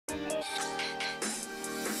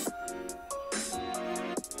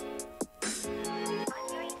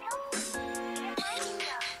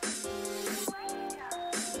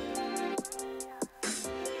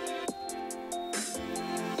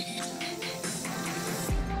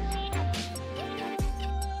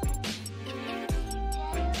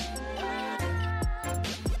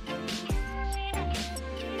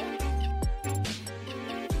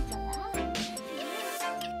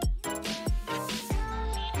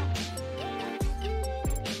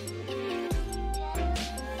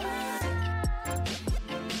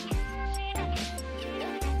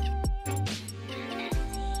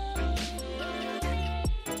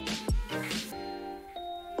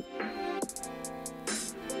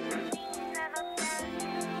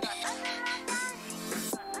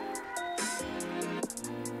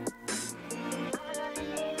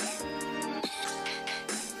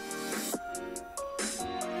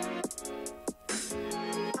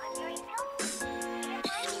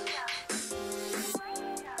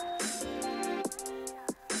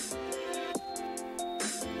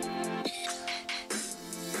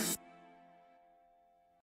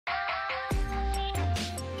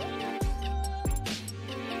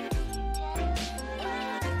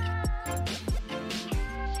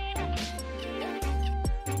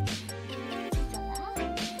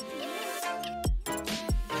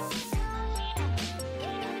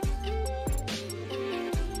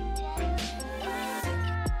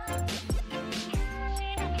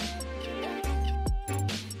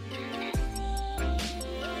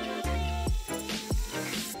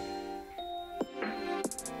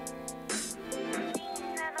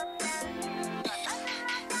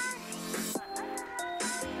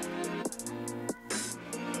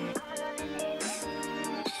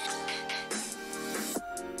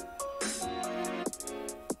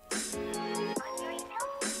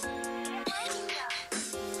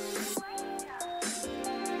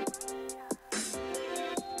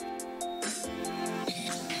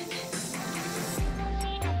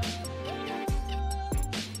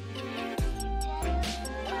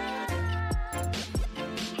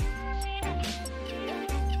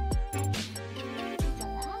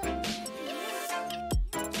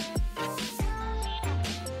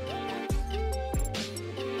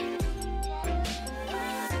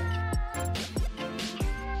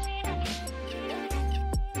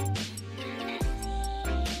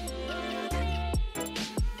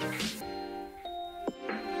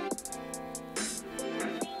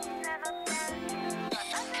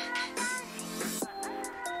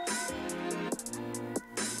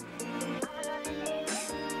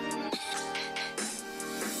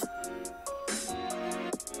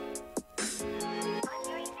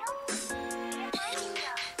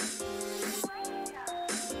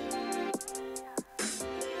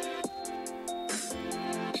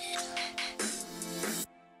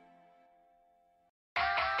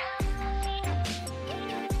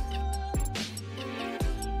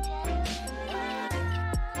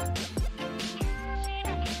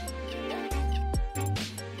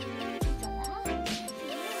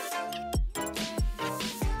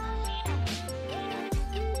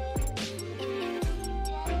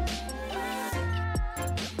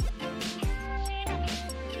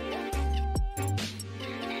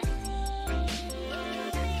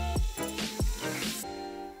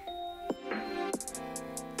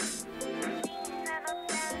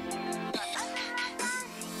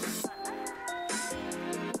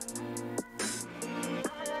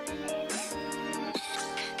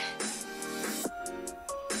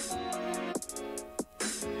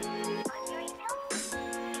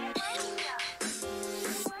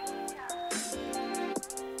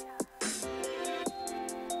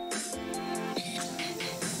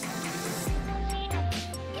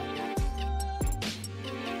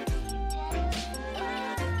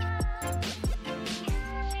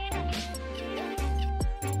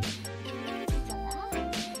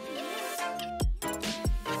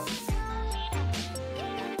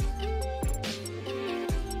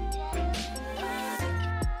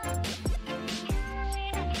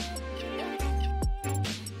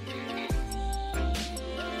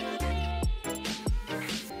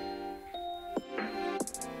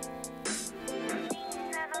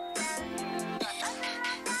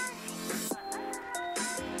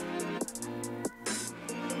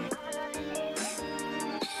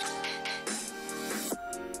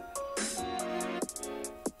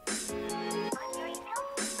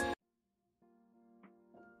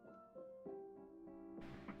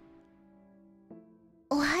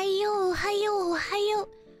Ohayo, ohayo,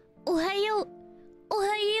 ohayo,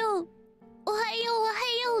 ohayo, ohayo,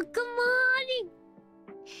 ohayo. Good morning.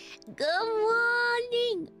 Good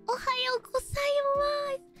morning. Ohayo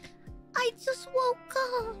gozaimasu. I just woke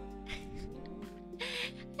up.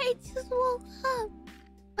 I just woke up.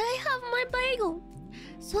 But I have my bagel.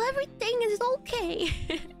 So everything is okay.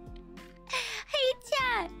 Hey,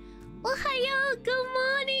 chat. Ohayo, good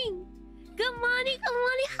morning. Good morning, good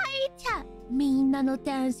morning. Hi, chat. みんなの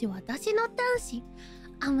天使、私の天使。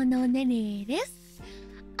天野ねねです。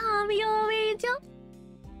I'm your angel.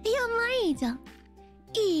 You're my angel.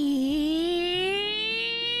 It's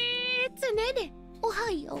Nene. お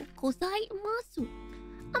はようございます。I'm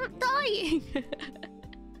dying.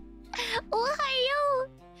 おはよう。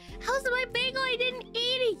How's my bagel? I didn't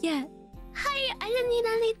eat it yet. Hi, I didn't eat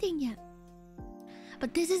anything yet.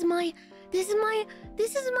 But this is my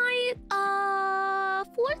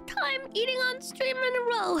fourth time eating on stream in a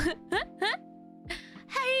row.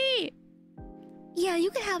 Hey. Yeah, you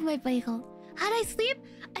can have my bagel. How'd I sleep?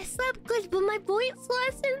 I slept good, but my voice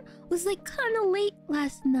lesson was like kind of late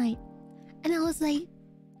last night. And I was like,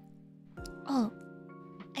 oh,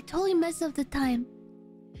 I totally messed up the time.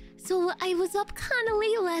 So I was up kind of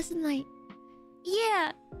late last night.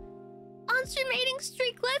 Yeah. On stream eating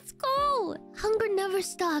streak, let's go. Hunger never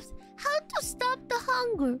stops. How to stop the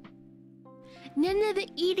hunger? Nene the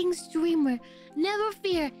eating streamer. Never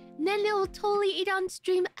fear. Nene will totally eat on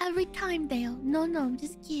stream every time, Dale. No, I'm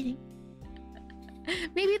just kidding.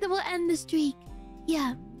 Maybe that will end the streak.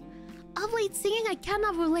 Yeah. Up late singing, I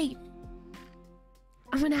cannot relate.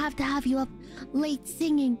 I'm gonna have to have you up late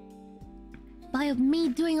singing. By me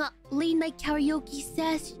doing a late night karaoke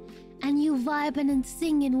sesh and you vibing and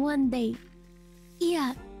singing one day.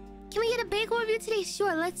 Yeah. Can we get a bagel review today?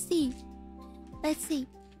 Sure, let's see. Let's see.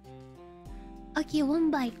 Okay, one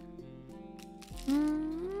bite.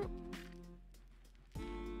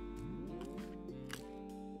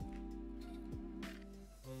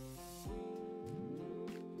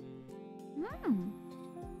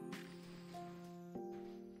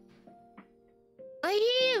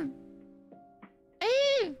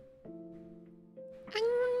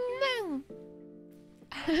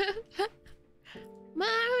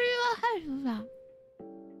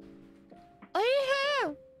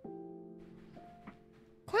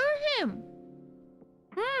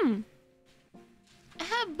 I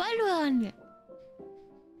have butter on it.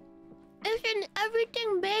 It's an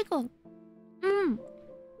everything bagel.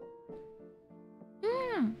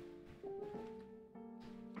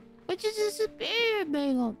 Which is a superior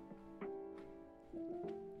bagel.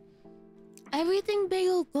 Everything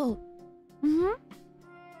bagel go. I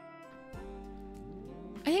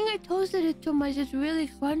think I toasted it too much. It's really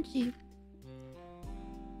crunchy.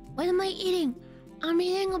 What am I eating? I'm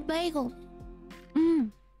eating a bagel.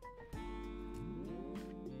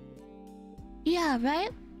 Yeah,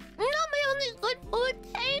 right? Not my only good food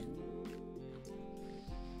taste.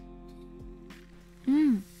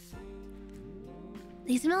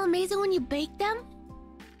 They smell amazing when you bake them.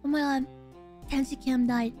 Oh my god. Tenshi Cam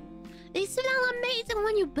died. They smell amazing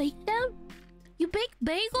when you bake them. You bake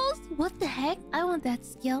bagels? What the heck? I want that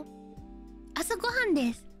skill. Asagohan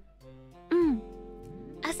desu.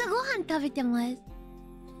 Asagohan tabetemasu.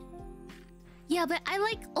 Yeah, but I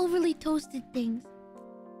like overly toasted things.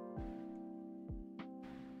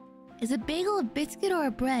 Is a bagel a biscuit or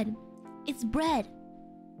a bread? It's bread.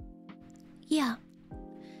 Yeah.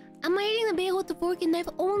 Am I eating the bagel with the fork and knife?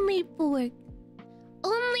 Only fork.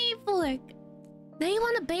 Only fork. Now you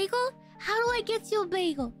want a bagel? How do I get you a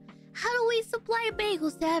bagel? How do we supply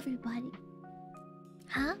bagels to everybody?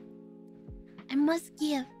 Huh? I must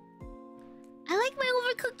give. I like my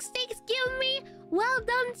overcooked steaks. Give me well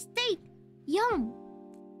done steak. Yum.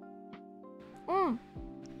 I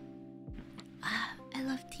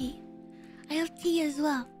love tea. I love tea as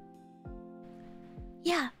well.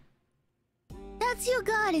 Yeah. That's your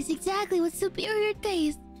goddess. Exactly what superior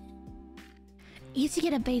taste. You should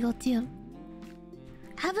get a bagel too.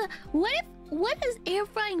 What does air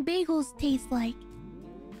frying bagels taste like?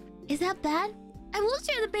 Is that bad? I will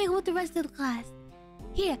share the bagel with the rest of the class.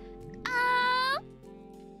 Here.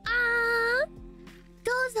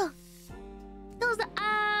 Dozo.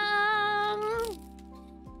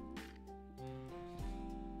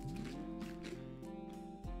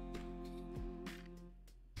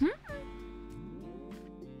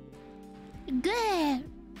 Good.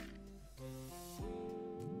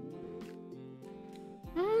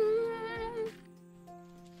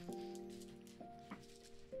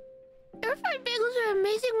 Air fried bagels are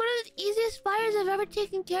amazing. One of the easiest fires I've ever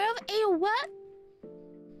taken care of. A what?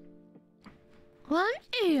 What?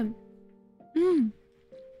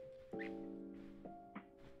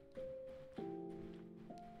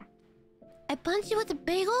 punch you with a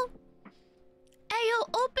bagel? Hey, yo,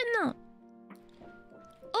 open up.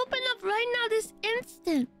 Open up right now this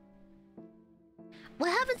instant.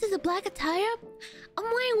 What happened to the black attire? I'm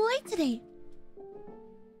wearing white today.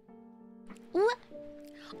 What?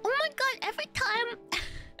 Oh my god, every time...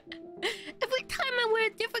 every time I wear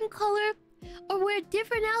a different color or wear a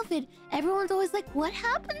different outfit, everyone's always like, what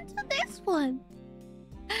happened to this one?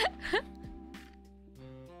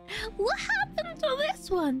 What happened to this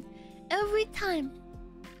one? Every time.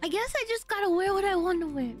 I guess I just gotta wear what I want to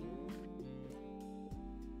wear.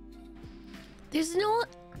 There's no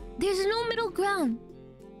middle ground.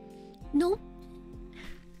 Nope.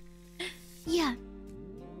 Yeah.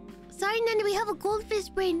 Sorry, Nanny, we have a goldfish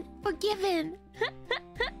brain. Forgiven.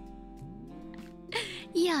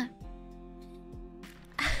 Yeah.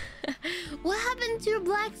 What happened to your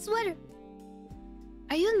black sweater?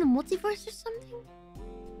 Are you in the multiverse or something?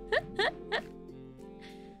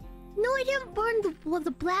 No, I didn't burn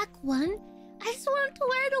the black one. I just wanted to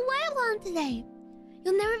wear the white one today.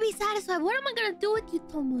 You'll never be satisfied. What am I gonna do with you,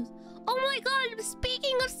 Thomas? Oh my god,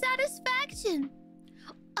 speaking of satisfaction.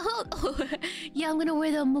 Oh, yeah, I'm gonna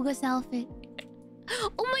wear the Amugas outfit.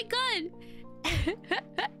 Oh my god.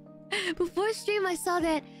 Before stream, I saw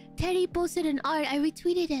that Teddy posted an art. I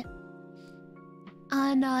retweeted it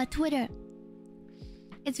on Twitter.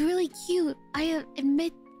 It's really cute. I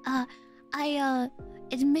admit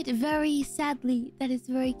very sadly that it's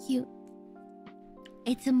very cute.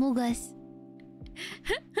 It's Amugas.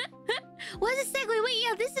 What's the segue? Wait,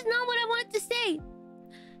 yeah, this is not what I wanted to say.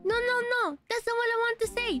 No. That's not what I want to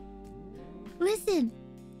say. Listen.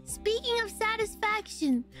 Speaking of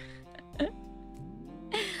satisfaction.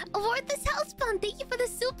 Award this housebound. Thank you for the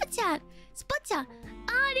super chat. Spacha.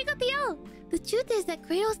 Arigato. The truth is that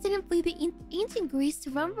Kratos didn't flee the ancient Greece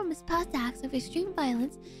to run from his past acts of extreme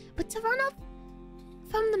violence, but to run off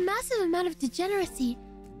from the massive amount of degeneracy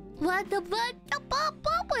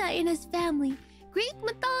in his family. Greek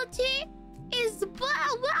mythology is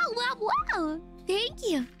wow. Thank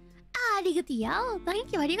you. Arigato.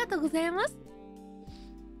 Thank you. Arigatou gozaimasu.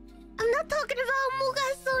 I'm not talking about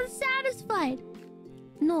Muga so unsatisfied.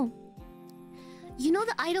 No. You know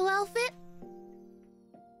the idol outfit?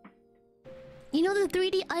 You know the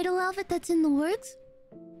 3D idol outfit that's in the works?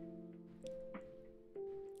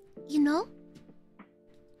 You know?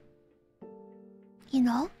 You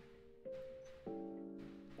know?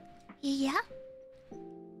 Yeah?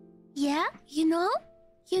 Yeah? You know?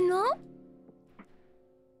 You know?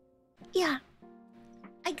 Yeah.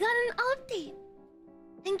 I got an update.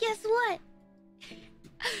 And guess what?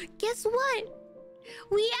 Guess what?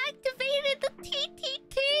 We activated the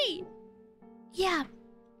TTT! Yeah.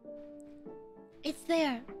 It's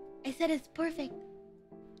there. I said it's perfect.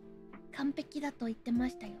 完璧だと言ってま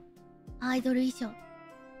したよ。アイドル衣装。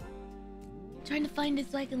Trying to find it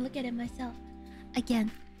so I can look at it myself.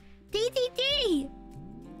 Again. TTT!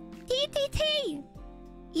 TTT!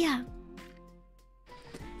 Yeah.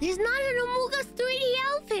 There's not an Amuga's 3D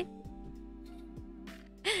outfit.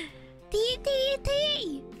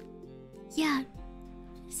 TTT! Yeah.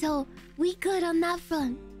 So, we good on that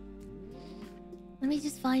front. Let me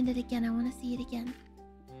just find it again. I want to see it again.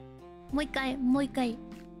 もう一回。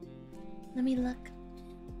Let me look.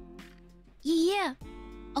 Yeah.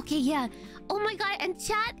 Okay, yeah. Oh my god, and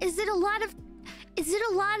chat, is it a lot?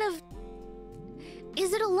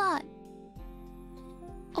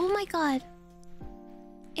 Oh my god.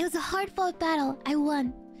 It was a hard-fought battle. I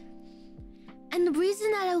won. And the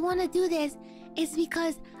reason that I want to do this is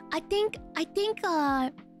because I think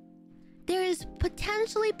there is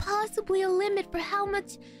potentially possibly a limit for how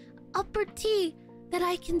much upper T that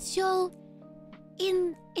I can show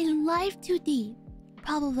in live 2D.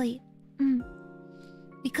 Probably.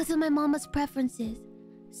 Because of my mama's preferences.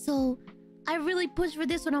 So I really pushed for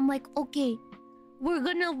this one. I'm like, okay, we're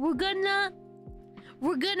gonna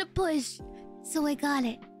push. So I got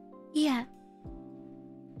it. Yeah.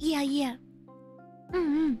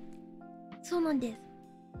 So on this.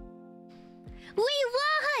 We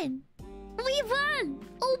won!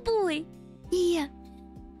 Oh boy. Yeah.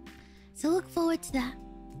 So look forward to that.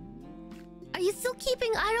 Are you still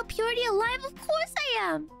keeping idol purity alive? Of course I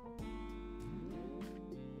am.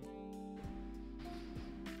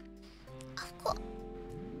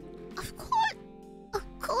 Of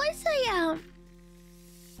course I am.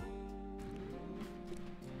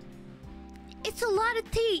 It's a lot of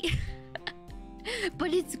tea.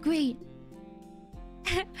 But it's great.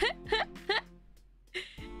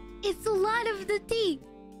 It's a lot of the tea.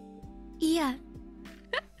 Yeah.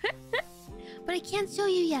 But I can't show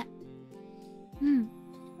you yet.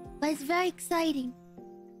 But it's very exciting.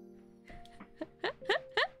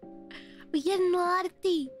 But we getting a lot of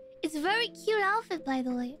tea. It's a very cute outfit, by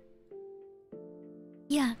the way.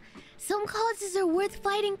 Yeah. Some causes are worth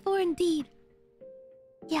fighting for indeed.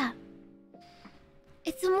 Yeah.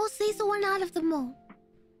 It's the most lethal one out of them all.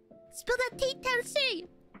 Spill that tea, Tenshi!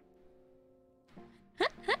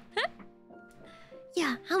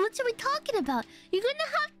 Yeah, how much are we talking about? You're gonna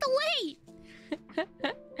have to wait!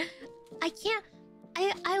 I can't...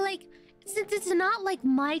 I like... Since it's not like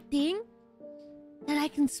my thing that I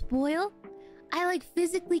can spoil, I like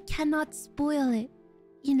physically cannot spoil it.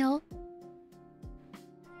 You know?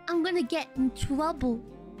 I'm gonna get in trouble.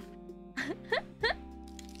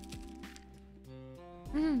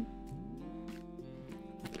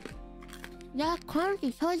 That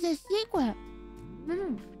crunchy towards the secret.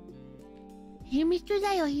 힘이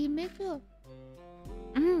주세요, 힘이 줘.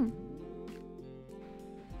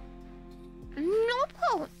 No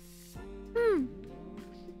problem.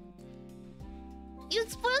 You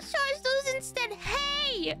spoil Charizard instead.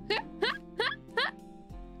 Hey!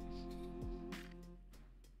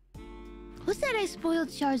 Who said I spoiled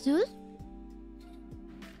Charizard?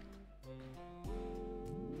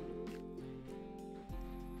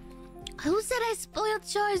 Who said I spoiled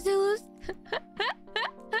Charizard?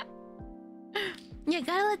 Yeah,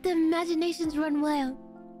 gotta let the imaginations run wild.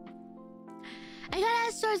 I gotta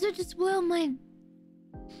ask Charizard to spoil mine.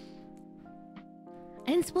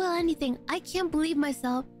 I didn't spoil anything. I can't believe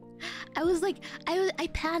myself. I was like, I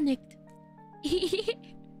panicked. You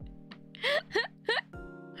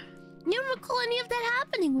don't recall any of that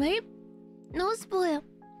happening, right? No spoil.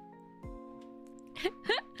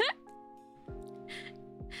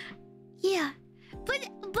 Yeah, but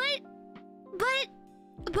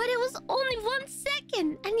it was only 1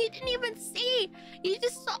 second, and you didn't even see. You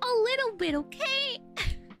just saw a little bit, okay?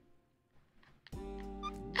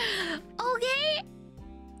 Okay.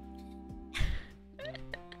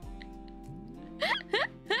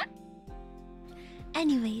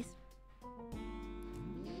 Anyways,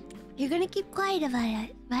 you're gonna keep quiet about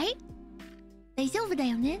it, right? There's over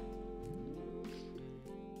there, ne?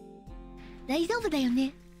 There's over there,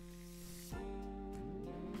 ne?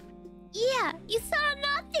 Yeah, you saw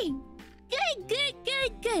nothing.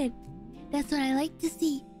 Good. That's what I like to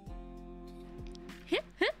see.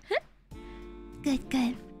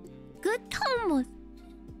 Good. Good, Thomas.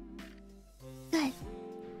 Good.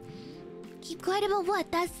 Keep quiet about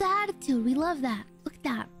what? That's the attitude. We love that. Look at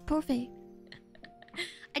that. Perfect.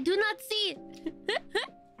 I do not see it.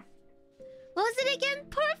 What was it again?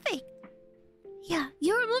 Perfect. Yeah,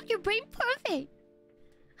 you removed your brain. Perfect.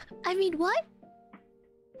 I mean, what?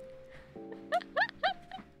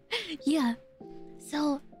 Yeah.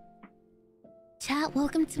 So, chat,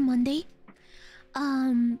 welcome to Monday.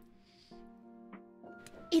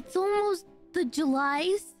 It's almost the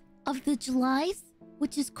Julys of the Julys,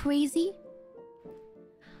 which is crazy.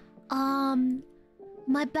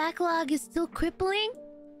 My backlog is still crippling.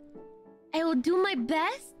 I will do my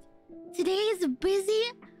best. Today is a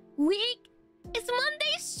busy week. It's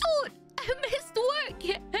Monday shoot. I missed work.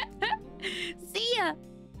 See ya.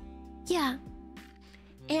 Yeah.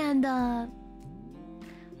 And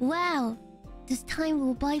wow, this time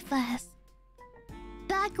will by fast.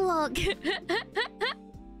 Backlog.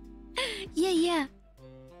 Yeah.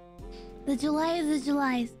 The July of the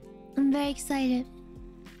Julys. I'm very excited.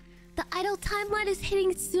 The idol timeline is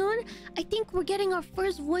hitting soon. I think we're getting our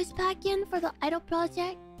first voice pack in for the idol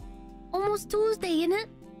project. Almost Tuesday, innit?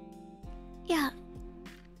 Yeah.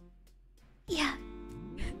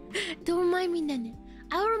 Don't remind me, Nene.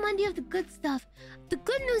 I'll remind you of the good stuff. The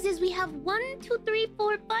good news is we have 1, 2, 3,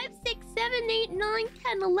 4, 5, 6, 7, 8, 9,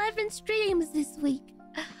 10, 11 streams this week.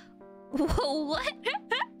 Whoa, what?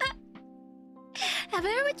 Have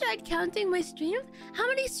I ever tried counting my streams? How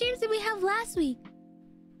many streams did we have last week?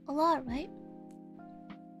 A lot, right?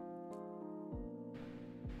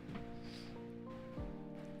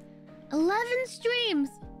 $11 streams.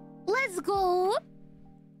 Let's go.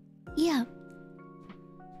 Yeah.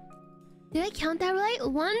 Did I count that right?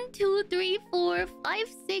 1, 2, 3, 4, 5,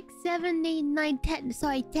 6, 7, 8, 9, 10.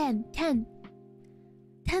 Sorry, 10. 10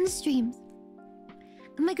 streams.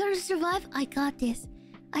 Am I gonna survive? I got this.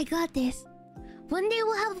 One day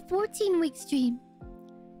we'll have a 14-week stream.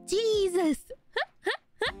 Jesus.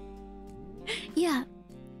 Yeah.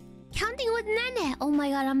 Counting with Nene. Oh my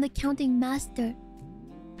god, I'm the counting master.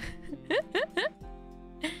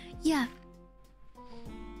 Yeah.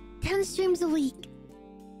 10 streams a week.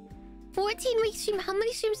 14-week stream. How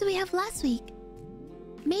many streams did we have last week?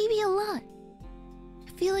 Maybe a lot.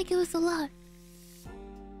 I feel like it was a lot.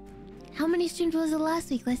 How many streams was it last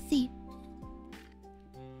week? Let's see.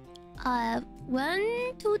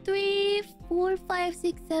 1, 2, 3, 4, 5,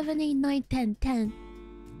 6, 7, 8, 9, 10.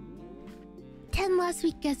 10 last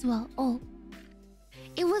week as well. Oh.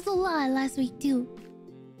 It was a lot last week too.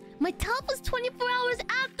 My top was 24 hours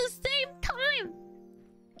at the same time.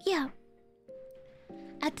 Yeah.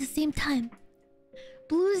 At the same time.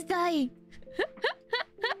 Blue's dying.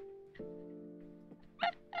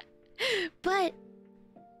 But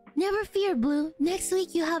never fear, Blue. Next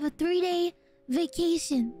week you have a 3-day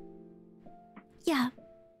vacation. Yeah.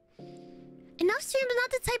 Enough streams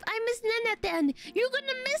not to type I miss Nen at the end. You're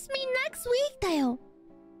gonna miss me next week, Tayo.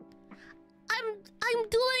 I'm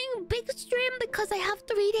doing big stream because I have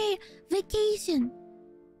 3-day vacation.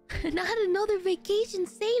 Not another vacation,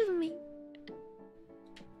 save me.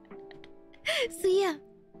 So yeah.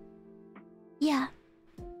 Yeah.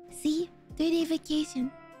 See? 3-day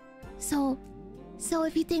vacation. So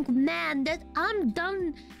if you think, man, that I'm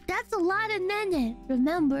done, that's a lot of nene.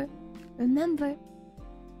 Remember.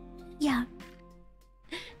 Yeah.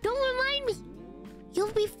 Don't remind me.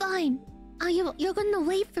 You'll be fine. You're gonna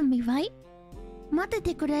wait for me, right? 待って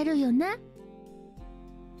てくれるよね?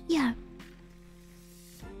 Yeah.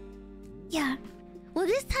 Yeah. Well,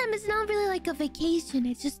 this time it's not really like a vacation.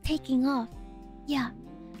 It's just taking off. Yeah.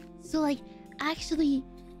 So like, actually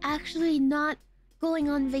not going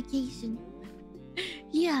on vacation.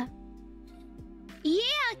 Yeah.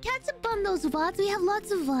 Yeah, catch up on those VODs. We have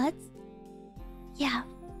lots of VODs. Yeah.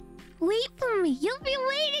 Wait for me. You'll be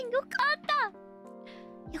waiting. Yukata.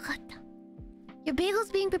 Your bagel's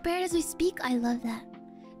being prepared as we speak. I love that.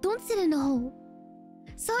 Don't sit in a hole.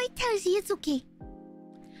 Sorry, Tenshi. It's okay.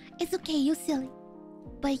 It's okay. You silly.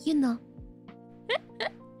 But you know.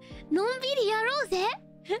 Numbiri yarou ze.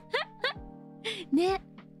 Ne.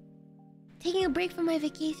 Taking a break from my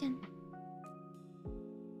vacation.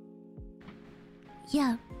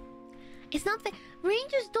 Yeah. It's not fair.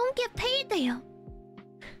 Rangers don't get paid there.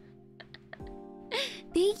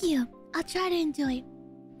 Thank you. I'll try to enjoy.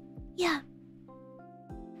 Yeah.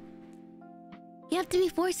 You have to be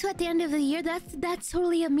forced to at the end of the year. That's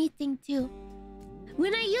totally a me thing too.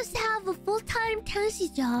 When I used to have a full-time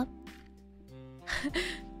Tenshi job,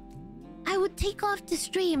 I would take off to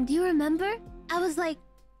stream. Do you remember? I was like,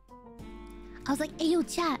 hey yo,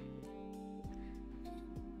 chat.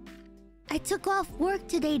 I took off work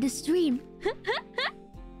today to stream.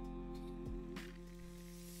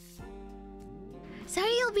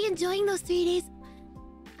 Sorry you'll be enjoying those 3 days.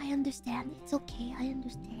 I understand. It's okay. I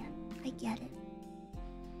understand. I get it.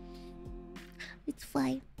 It's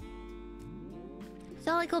fine. It's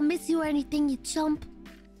not like I'll miss you or anything, you chump.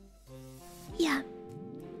 Yeah.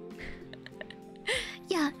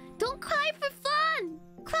 Yeah. Don't cry for fun!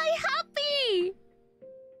 Cry happy!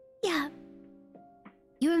 Yeah.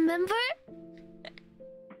 You remember?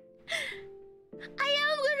 I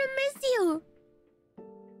am gonna miss you!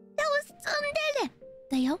 That was tsundere!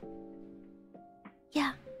 Dayo?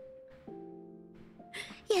 Yeah.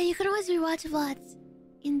 Yeah, you can always rewatch VODs.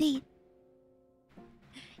 Indeed.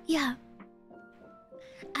 Yeah.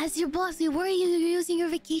 As your boss, we worry you're using your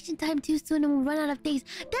vacation time too soon and we'll run out of days.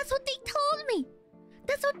 That's what they told me!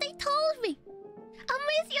 I'll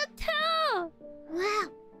miss you too! Wow.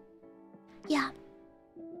 Yeah.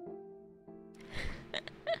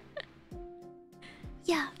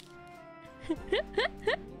 Yeah.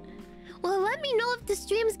 Well, let me know if the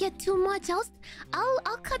streams get too much.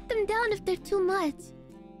 I'll cut them down if they're too much.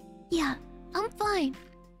 Yeah, I'm fine.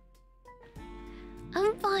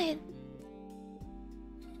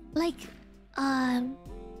 Like,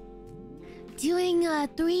 doing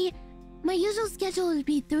 3. My usual schedule would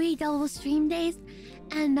be 3 double stream days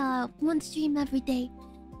and 1 stream every day.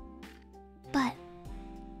 But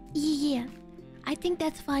yeah, I think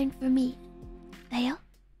that's fine for me. Dayo?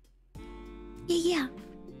 Yeah.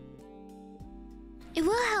 It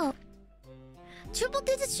will help. Triple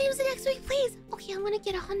digit streams the next week, please. Okay, I'm gonna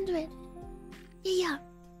get 100. Yeah.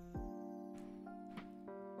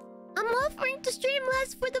 I'm offering to stream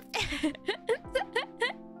less for the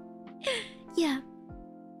yeah.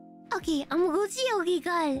 Okay, I'm okay,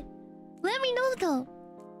 girl. Let me know though.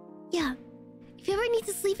 Yeah. If you ever need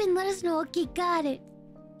to sleep in, let us know. Okay, got it.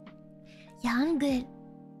 Yeah, I'm good.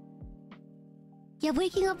 Yeah,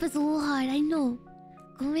 waking up is a little hard, I know.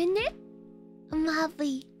 Gomenne? I'm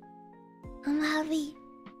happy. I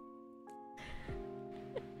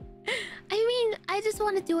mean, I just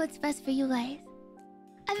want to do what's best for you guys.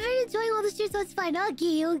 I've been enjoying all the streams, so it's fine.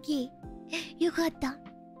 Okay. You got that.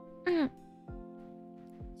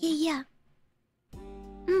 Yeah.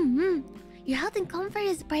 Your health and comfort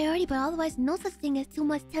is a priority, but otherwise no such thing as too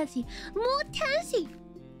much Tenshi. More Tenshi!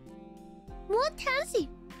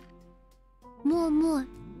 More.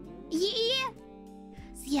 Yeah.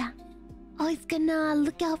 So yeah, always gonna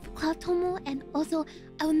look out for Cloud Tomo, and also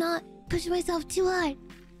I will not push myself too hard.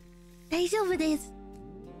 大丈夫です。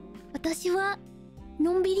私は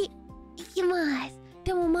のんびり行きます。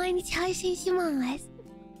でも毎日配信します。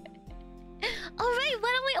Alright, why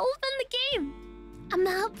don't we open the game? I'm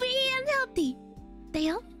not pretty unhealthy. だ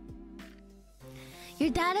よ。Your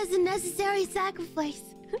data is a necessary sacrifice.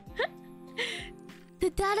 The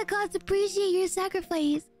data gods appreciate your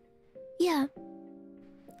sacrifice. Yeah.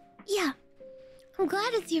 Yeah. I'm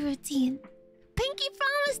glad it's your routine. Pinky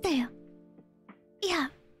promised there. Yeah.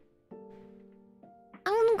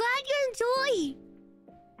 I'm glad you enjoy.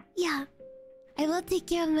 Yeah. I will take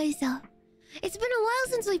care of myself. It's been a while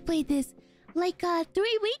since we played this. Like, 3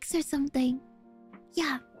 weeks or something.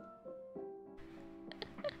 Yeah.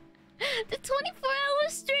 The 24-hour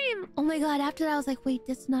stream! Oh my god, after that I was like, wait,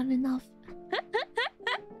 that's not enough.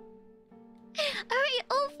 Alright,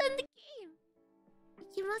 open the game! い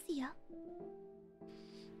きますよ。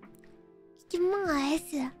いきま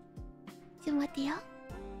す。ちょっと待ってよ。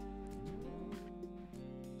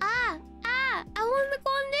I wanna go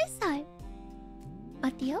on this side.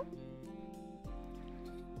 待ってよ。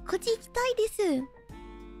こっち行きたいです。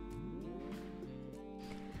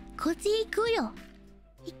こっち行くよ。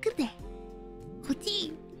行くで。こっ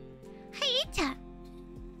ち。はい、えちゃん。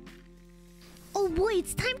Oh boy,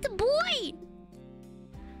 it's time to boy!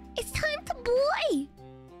 It's time to boy!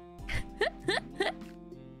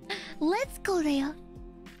 Let's go だよ。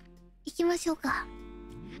行きましょうか。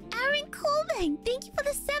Aaron Coleman, thank you for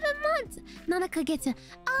the 7 months! 7ヶ月。あ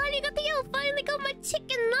りがとうよ! Finally got my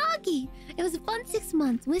chicken noggy! It was a fun 6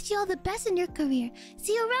 months. Wish you all the best in your career.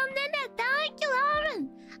 See you around then. Thank you, Aaron!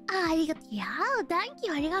 ありがとうよ! Thank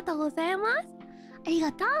you! ありがとうございます。あり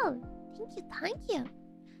がとう! Thank you, thank you!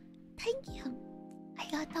 Thank you! あ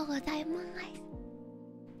りがとうございます。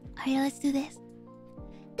Alright, let's do this.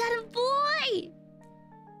 That a boy!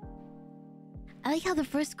 I like how the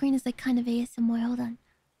first screen is like kind of ASMR. Hold on.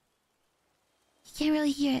 You can't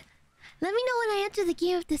really hear it. Let me know when I enter the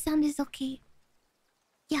game if the sound is okay.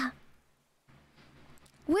 Yeah.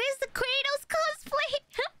 Where's the Kratos cosplay?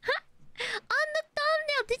 On the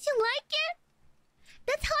thumbnail. Did you like it?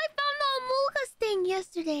 That's how I found the Among Us thing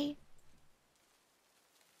yesterday.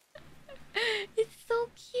 It's so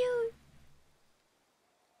cute.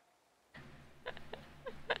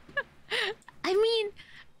 I mean,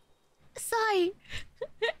 sorry.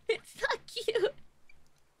 It's not cute.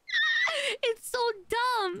 It's so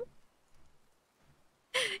dumb.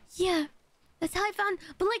 Yeah, that's how I found.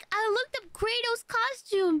 But like, I looked up Kratos'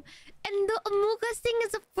 costume, and the Among Us thing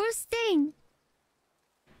is the first thing.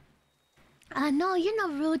 No, you're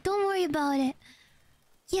not rude. Don't worry about it.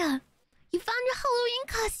 Yeah, you found your Halloween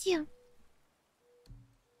costume.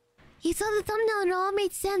 You saw the thumbnail and it all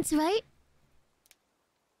made sense, right?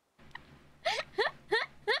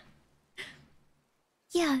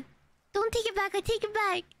 Yeah, don't take it back. I take it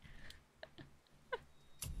back.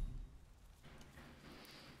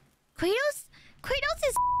 Kratos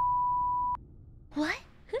is... What?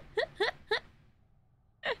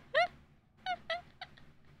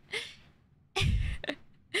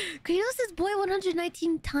 Kratos is boy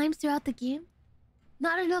 119 times throughout the game?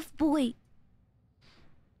 Not enough boy.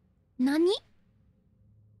 Nani?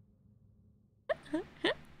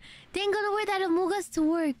 They ain't gonna wear that Among Us to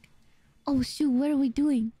work. Oh shoot, what are we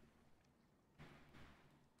doing?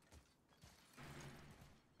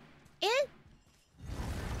 In?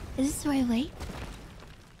 Is this the right way?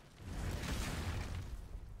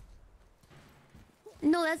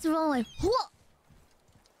 No, that's the wrong way. What?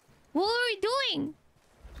 What are we doing?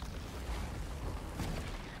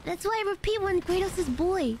 That's why I repeat when Kratos is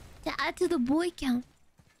boy. To add to the boy count.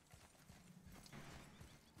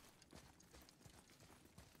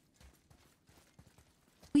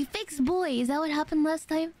 We fixed boy. Is that what happened last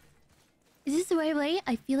time? Is this the right way?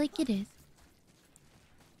 I feel like it is.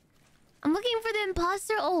 I'm looking for the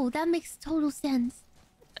imposter. Oh, that makes total sense.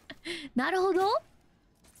 Naruhodo?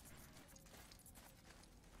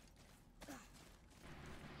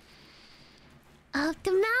 Up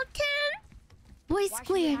the mountain? Boy squared. Why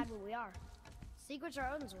should we hide where we are? Secrets are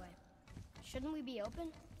Odin's way. Shouldn't we be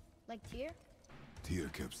open? Like Tyr? Tyr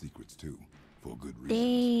kept secrets too, for good reason.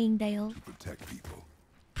 Dang, Dale. To protect people.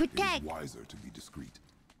 Protect. It is wiser to be discreet.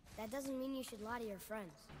 That doesn't mean you should lie to your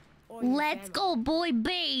friends. Or your Let's family. go, boy I'm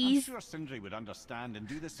base. sure Sindri would understand and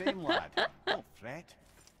do the same, lad. Don't fret.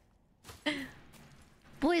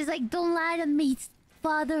 Boy's like, don't lie to me,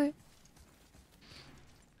 father.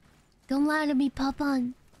 Don't lie to me,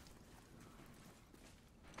 Papan.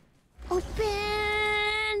 Open.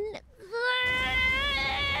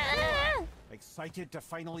 Like excited to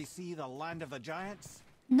finally see the land of the giants?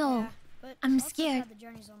 No, Yeah, but I'm also scared. sad the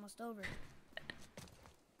journey's almost over.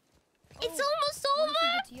 It's Oh, almost what over. if we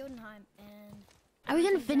get to Jotunheim and Are we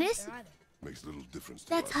gonna nothing's out finish? there either? Makes little difference to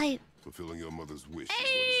That's us. hype. Fulfilling your mother's wish is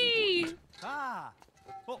Hey! what is important. Ah!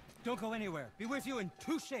 Oh, don't go anywhere. Be with you in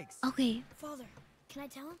 2 shakes. Okay. Father, can I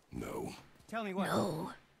tell him? No. Tell me what.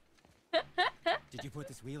 No. Did you put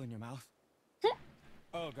this wheel in your mouth?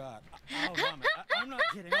 Oh God, I'll vomit. I'm not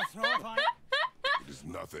kidding. I'll throw up on it. It is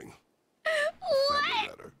nothing. What? Family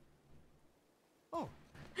matter. Oh.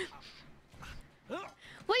 What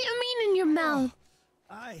do you mean in your mouth?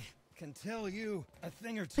 I can tell you a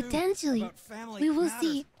thing or two Potentially. about family We will matters.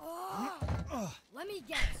 see. Oh, let me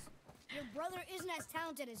guess. Your brother isn't as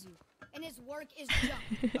talented as you, and his work is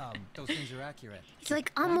junk. Those things are accurate. He's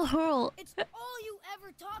like, I'm a hurl. It's all you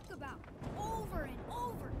ever talk about, over and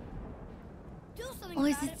over. Do something Oh,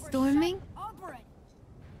 is about it or storming? shut up already.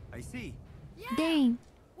 I see. Yeah. Dang.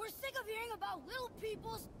 We're sick of hearing about little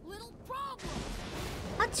people's little problems.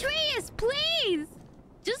 Atreus, please!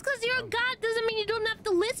 Just because you're a god doesn't mean you don't have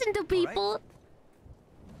to listen to people.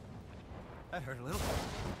 That hurt a little.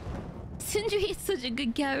 Sindri is such a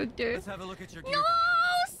good character. Let's have a look at your gear. No,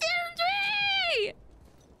 Sindri!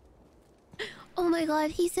 Oh my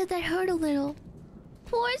god, he said that hurt a little.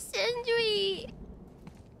 Poor Sindri.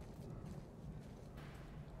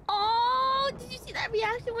 Oh, did you see that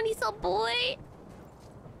reaction when he saw boy?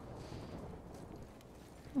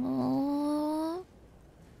 Oh,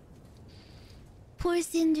 poor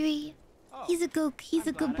Sindri. Oh, He's a good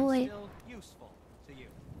I'm boy. glad I'm still useful to you.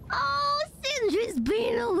 Oh, Sindri's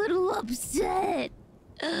being a little upset.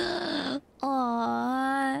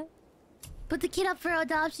 Aww. Put the kid up for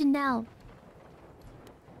adoption now.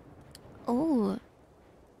 Oh.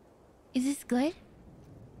 Is this good?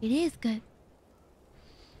 It is good.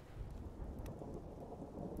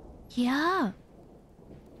 Yeah.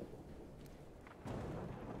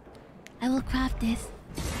 I will craft this.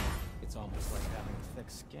 It's almost like having thick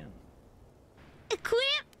skin.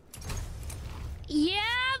 Equip!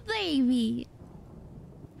 Yeah, baby!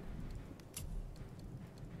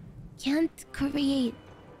 Can't create.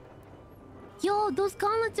 Yo, those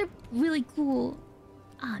gauntlets are really cool.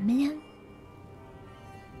 Ah, man.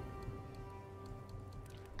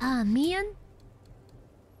 Ah, man.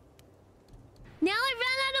 Now I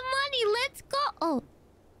ran out of money. Let's go. Oh.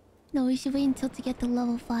 No, we should wait until to get to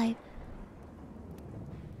level 5.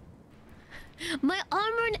 My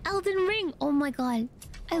armor and Elden Ring. Oh my god.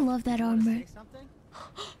 I love that armor. Say something?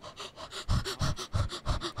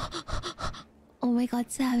 Oh my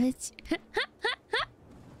god, savage.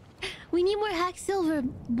 We need more hack silver.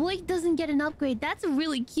 Boy doesn't get an upgrade. That's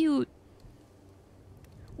really cute.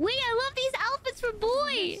 Wait, I love these outfits for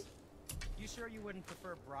boy. You sure you wouldn't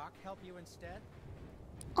prefer Brock help you instead?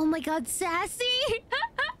 Oh my god, sassy.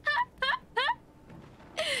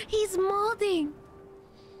 He's molding.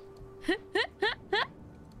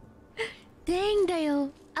 Dang,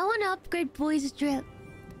 Dale. I want to upgrade boy's drip.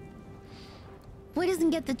 Boy doesn't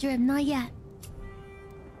get the drip, not yet.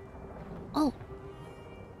 Oh.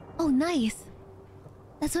 Oh, nice.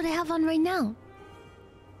 That's what I have on right now.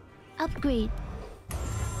 Upgrade.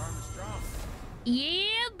 Armor strong.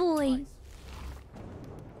 Yeah, boy.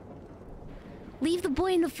 Leave the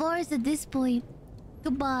boy in the forest at this point.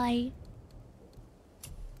 Goodbye.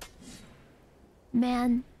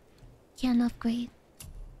 Man. Can't upgrade.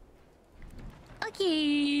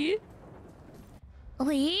 Okay.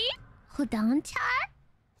 Wait. Hold on, chat.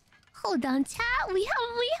 Hold on, chat. We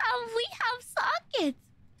have sockets.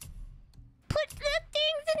 Put the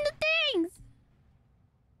things in the things.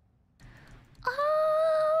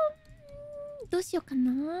 どうしようか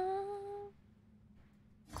な。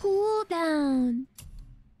Cool down.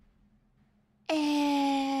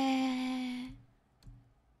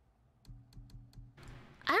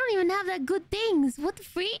 I don't even have that good things. What the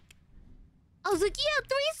freak? I was like, yeah,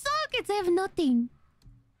 3 sockets. I have nothing.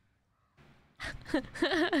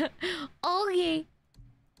 Okay.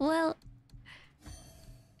 Well,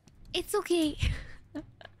 it's okay.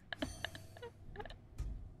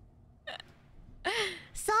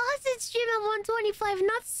 Sausage stream at 125,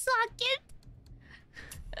 not socket.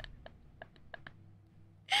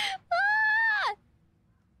 Ah!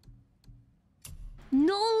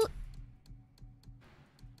 No.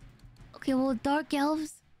 Okay, well, dark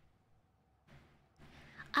elves.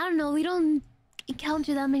 I don't know. We don't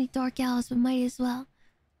encounter that many dark elves, but might as well.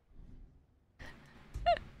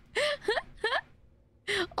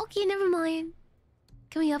 Okay, never mind.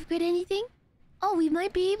 Can we upgrade anything? Oh, we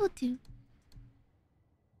might be able to.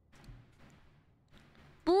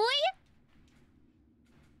 Boy?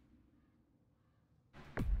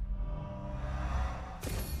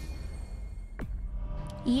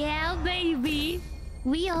 Yeah, baby.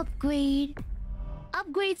 We upgrade.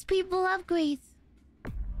 Upgrades, people, upgrades.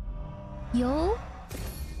 Yo.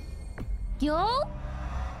 Yo.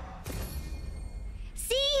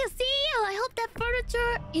 See you. I hope that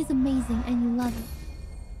furniture is amazing and you love it.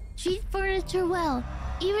 Treat furniture well,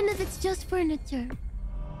 even if it's just furniture.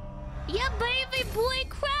 Yeah, baby, boy,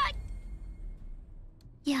 crack.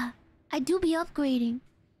 Yeah, I do be upgrading.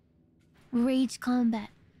 Rage combat.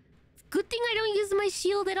 Good thing I don't use my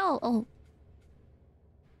shield at all. Oh.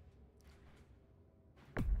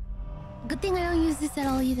 Good thing I don't use this at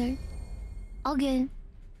all either. All good.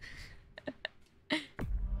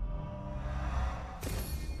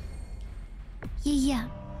 Yeah.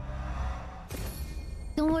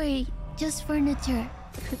 Don't worry, just furniture.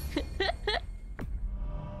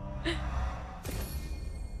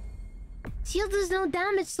 Shield does no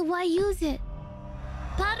damage, so why use it?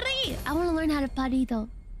 Pari! I want to learn how to pari though.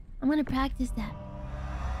 I'm gonna practice that.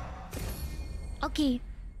 Okay,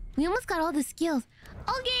 we almost got all the skills.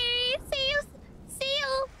 Okay, see you.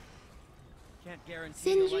 Can't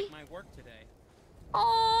guarantee you'll like my work today.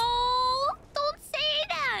 Oh, don't say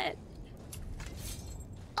that.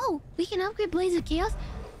 Oh, we can upgrade Blaze of Chaos.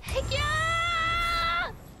 Heck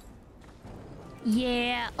yeah!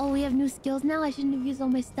 Yeah. Oh, we have new skills now. I shouldn't have used all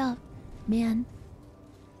my stuff, man.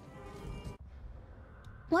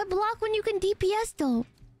 Why block when you can DPS though?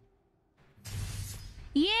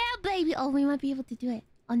 Yeah, baby. Oh, we might be able to do it.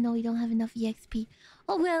 Oh no, we don't have enough EXP.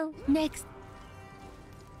 Oh well, next.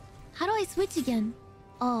 How do I switch again?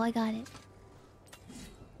 Oh, I got it.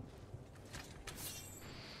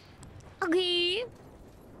 Okay.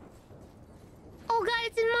 Oh god,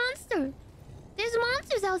 it's a monster. There's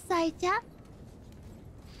monsters outside, chat.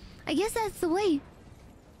 I guess that's the way.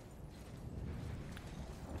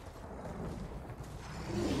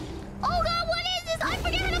 Oh god, what is this? I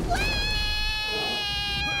forget how to play!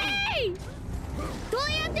 Do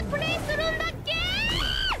I have to play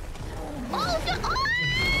Oh, oh!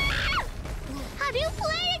 How do you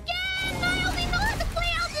play again? I only know how to play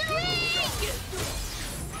Elden Ring!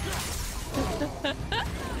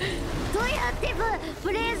 Do I have to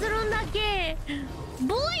play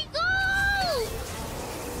Boy, go!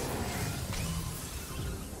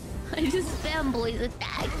 I just spam boys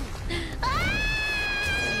attack. Ah!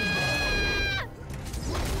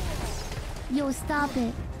 Yo, stop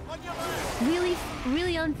it.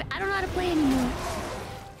 Really unfair. I don't know how to play anymore.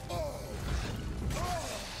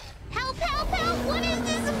 Help! What is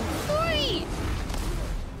this story?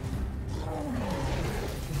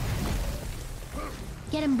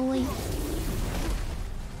 Get him, boy.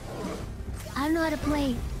 I don't know how to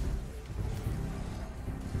play.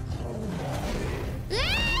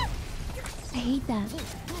 I hate that.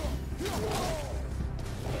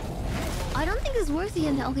 I don't think this works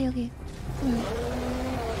again. Okay.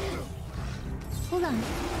 Hold on.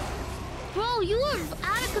 Bro, you are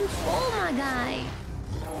out of control, my guy.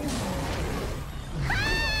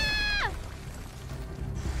 Ah!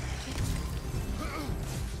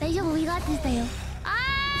 We got this, Dale.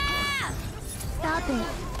 Ah! Stop it.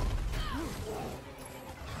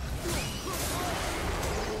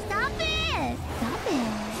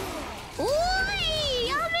 Oi!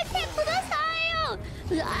 Yamete kudasai!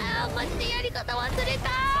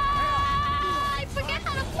 I forget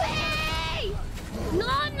how to play! No!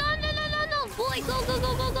 Boy, go!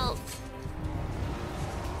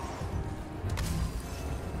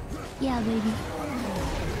 Yeah, baby.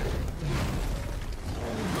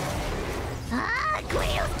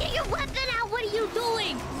 Kratos, get your weapon out! What are you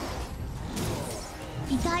doing?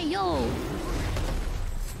 Itayo!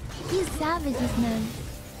 He's savage, this man.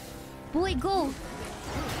 Boy, go!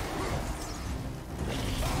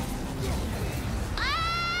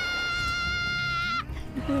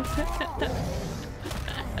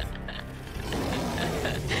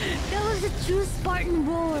 That was a true Spartan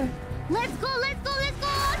roar. Let's go!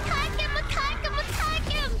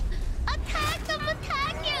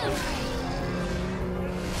 Attack him!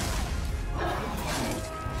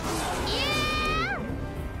 Yeah!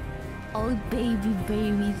 Oh, baby.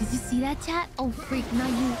 Did you see that, chat? Oh, freak, not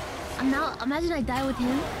you. Imagine I die with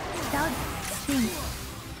him. That would stink.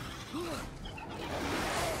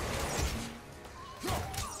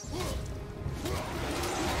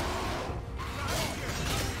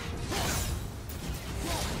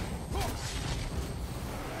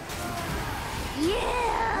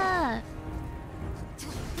 Yeah!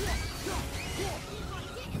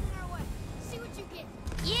 See what you get.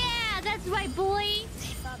 Yeah, that's right, boy.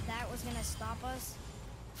 Thought that was gonna stop us.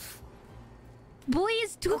 Boy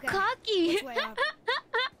is too cocky. Which way up?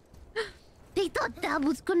 They thought that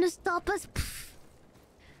was gonna stop us.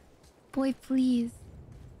 Boy, please.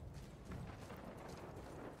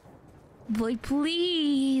 Boy,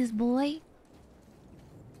 please, boy.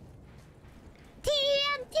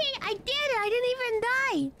 TMT! I did it! I didn't even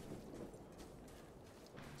die!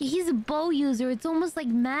 He's a bow user. It's almost like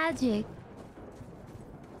magic.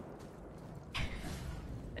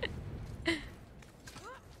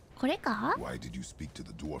 Why did you speak to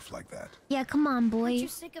the dwarf like that? Yeah, come on, boy. Aren't you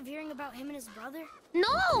sick of hearing about him and his brother?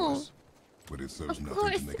 No! But it serves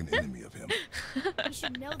nothing to make an enemy of him. You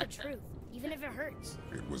should know the truth, even if it hurts.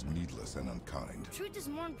 It was needless and unkind. Truth is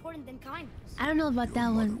more important than kindness. I don't know about that Your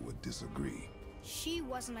mother one. would disagree. She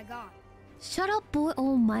wasn't a god. Shut up, boy.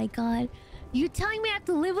 Oh my god. You telling me I have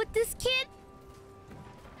to live with this kid?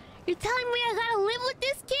 You're telling me I gotta live with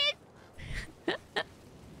this kid?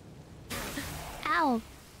 Ow.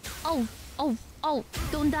 Oh, oh, oh.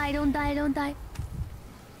 Don't die, don't die, don't die.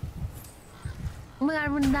 Oh my god,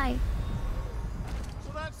 I'm gonna die.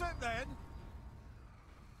 So that's it then?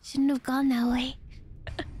 Shouldn't have gone that way.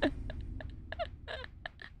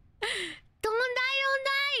 Don't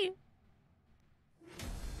die!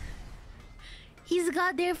 He's a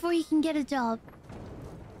god, therefore he can get a job.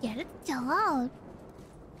 Get a job.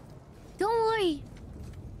 Don't worry.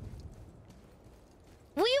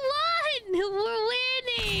 We won! We're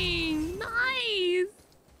winning! Nice!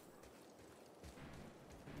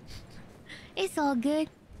 It's all good.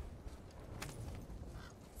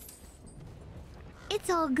 It's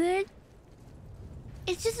all good.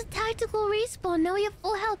 It's just a tactical respawn. Now we have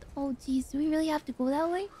full health. Oh, jeez. Do we really have to go that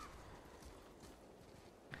way?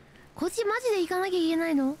 こっちマジで行かなきゃいけな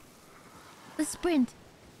いの? The sprint.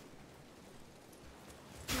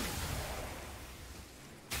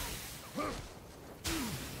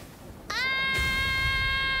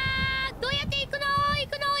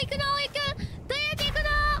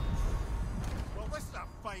 Well, this is a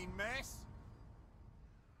fine mess.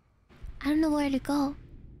 I don't know where to go.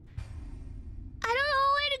 I don't know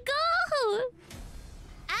where to go.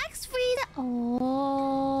 Axe Frida.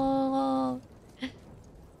 Oh.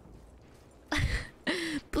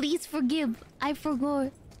 Please forgive. I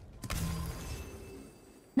forgot.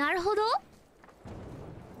 Naruhodo?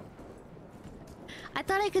 I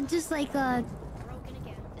thought I could just like Broken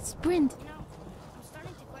again. sprint. You know, I'm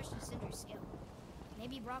starting to question Cinder's skill.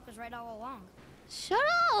 Maybe Brock was right all along. Shut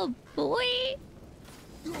up, boy.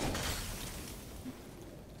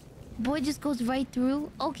 Boy just goes right through.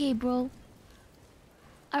 Okay, bro.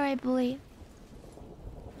 All right, boy.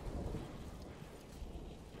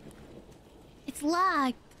 It's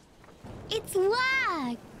lagged. It's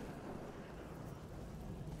lagged.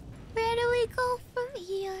 Where do we go from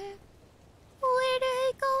here? Where do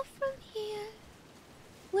we go from here?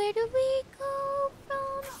 Where do we go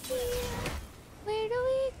from here? Where do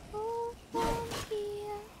we go from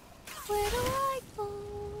here? Where do I go?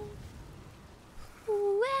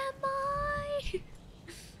 Who am I?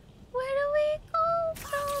 Where do we go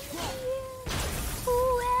from here? Who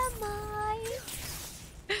am I?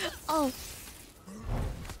 Oh.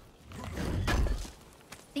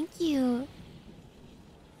 Thank you.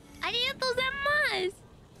 Arigatou gozaimasu.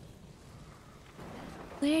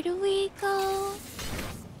 Where do we go?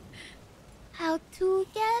 How to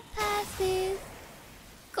get past this?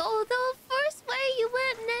 Go the first way you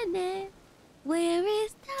went, Nene. Where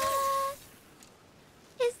is that?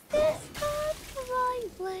 Is this the right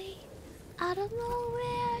way? I don't know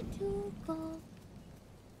where to go.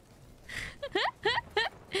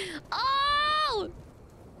 Oh!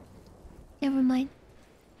 Never mind.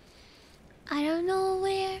 I don't know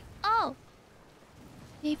where. Oh!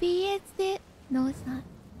 Maybe it's it. No, it's not.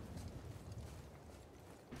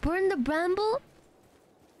 Burn the bramble?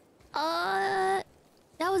 That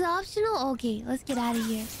was optional? Okay, let's get out of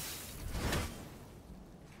here.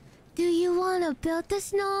 Do you wanna build the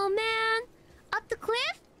snowman? Up the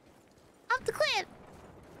cliff? Up the cliff!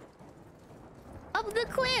 Up the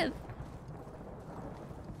cliff!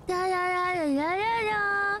 Da da da da da da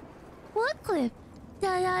da! What cliff?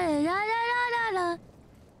 Da da da da da da da!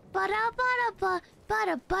 Ba da ba da ba ba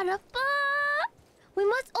da ba da ba! We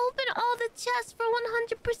must open all the chests for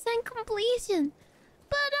 100% completion.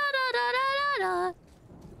 Ba da da da da da da.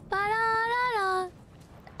 Ba da da da.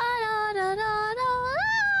 Da da da da.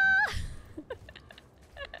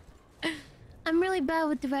 I'm really bad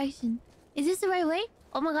with direction. Is this the right way?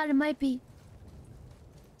 Oh my god, it might be.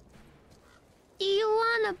 Do you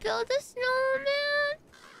wanna build a snowman?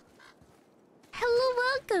 Hello,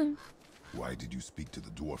 welcome. Why did you speak to the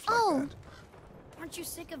dwarf Oh. like that? Aren't you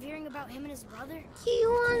sick of hearing about him and his brother? Do you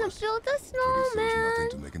wanna course. build a But it serves nothing snowman?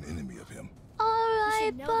 to make an enemy of him. You Alright,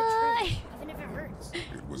 should know the bye. truth, even if it hurts.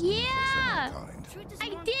 It was Yeah. needless and unkind. Truth is I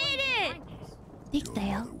more did important it! than kindness. Your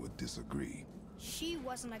Dictail. mother would disagree. She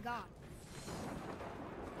wasn't a god.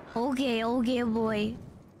 Okay, okay, boy.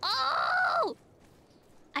 Oh!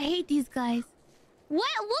 I hate these guys. What?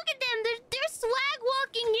 Look at them. They're swag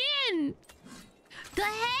walking in. The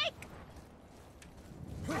heck?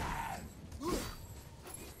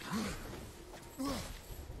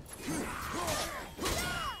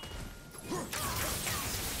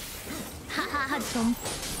 Ha ha ha, jump.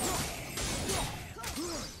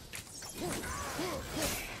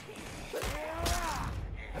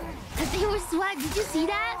 They were swag. Did you see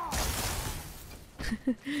that?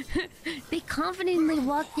 They confidently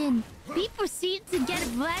walked in. Be proceeded to get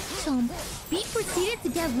wrecked, chump. Be proceeded to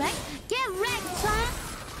get wrecked. Get wrecked, chump.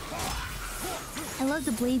 I love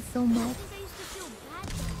the blade so much.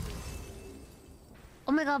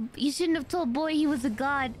 Oh my god, you shouldn't have told boy he was a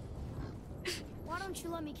god. Why don't you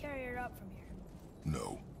let me carry her up from here?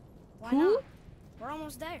 No. Why not? We're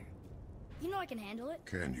almost there. You know I can handle it.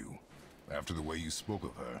 Can you? After the way you spoke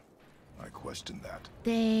of her, I question that.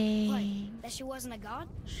 Dang. What? That she wasn't a god?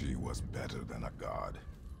 She was better than a god,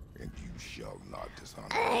 and you shall not dishonor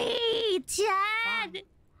her. Hey, Chad! Fine.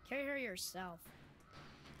 Carry her yourself.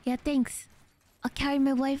 Yeah, thanks. I'll carry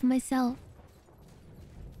my wife myself.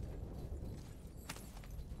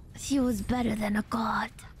 She was better than a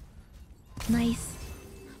god. Nice.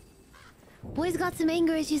 Boy's got some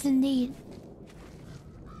anger issues indeed.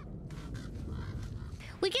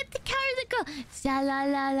 We get to carry the girl. Sha la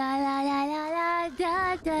la la la la la la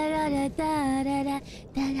da da da da da da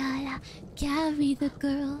da da da. Carry the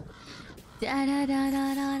girl. Da da da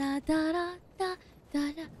da da da da da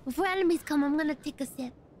da da. Before enemies come, I'm gonna take a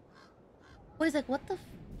sip. Boy's like, what the?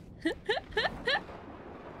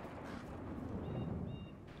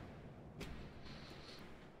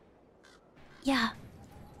 Yeah.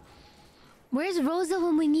 Where's Rosa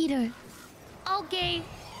when we need her? Okay.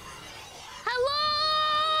 Hello!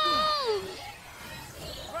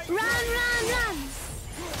 Run, run, run!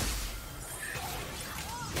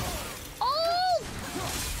 Oh!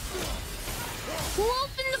 Who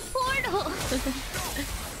opened the portal?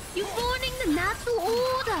 You're ruining the natural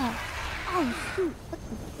order. Oh shoot! What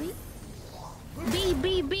the freak? B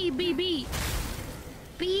B B B B.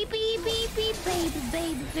 B B B B baby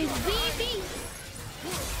baby baby baby.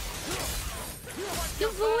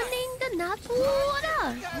 You're ruining the natural order.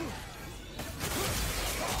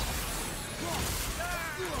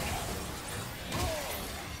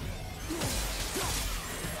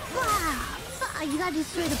 Wow! You gotta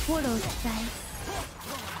destroy the portals, guys.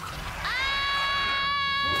 Ah!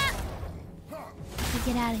 Okay,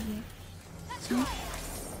 get out of here. Shoot.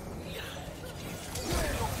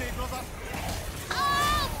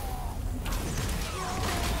 Oh!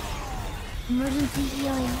 Emergency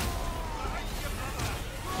healing.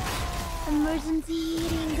 Emergency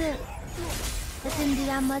healing. That didn't do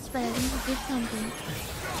that much, but at least it did something.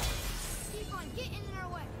 Keep on getting in our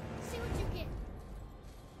way. See what you get.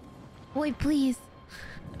 Boy, please.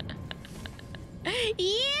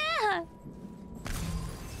 Yeah!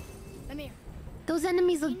 Come here. Those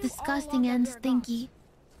enemies You look knew disgusting all along and that we were gods. stinky.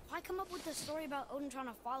 Why come up with the story about Odin trying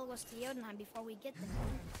to follow us to Jotunheim before we get there?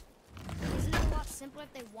 Isn't it a lot simpler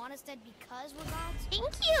if they want us dead because we're gods?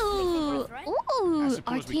 Thank They you! think we're a threat? Ooh, I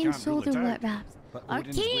suppose we arcane can't rule it shoulder out, wraps. But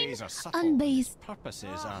Odin's Arcane ways are subtle. unbased. His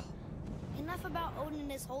purposes are... Enough about Odin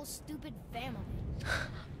and his whole stupid family.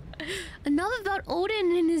 Enough about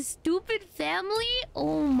Odin and his stupid family?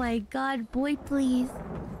 Oh my god, boy, please.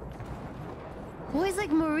 Boy's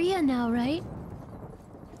like Maria now, right?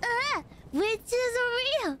 Which is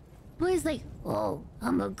Maria? Boy's like, oh,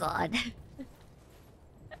 I'm a god.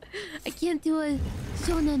 I can't do a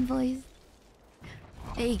shonen voice.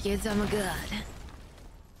 Hey kids, I'm a god.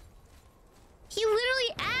 He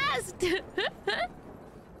literally asked!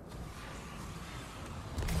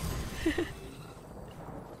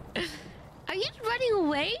 Are you just running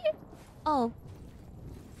away? Oh.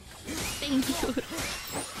 Thank you.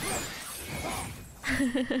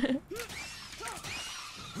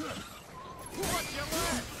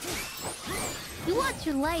 You watch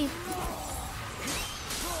your life.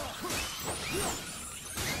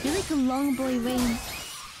 You're like a long boy range.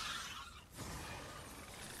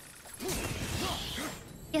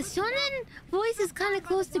 Yeah, shonen voice is kind of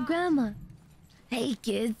close to grandma. Hey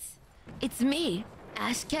kids, it's me,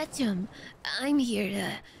 Ash Ketchum. I'm here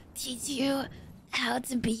to teach you how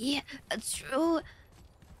to be a true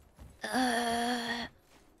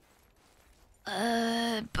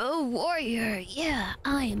bow warrior. Yeah,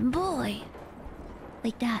 I'm boy.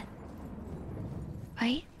 Like that.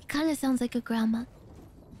 Right? It kind of sounds like a grandma.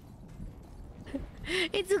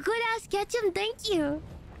 It's a good Ash Ketchum, thank you.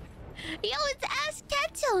 Yo, it's Ash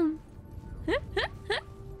Ketchum.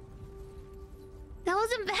 That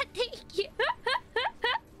wasn't bad, thank you.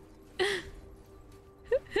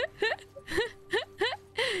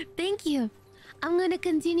 Thank you. I'm gonna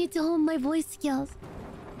continue to hone my voice skills.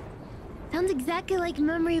 Sounds exactly like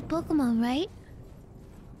memory Pokemon, right?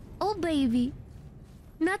 Oh, baby.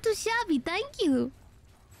 Not too shabby, thank you.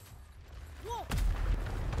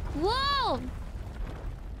 Whoa!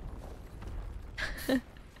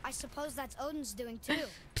 I suppose that's Odin's doing too.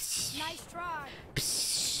 Nice try.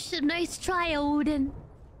 Psh, nice try, Odin.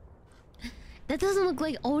 That doesn't look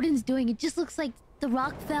like Odin's doing it, just looks like the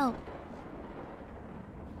rock fell.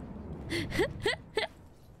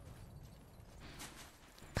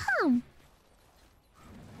 Pum.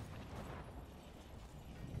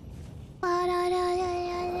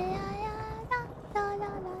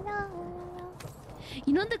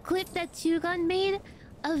 You know the clip that Chugon made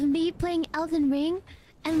of me playing Elden Ring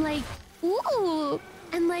and like, ooh,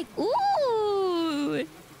 and like, ooh,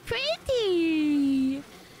 pretty,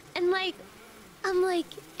 and like, I'm like,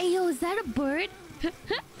 hey yo, is that a bird? And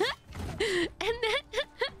then,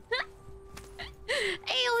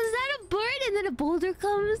 hey yo, is that a bird? And then a boulder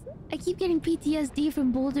comes. I keep getting PTSD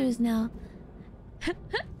from boulders now.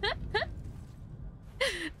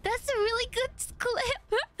 That's a really good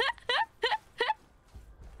clip.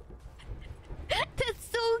 That's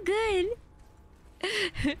so good.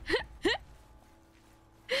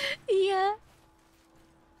 Yeah.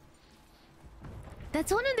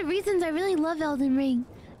 That's one of the reasons I really love Elden Ring.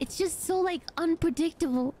 It's just so, like,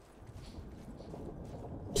 unpredictable.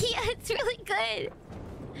 Yeah, it's really good.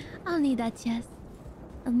 I don't need that chest.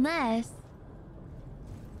 Unless...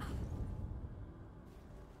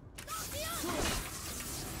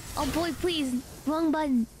 Oh boy, please. Wrong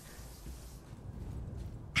button.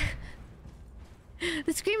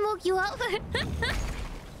 The scream woke you up?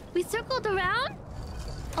 We circled around?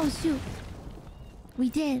 Oh shoot. We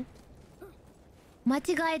did.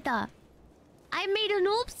 Machigaeta. I made an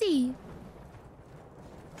oopsie.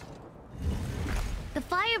 The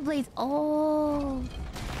fire blades. Oh.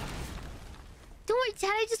 Don't worry, Chad.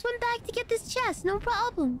 I just went back to get this chest. No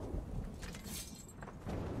problem.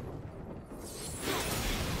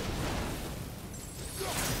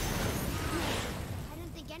 I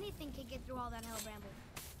didn't think anything could get through all that hell bramble.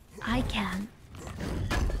 I can.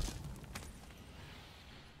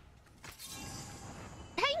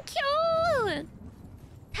 Thank you!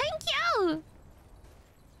 Thank you!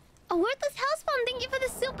 A worthless housebound, thank you for the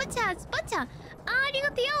super chat. Spacha!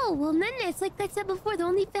 Arigato! Well, Nene, like I said before, the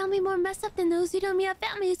only family more messed up than those who don't have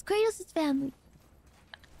family is Kratos' family.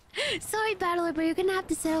 Sorry, Battler, but you're gonna have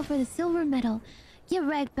to settle for the silver medal. Get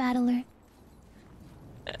wrecked, Battler.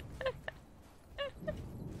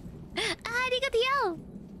 Arigato!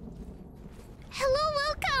 Hello,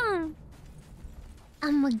 welcome!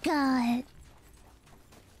 Oh my god.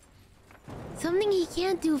 Something he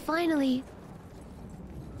can't do, finally.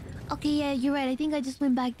 Okay, yeah, you're right. I think I just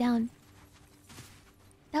went back down.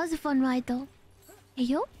 That was a fun ride, though. Hey,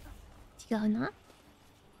 yo? 違うな?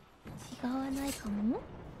違わないかも?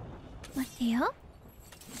待ってよ.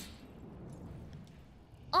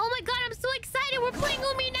 Oh my god, I'm so excited! We're playing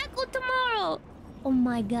Umineko tomorrow! Oh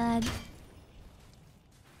my god.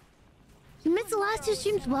 You missed the last two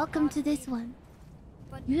streams. Welcome to this one.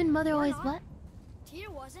 But You and Mother always not. what? Tyr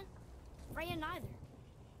wasn't. Freya neither.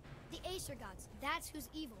 The Acer gods, that's who's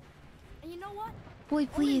evil. And you know what? Boy,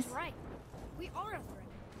 please. Odin's right. We are a threat.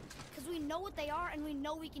 Because we know what they are and we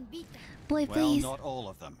know we can beat them. Boy, Well, please. not all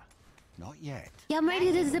of them. Not yet. Yeah, I'm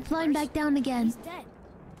ready to zip line back down again. He's dead.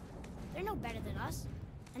 They're no better than us.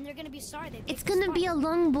 And they're gonna be sorry they It's picked this gonna be fight. a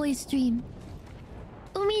long boy stream.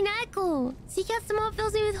 Umineko! Seeking small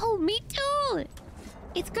fills me with hope. Me too!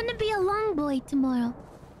 It's gonna be a long boy tomorrow.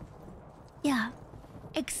 Yeah.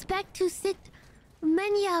 Expect to sit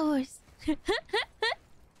many hours.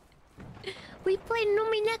 We played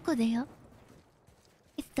Umineko there.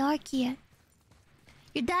 It's dark here.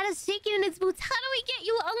 Your data's shaking in its boots. How do we get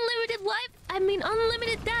you unlimited life? I mean,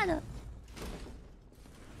 unlimited data.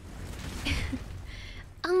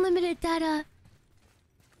 Unlimited data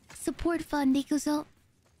support fund, Ikuzo.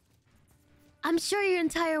 I'm sure your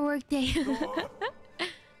entire workday.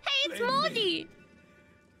 Hey, it's Moldy.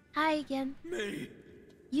 Hi again. Me,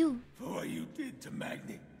 You. for what you did to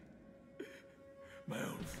Magni. My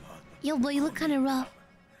own father. Yo, boy, you look kind of rough.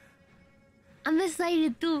 I'm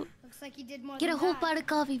excited too. Looks like he did more Get a than whole that. pot of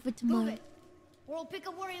coffee for Move tomorrow. it. Or we'll pick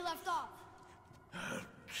up where he left off. I'll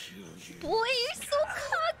kill you. Boy, you're so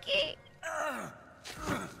cocky.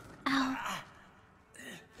 Ow.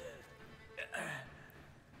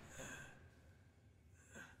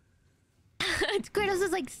 Kratos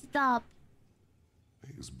is like, stop.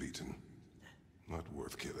 He is beaten. Not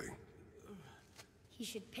worth killing. He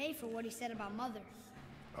should pay for what he said about Mother.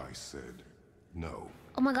 I said No.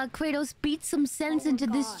 Oh my god, Kratos beat some sense into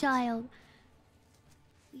this child.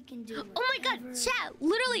 We can do Oh my god, chat,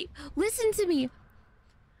 literally, listen to me.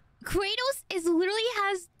 Kratos is literally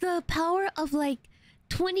has the power of like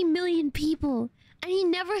 20 million people, and he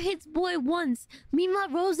never hits boy once. Meanwhile,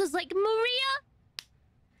 Rosa's like, Maria!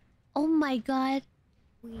 Oh my god.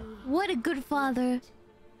 What a good father.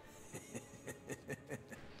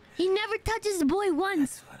 He never touches the boy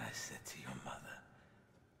once. That's what I said to your mother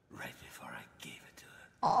right before I gave it to her.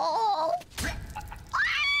 Oh!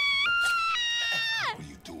 What are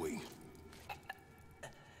you doing?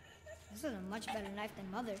 This is a much better knife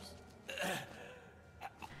than Mother's.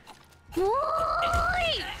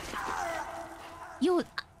 Boy! Yo,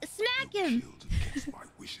 smack him! Killed against my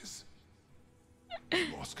wishes. You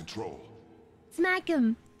lost control. Smack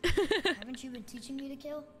him. Haven't you been teaching me to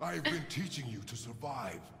kill? I've been teaching you to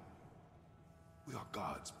survive. We are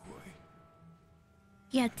gods, boy.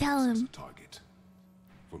 Yeah, tell This is him. a target.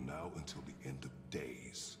 From now until the end of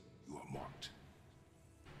days, you are marked.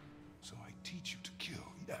 So I teach you to kill,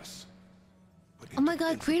 yes. But Oh my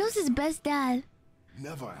god, Kratos is best dad.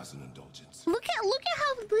 never as an indulgence. Look at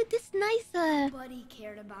how this nice Nobody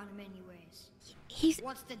cared about him anyways. he's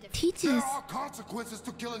What's the difference? teaches. There are consequences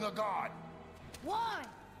to killing a god. Why?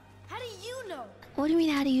 How do you know? What do you mean,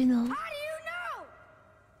 how do you know? How do you know?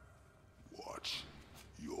 Watch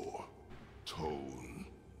your tone,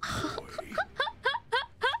 boy.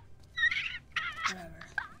 Whatever.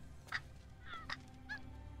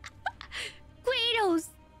 Kratos!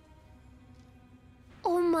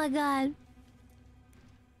 Oh my god.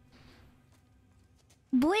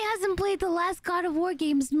 Boy hasn't played the last God of War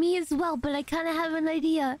games, me as well, but I kind of have an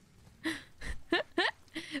idea.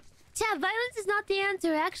 Chat, violence is not the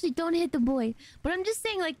answer. Actually, don't hit the boy. But I'm just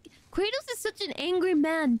saying, like, Kratos is such an angry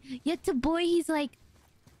man, yet to boy, he's like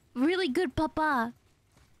really good papa.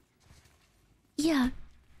 Yeah.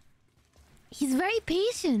 He's very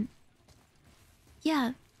patient.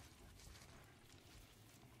 Yeah.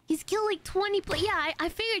 He's killed like 20 yeah, I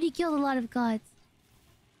figured he killed a lot of gods.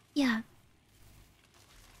 Yeah.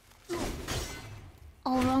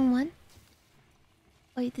 Oh, wrong one.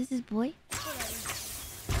 Wait, this is boy?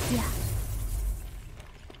 Yeah.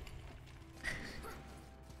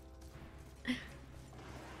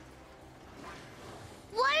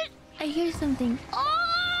 What? I hear something.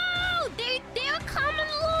 Oh! They're coming,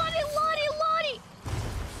 Lottie!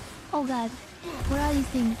 Oh god. What are these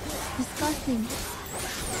things? Disgusting.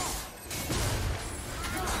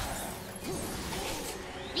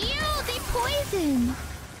 Ew, they poison!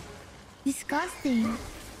 Disgusting.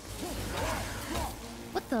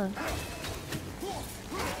 What the?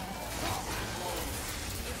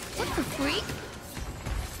 What the freak?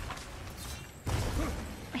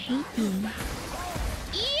 I hate you.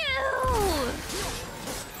 Ew!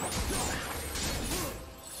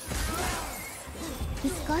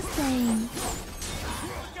 Disgusting.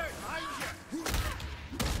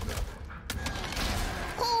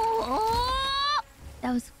 Oh!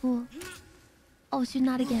 That was cool. Oh, shoot,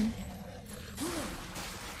 not again.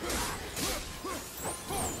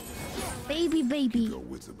 Baby. No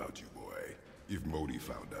wits about you, boy. If Modi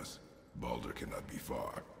found us, Baldur cannot be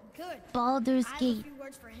far. Good. Baldur's I have a Gate. few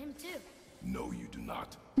words for him too. No, you do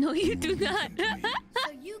not. No, you do not. Listen to me.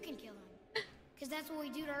 So you can kill him. Because that's what we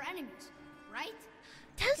do to our enemies, right?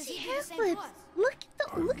 Tenshi he hair did the same clips. to us. Look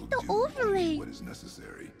I at will the do overlay. only what is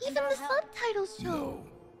necessary. Even the subtitles show. No.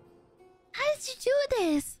 How did you do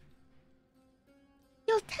this?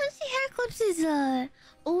 Yo, Tenshi hair clips is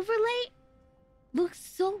overlay. Looks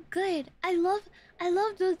so good. I love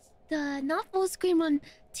the not full screen one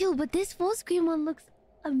too, but this full screen one looks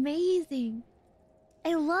amazing.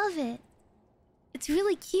 I love it. It's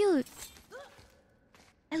really cute.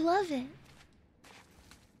 I love it.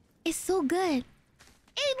 It's so good.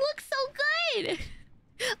 It looks so good.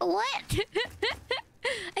 What?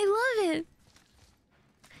 I love it.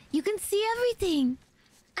 You can see everything,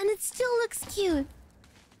 and it still looks cute.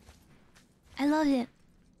 I love it.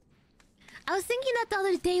 I was thinking that the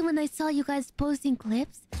other day when I saw you guys posting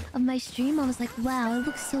clips of my stream. I was like, wow, it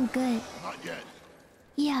looks so good. Not yet.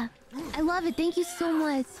 Yeah, I love it. Thank you so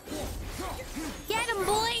much. Get him,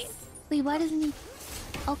 boy! Wait, why doesn't he...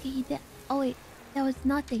 Okay, he did... Oh, wait. That was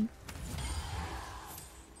nothing.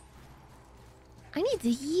 I need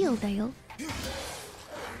to heal, Dale.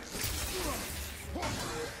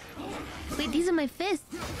 Wait, these are my fists.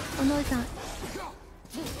 Oh, no, it's not.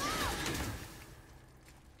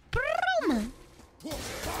 Boom!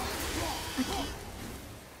 Okay.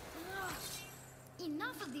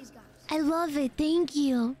 Enough of these guys. I love it. Thank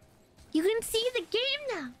you. You can see the game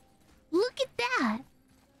now. Look at that.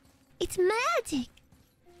 It's magic.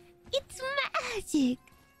 It's magic.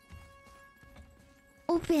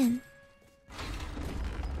 Open.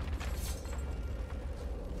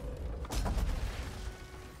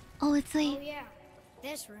 Oh, it's like... Oh yeah,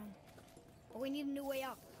 this room. But we need a new way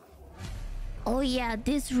up. Oh yeah,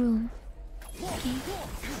 this room. Okay.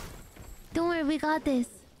 Don't worry, we got this.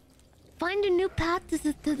 Find a new path to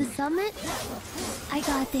the summit. I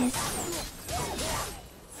got this.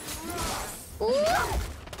 Ooh!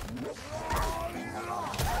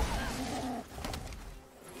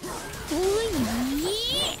 Ooh,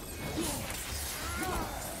 yeah!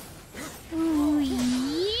 Ooh,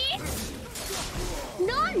 yeah!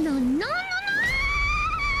 No, no, no, no, no!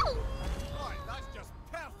 Right, that's just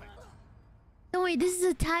perfect. Don't worry, this is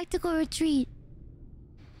a tactical retreat.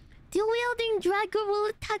 Dual-wielding dragger will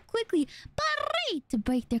attack quickly, but right to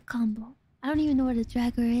break their combo. I don't even know what a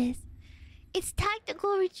dragger is. It's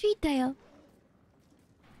tactical retreat, Dale.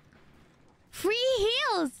 Free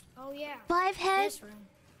heals! Oh yeah. 5 heads, This room.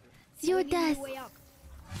 0 We need a new deaths. way up.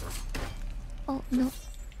 Oh, no.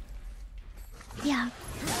 Yeah.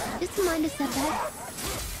 Just a minor setback.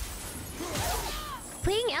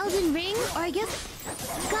 Playing Elden Ring, or I guess...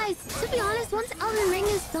 Guys, to be honest, once Elden Ring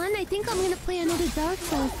is done, I think I'm gonna play another Dark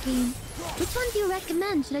Souls game. Which one do you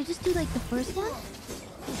recommend? Should I just do, like, the first one?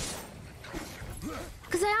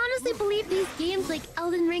 Because I honestly believe these games, like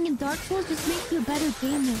Elden Ring and Dark Souls, just make you a better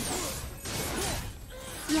gamer.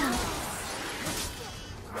 Yeah.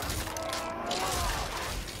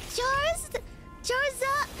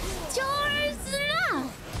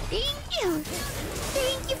 Thank you!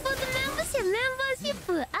 Thank you for the membership!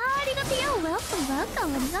 Arigato!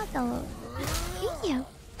 Welcome! Arigato! Thank you!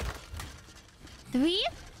 3?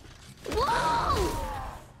 Whoa!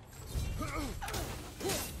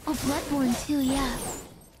 Oh, Bloodborne too, yeah.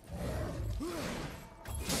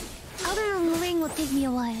 Elden Ring will take me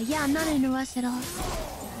a while. Yeah, I'm not in a rush at all.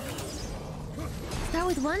 Start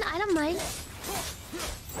with 1? I don't mind.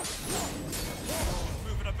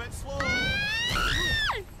 Moving a bit slow.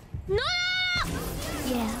 No!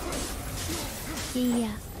 Yeah.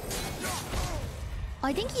 Yeah. Oh,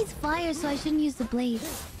 I think he's fire, so I shouldn't use the blade.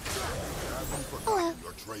 Oh well.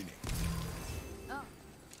 Your training. Oh.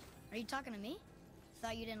 Are you talking to me?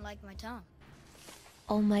 Thought you didn't like my tone.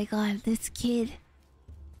 Oh my god, this kid.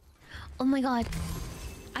 Oh my god.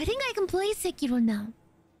 I think I can play Sekiro now.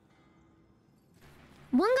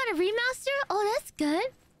 1 got a remaster? Oh, that's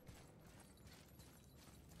good.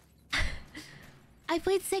 I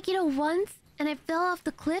played Sekiro once, and I fell off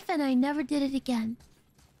the cliff, and I never did it again.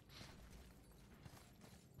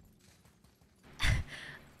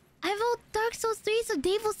 I vote Dark Souls 3 so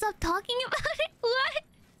Dave will stop talking about it? What?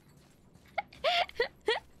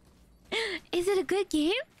 Is it a good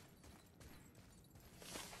game?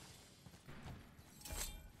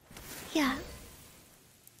 Yeah.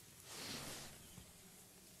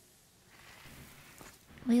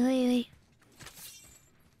 Wait.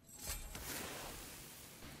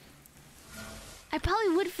 I probably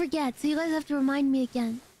would forget, so you guys have to remind me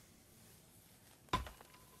again.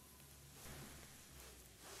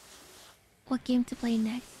 What game to play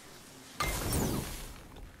next?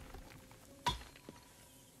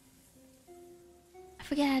 I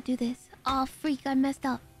forget how to do this. Oh, freak, I messed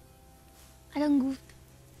up. I done goofed.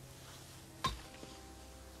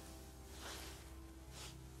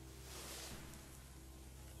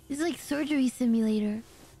 This is like surgery simulator.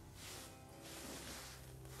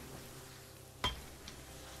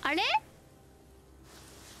 Are they?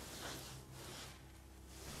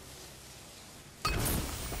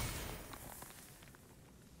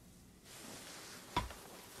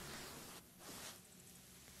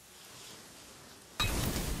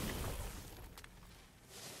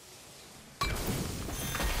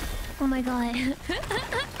 Oh my god.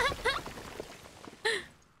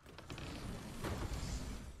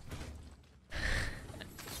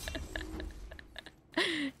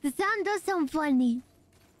 The sound does sound funny.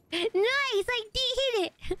 Nice! I did hit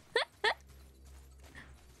it!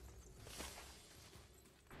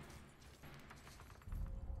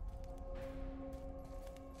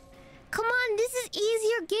 Come on, this is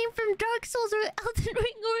easier game from Dark Souls or Elden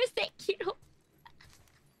Ring or Sekiro.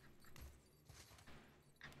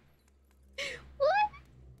 What?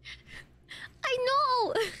 I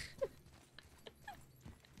know!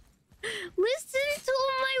 Listen to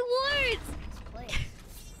my words!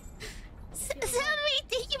 Sammy,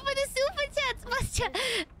 thank you for the super chats, Bascha!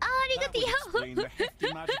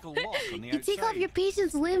 You take off your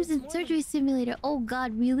patient's limbs in surgery simulator. Oh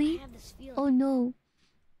god, really? Oh no.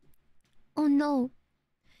 Oh no.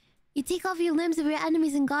 You take off your limbs of your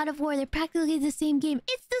enemies in God of War. They're practically the same game.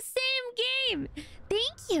 It's the same game!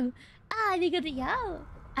 Thank you!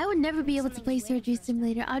 I I would never be able to play Surgery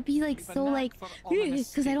Simulator. I'd be like so like,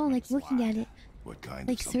 because I don't like looking at it. What kind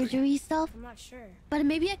Like of something? surgery stuff. I'm not sure. But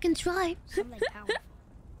maybe I can try. Something powerful.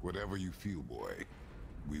 Whatever you feel, boy,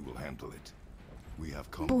 we will handle it. We have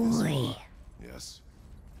come Boy. this far. Yes.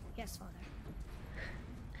 Yes, Father.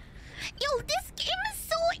 Yo, this game is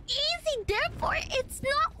so easy, therefore it's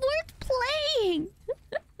not worth playing.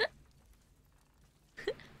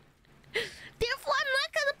 Therefore, I'm not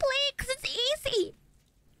gonna play it because it's easy.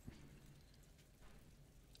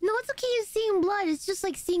 No, it's okay seeing blood. It's just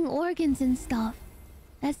like seeing organs and stuff.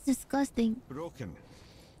 That's disgusting. Broken.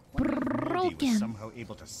 Broken. Nobody was somehow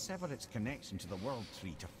able to sever its connection to the world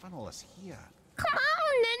tree to funnel us here. Come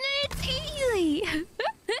on, Nana, it's easy.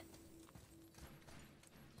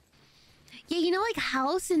 Yeah, you know, like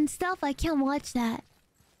House and stuff. I can't watch that.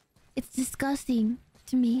 It's disgusting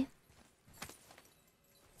to me.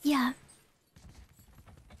 Yeah.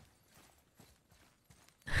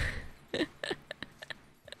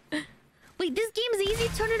 Wait, this game is easy.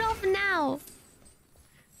 Turn it off now.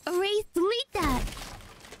 Erase, delete that.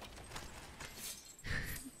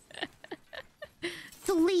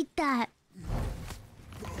 Delete that.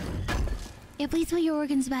 Yeah, please put your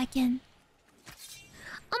organs back in.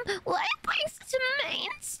 What brings to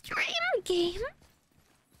mainstream game?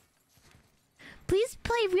 Please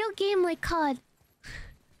play real game like COD.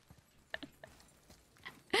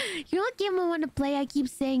 You know what game I want to play? I keep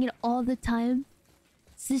saying it all the time.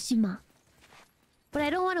 Tsushima. But I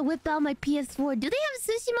don't want to whip out my PS4. Do they have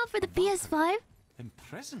Tsushima for the PS5?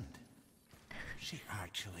 Imprisoned? She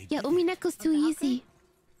actually Yeah, did it. Umineko's too easy.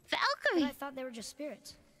 But Valkyrie! I thought they were just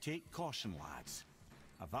spirits. Take caution, lads.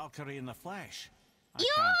 A Valkyrie in the flesh. I Yo!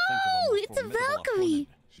 can't think of a more It's a formidable Valkyrie! opponent.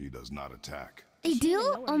 She does not attack. They do? even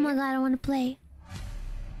know we're Oh my here. god, I want to play.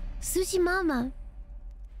 Sushi Mama.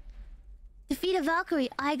 Defeat a Valkyrie.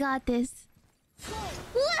 I got this.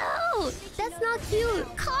 Whoa! That's not cute.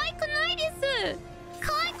 Kawaiiku nai desu!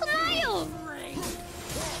 Kawaiiku nai yo!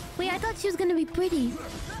 Wait, I thought she was gonna be pretty.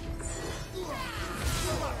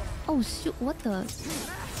 Oh shoot, what the?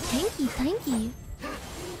 Tanky.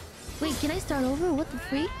 Wait, can I start over? What the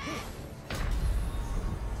freak?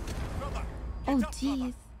 Oh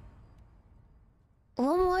jeez.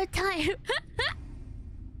 One more time.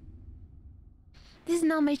 This is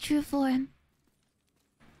not my true form.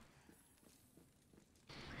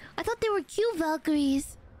 I thought they were cute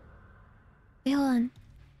Valkyries. Wait, hold on.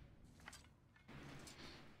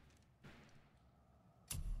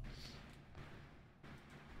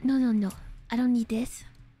 No. I don't need this.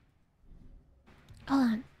 Hold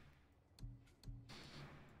on.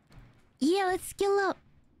 Yeah, let's skill up.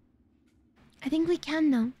 I think we can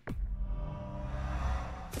now.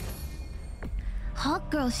 Hawk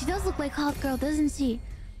Girl. She does look like Hawk Girl, doesn't she?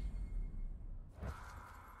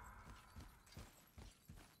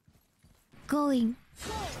 Going. I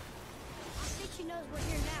think she knows we're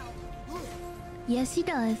here now. Yes, she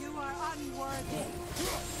does. You are unworthy.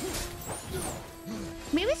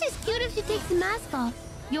 Maybe she's cute if she takes the mask off.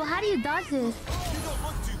 Yo, how do you dodge this?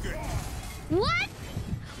 What?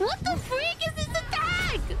 What the freak is this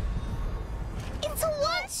attack? It's a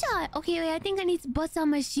one-shot. Okay, wait, I think I need to bust out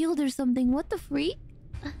my shield or something. What the freak?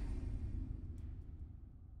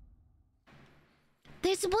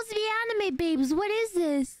 They're supposed to be anime babes. What is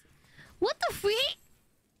this? What the freak?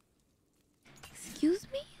 Excuse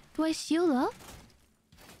me? Do I shield up?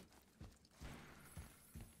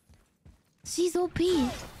 She's OP.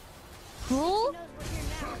 Roll?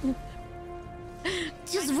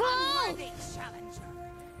 Just roll!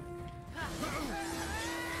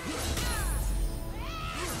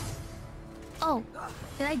 Oh,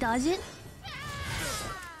 did I dodge it?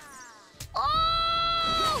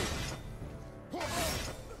 Oh!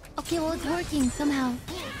 Okay, well, it's working somehow.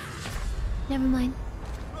 Never mind.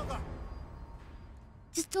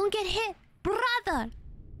 Just don't get hit, brother!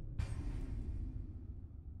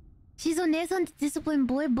 She's on to discipline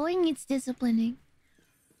boy. Boy needs disciplining.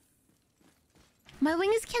 My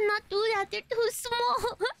wings cannot do that. They're too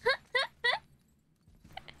small.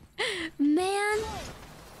 Man.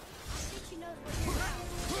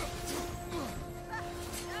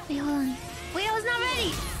 Wait, hold on. Wait, I was not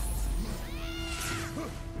ready.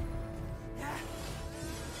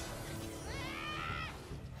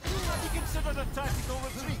 You considered a tactical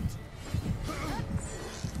retreat.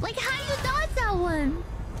 Like, how do you dodge that one?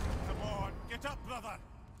 Come on, get up, brother.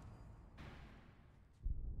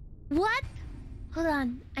 What? Hold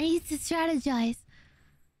on. I need to strategize.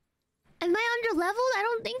 Am I under leveled? I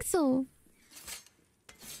don't think so.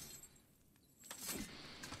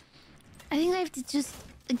 I think I have to just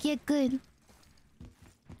get good.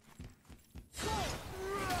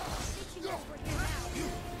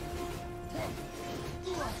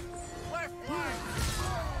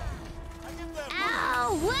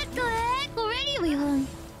 What the heck? Already? Wait, hold on.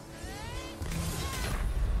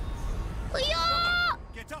 Yo!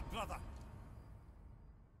 Get up, brother.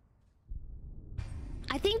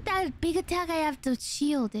 I think that big attack I have to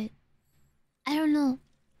shield it. I don't know.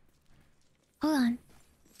 Hold on.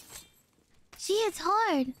 She hits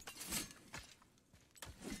hard.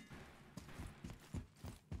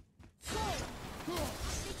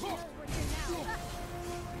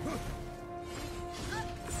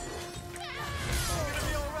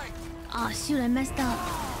 Oh shoot, I messed up.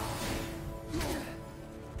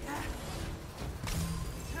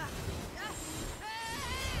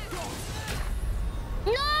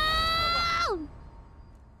 No!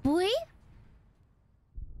 Boy?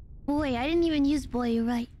 Boy, I didn't even use boy, you're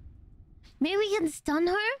right. Maybe we can stun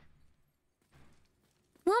her?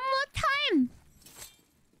 One more time!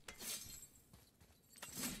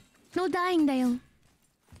 No dying, Dale.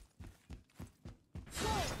 I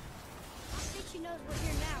think she knows we're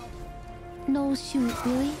here now. No shoot,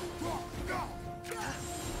 really?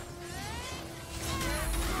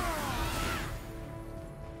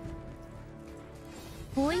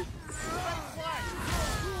 Boy?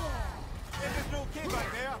 There's no kid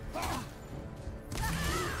back there.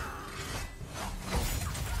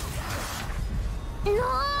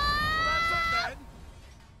 No!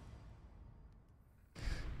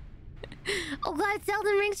 Oh god, it's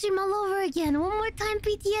Elden Ring stream all over again. One more time,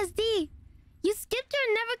 PTSD. You skipped her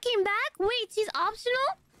and never came back? Wait, she's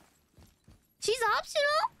optional? She's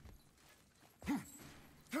optional?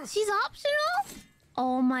 She's optional?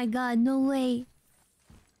 Oh my god, no way.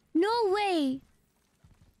 No way.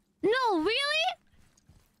 No, really?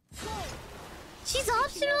 She's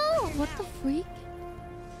optional? What the freak?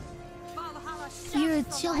 You're a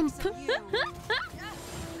chump.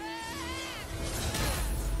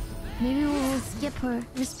 Maybe we'll skip her,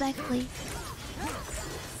 respectfully.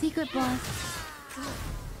 Secret boss.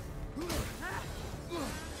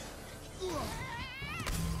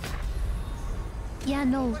 Yeah,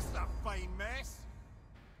 no. That's a fine mess.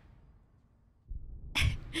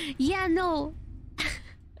 Yeah, no.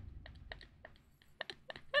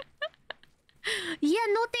 Yeah,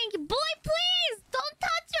 no thank you. Boy, please! Don't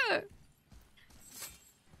touch her!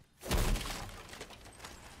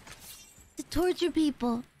 To torture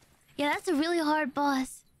people. Yeah, that's a really hard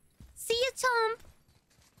boss. See ya, chomp!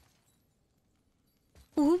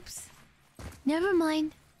 Oops. Never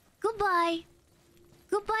mind. Goodbye.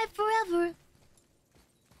 Goodbye forever.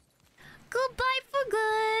 Goodbye for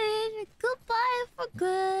good. Goodbye for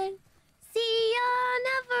good. See ya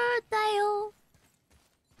never, Dale.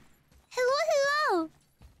 Hello, hello.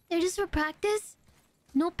 They're just for practice?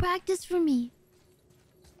 No practice for me.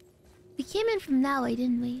 We came in from that way,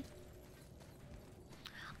 didn't we?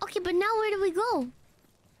 Okay, but now where do we go?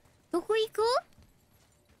 Dokuiku?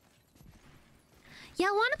 Yeah,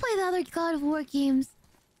 I want to play the other God of War games.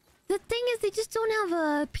 The thing is, they just don't have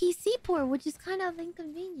a PC port, which is kind of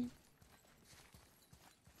inconvenient.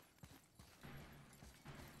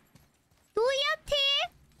 Duyate?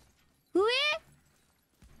 Ue?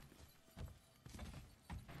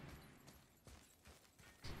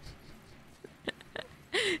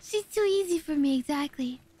 She's too easy for me,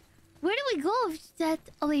 exactly. Where do we go if that...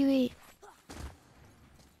 Oh, wait, wait.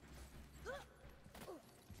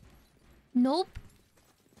 Nope.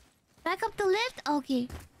 Back up the lift? Okay.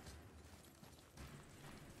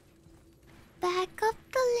 Back up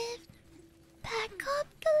the lift. Back up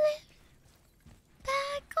the lift.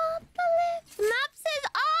 Back up the lift. The map says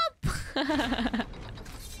up!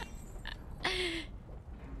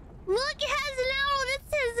 Look, it has an arrow that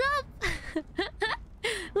says up!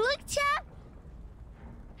 Look, chat!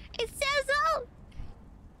 It says up!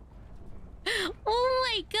 Oh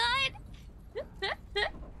my god!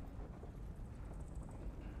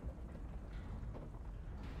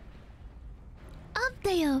 Up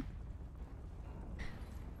there!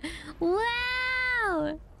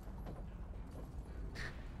 Wow!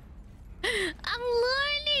 I'm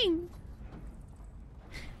learning!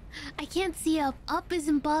 I can't see up. Up is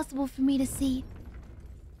impossible for me to see.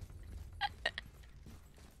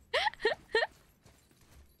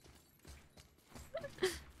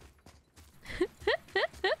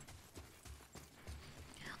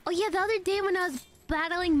 Oh yeah, the other day when I was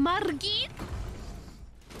battling Margit,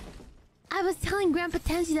 I was telling Grandpa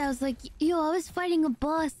Tenshi that I was like, yo, I was fighting a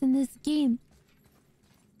boss in this game.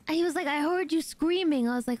 And he was like, I heard you screaming.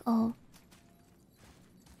 I was like, oh.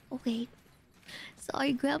 Okay.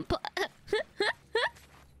 Sorry, Grandpa.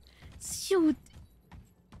 Shoot.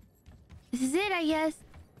 This is it, I guess.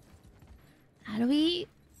 How do we...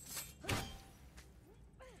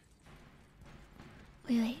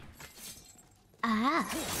 Wait, wait. Ah.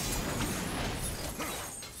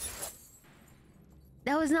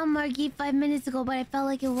 That was not Margit 5 minutes ago, but I felt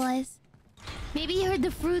like it was. Maybe he heard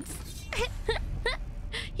the fruits.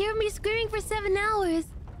 He heard me screaming for 7 hours.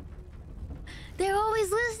 They're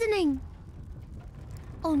always listening.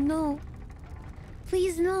 Oh no.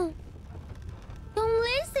 Please no. Don't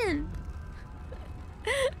listen.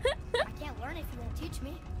 I can't learn if you won't teach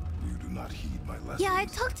me. You do not heed my lessons. Yeah, I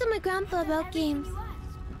talked to my grandpa about games. You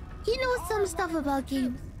asked. He knows some stuff about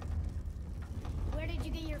games. Where did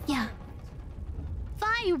you get your Yeah. fire?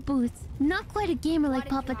 Fire boots. Not quite a gamer like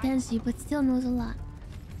Why did Papa you hide Tenshi, but still knows a lot.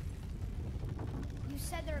 You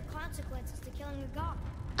said there are consequences to killing a god.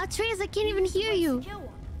 Atreus, I can't even Who's hear supposed you. to kill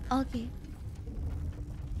one? Okay.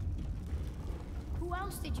 Who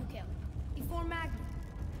else did you kill? Before Magni?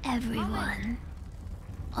 Everyone.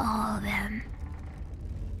 All of them.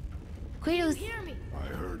 Kratos. You hear me? I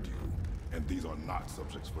heard you, and these are not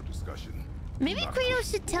subjects for discussion. Maybe Do not Kratos push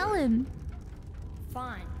should me tell forward. him.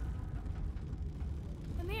 Fine.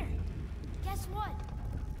 Come here. Guess what?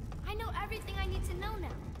 I know everything I need to know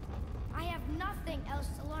now. I have nothing else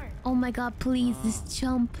to learn. Oh my god, please, this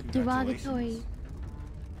chump. Derogatory.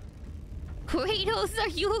 Kratos, are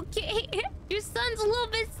you okay? Your son's a little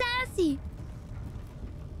bit sassy.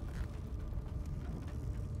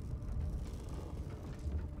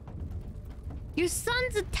 Your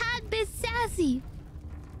son's a tad bit sassy.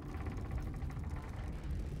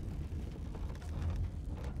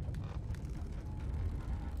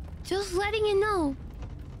 Just letting you know.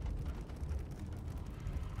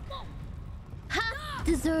 Ha!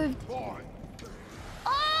 Deserved. Boy,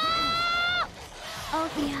 Oh!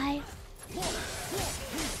 Okay, hi.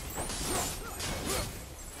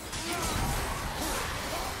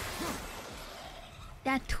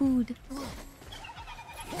 That toad.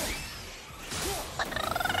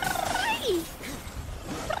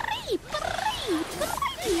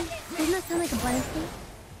 Doesn't that sound like a butterfly?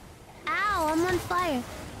 Ow, I'm on fire.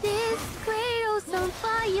 This Kratos on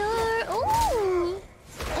fire. Ooh!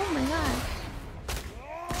 Oh my god.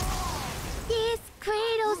 This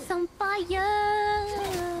Kratos on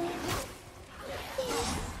fire. This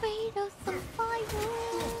Kratos on fire.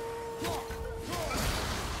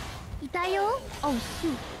 Itayo? Oh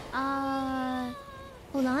shoot.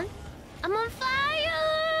 Hold on. I'm on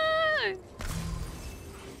fire!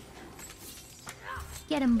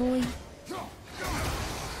 Get him, boy.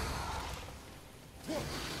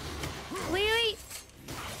 Wait.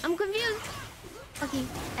 I'm confused. Okay,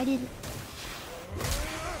 I did it.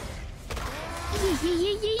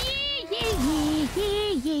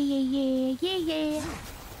 Yeah.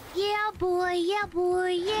 Yeah, boy. Yeah, boy.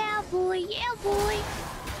 Yeah, boy. Yeah, boy.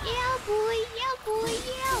 Yeah, boy. Yeah, boy.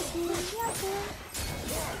 Yeah, boy. Yeah, boy.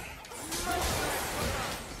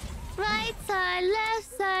 Right side, left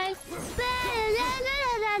side. Ba la la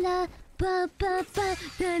la la la. Ba ba ba.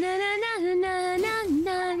 Na na na na na na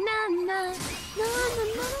na na na. Na na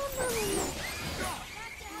na na na.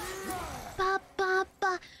 Ba ba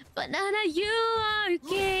ba. Banana, you are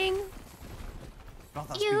king.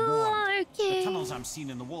 Brothers, You be warned. are The king. tunnels I'm seeing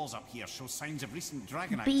in the walls up here show signs of recent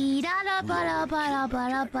dragon Be activity. da da ba da ba da ba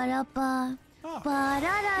da ba da ba. Ba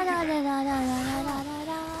da da da da da da da da da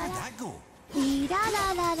da. How'd that go? Be da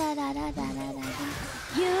da da da da da da da da.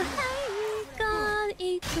 You have gone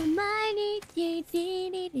into my dee dee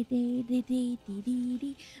dee dee dee dee dee dee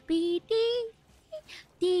dee be dee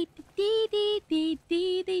dee dee dee dee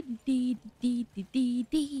dee dee dee dee dee dee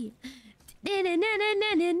dee.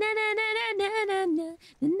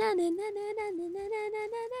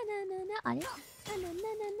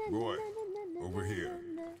 boy, over here.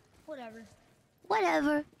 Whatever.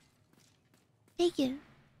 Whatever. Take it.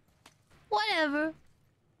 Whatever.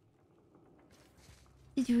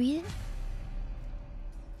 Did you read it?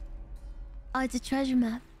 Oh, it's a treasure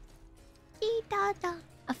map. Dee-da-da.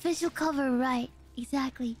 Official cover, right.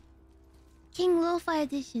 Exactly. King Lo-Fi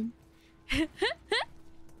edition. The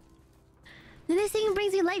next singing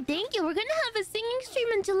brings you life. Thank you. We're gonna have a singing stream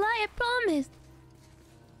in July, I promise.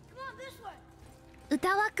 Come on, this way. 歌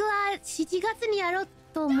枠は7月にやろう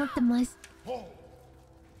と思ってます。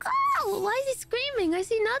Oh, why is he screaming? I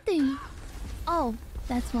see nothing. Oh,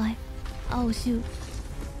 that's why. Oh, shoot.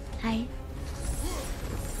 Hi.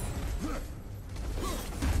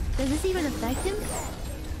 Does this even affect him?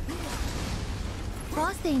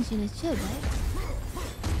 Frost ancient, it should, right?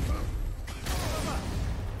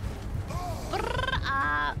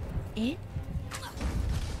 Eh?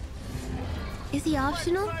 Is he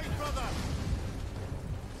optional?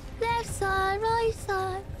 Left side, right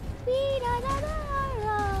side.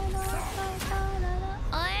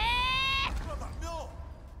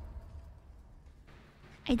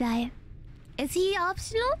 I died. Is he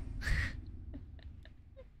optional?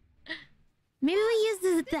 Maybe we use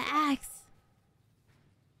uses the axe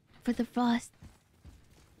for the frost.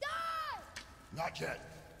 Not yet.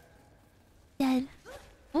 Dead.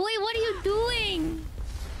 Boy, what are you doing?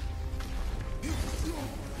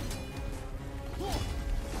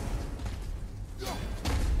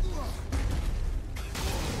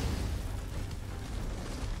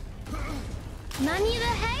 Nani the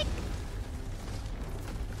heck?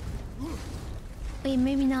 Wait,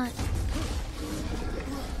 maybe not.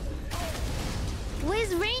 Well,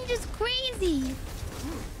 his range is crazy.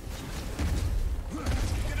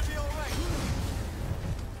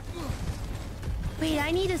 Wait,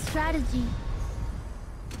 I need a strategy.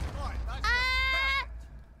 Ah!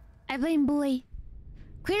 I blame Boy.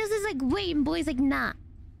 Kratos is like, wait, and Boy's like, nah.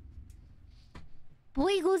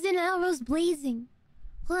 Boy goes in, arrows blazing.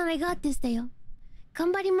 Hold on, I got this, Dale.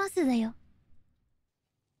 Ganbarimasu, Dale.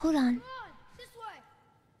 Hold on. Come on, this way.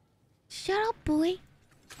 Shut up, Boy.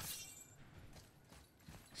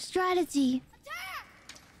 Strategy. Attack!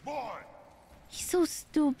 Boy! He's so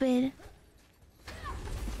stupid.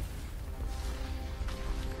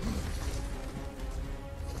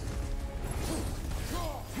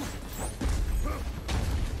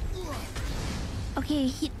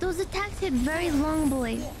 Okay, those attacks hit very long,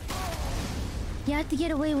 Boy. You have to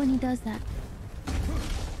get away when he does that.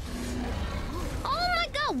 Oh my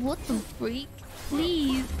god, what the freak?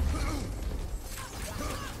 Please.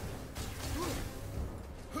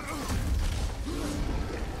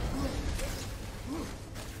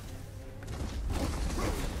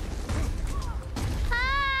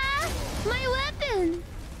 Ah! My weapon!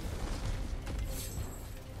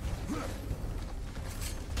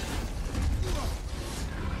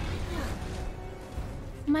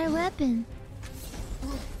 My weapon.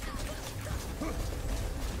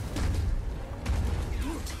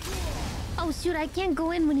 Oh shoot, I can't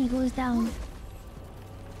go in when he goes down.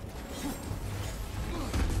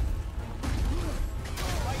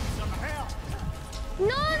 No, no,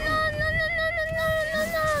 no, no, no, no, no, no,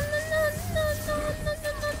 no, no,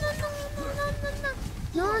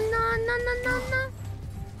 no, no, no, no, no.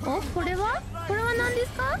 Oh, これは何で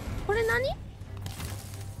すか？これ何？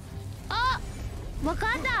あ、わか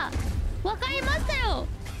った。わかりましたよ。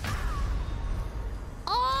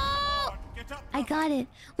Oh! I got it.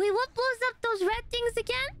 Wait, what blows up those red things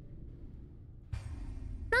again?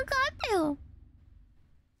 なんかあったよ。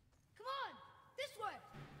Come on, this way.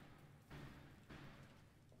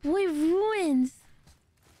 Boy ruins.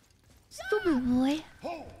 Stupid boy.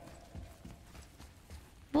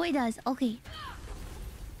 Boy does. Okay.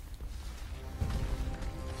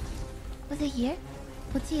 Was it here?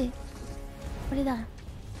 こっち。これだ。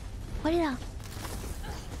これだ。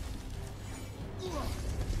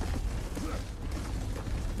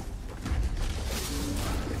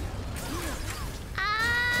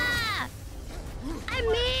Ah! I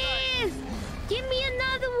missed! Give me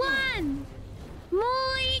another one! もう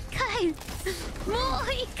一回！も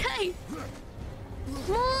う一回！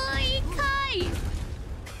もう一回！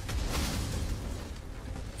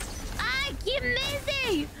 I keep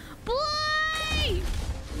missing! Boy!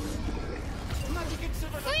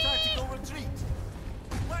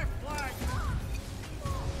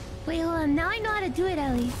 Wait, hold on. Now I know how to do it,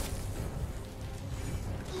 at least.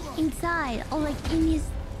 Inside. Oh, like in his...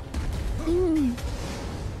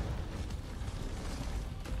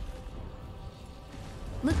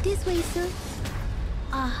 Look this way, sir.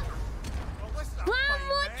 Ah. One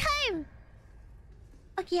more time!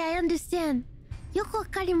 Okay, I understand. よくわ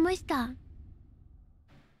かりました。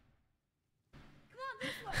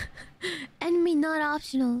Enemy not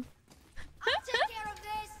optional. I'll take care of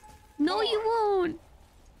this. No, you won't.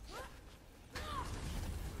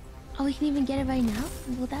 Oh, we can even get it right now?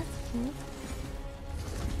 Well, that's cool.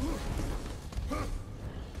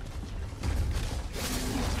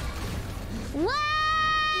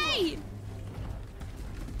 Why?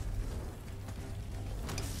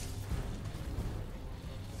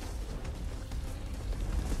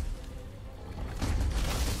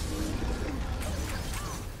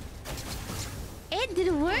 Did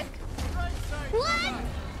it work? What?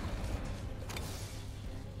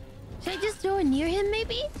 Should I just throw it near him,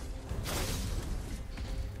 maybe?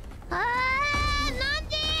 Ah, not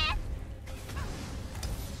there!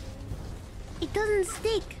 It doesn't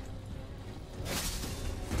stick.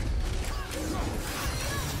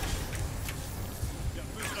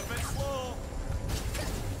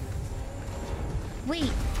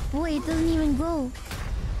 Wait, boy, it doesn't even go.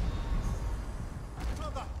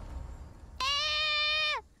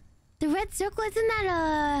 The red circle, isn't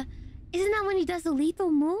that when he does a lethal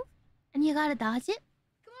move? And you gotta dodge it?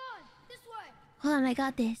 Come on, this way. Hold on, I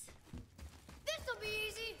got this. This'll be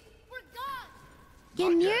easy. We're gone.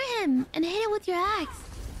 Get near him and hit it with your axe.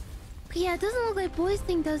 Okay, yeah, it doesn't look like boys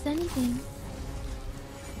thing does anything.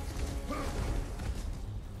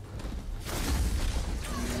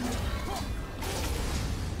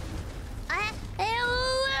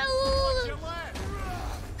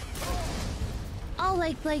 Oh,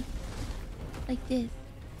 like this.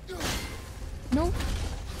 Nope.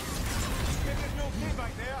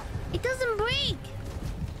 It doesn't break.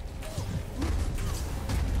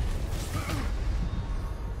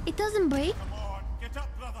 It doesn't break. Come on, get up,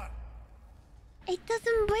 brother. It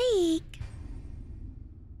doesn't break.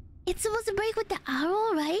 It's supposed to break with the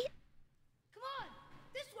arrow, right? Come on,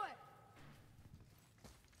 this way.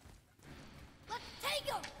 Let's take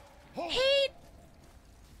him. Hey!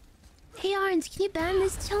 Hey, Orange, can you ban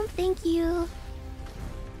this chump? Thank you.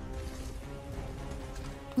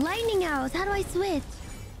 Lightning arrows, how do I switch?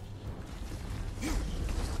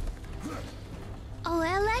 Oh,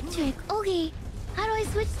 electric. Okay. How do I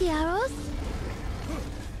switch the arrows?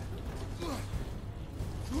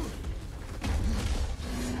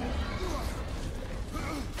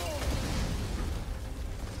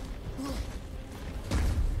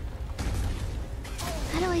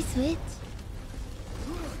 How do I switch?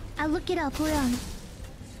 I'll look it up. Hold on.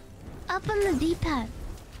 Up on the D-pad.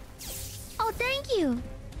 Oh, thank you.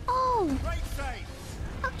 Oh. Right side.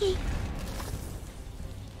 Okay.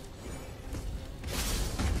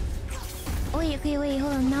 Wait, okay, wait,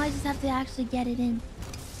 hold on. Now I just have to actually get it in.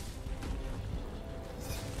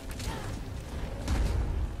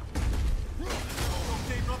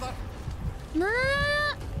 Okay, brother. No, no, no,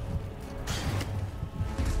 no.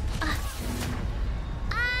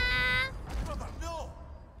 Brother, no.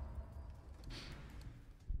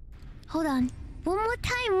 Hold on. One more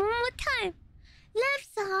time. Left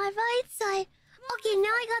side, right side. Okay, now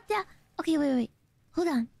I got that. Okay, wait. Hold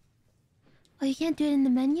on. Oh, you can't do it in the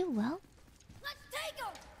menu? Well. Let's take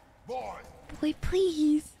him. Boy. Wait,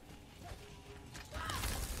 please.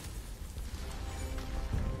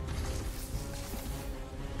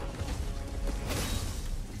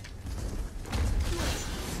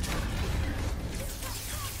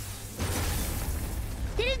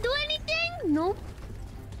 Did it do anything? Nope.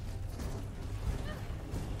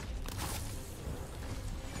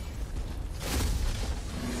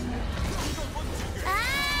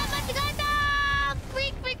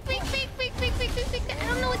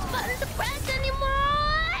 I don't know which button to press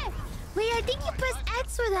anymore. Wait, I think you press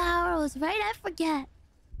X for the arrows, right? I forget.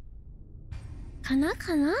 Kana?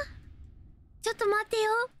 ちょっと待って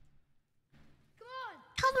よ。 Come on.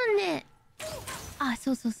 多分ね。あ、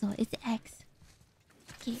そう。It's X.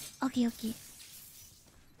 Okay.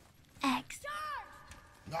 X.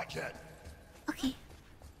 Not yet. Okay.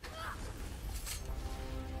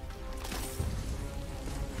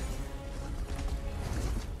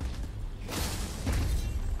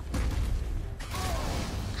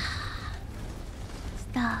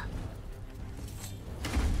 Stop.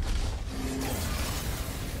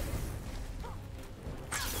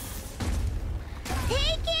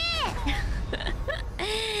 Take it!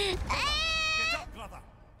 Get up, brother.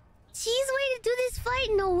 Cheese way to do this fight?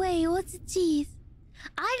 No way. What's a cheese?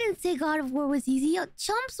 I didn't say God of War was easy. Yo,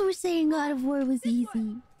 chumps were saying God of War was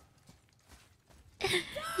easy.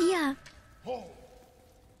 Yeah.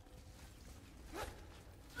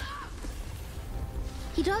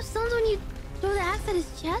 He drops stones when you throw the axe at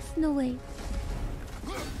his chest? No way.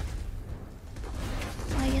 Oh,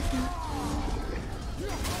 I guess not.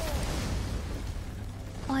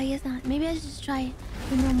 Oh, I guess not. Maybe I should just try it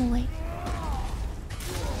the normal way.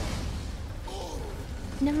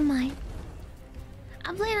 Never mind.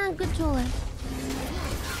 I'm playing on controller.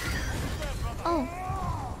 Oh.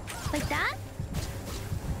 Like that?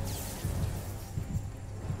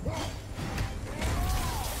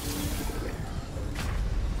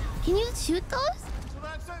 Can you shoot those? So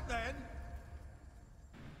that's it then.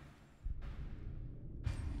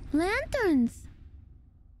 Lanterns.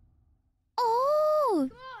 Oh!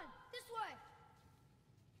 Come on, this way.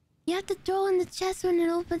 You have to throw in the chest when it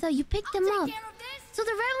opens up. You pick them I'll up. take care of this. So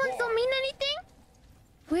the red ones don't mean anything?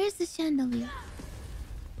 Where's the chandelier?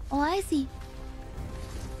 Oh, I see.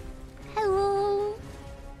 Hello.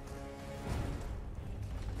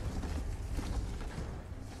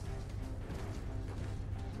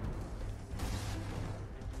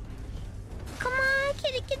 Come on,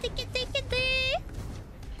 kitty.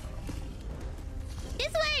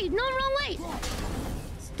 This way! No, wrong way!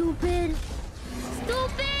 Stupid!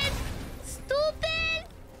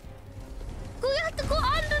 You have to go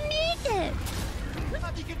underneath it!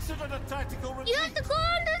 Have you considered a tactical retreat? You have to go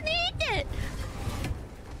underneath it!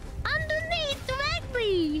 Underneath,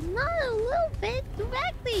 directly! Not a little bit,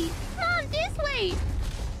 directly! Come on, this way!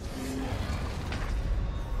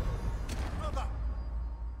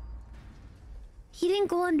 can't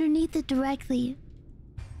go underneath it directly.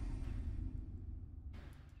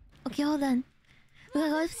 Okay, hold on. We're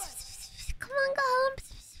gonna go. Come on, go.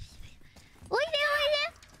 Wait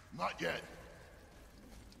there. Not yet.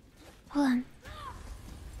 Hold on.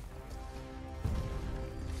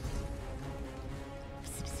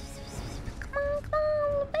 Come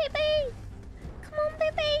on, baby. Come on,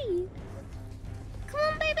 baby. Come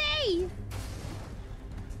on, baby.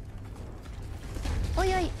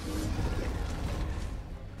 Oi, oi.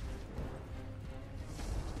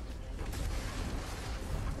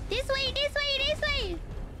 This way, this way, this way.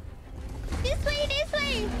 This way, this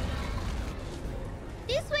way.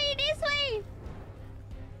 This way, this way.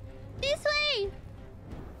 This way.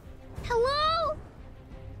 Hello?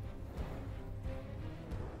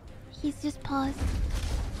 He's just paused.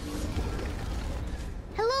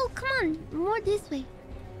 Hello, come on. More this way.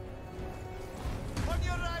 On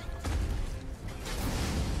your right.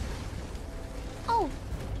 Oh.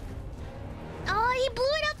 Oh, he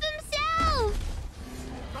blew it up himself.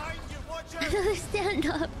 Behind you, watch out. Another stand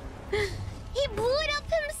up. He blew it up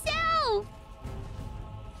himself.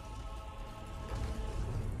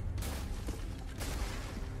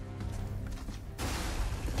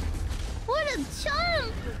 What a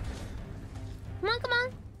chump. Come on, come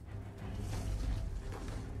on.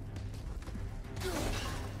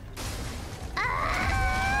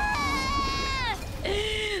 Ah!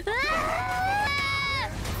 Ah!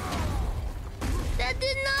 That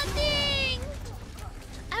did nothing.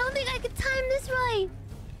 I don't think I could time this right.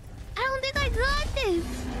 I don't think I got this.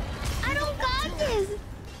 I don't got this.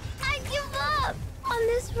 I give up on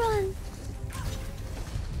this run.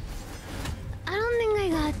 I don't think I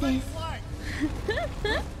got this.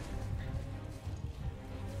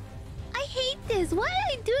 I hate this. Why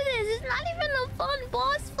did I do this? It's not even a fun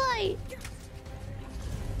boss fight.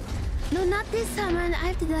 No, not this time, man. I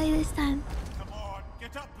have to die this time. Come on,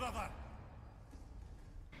 get up, brother.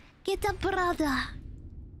 Get up, brother.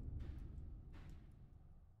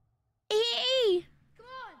 Hey! Come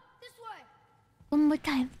on, this way. One more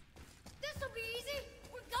time. This'll be easy.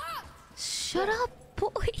 We're gone. Shut up,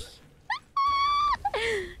 boy.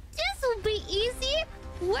 This will be easy.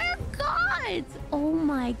 We're gods. Oh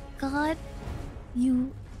my god.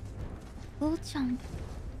 You little chump.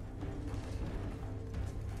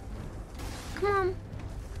 Come on.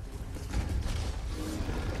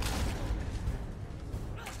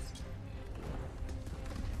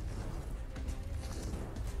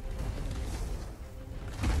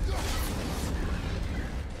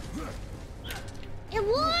 It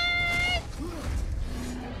worked!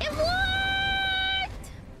 It worked!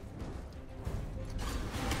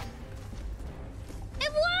 It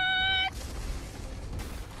worked!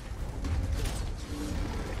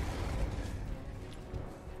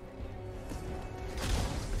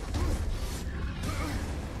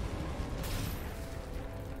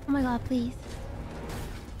 Oh my god, please.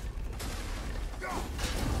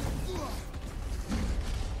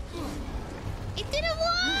 It didn't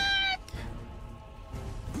work!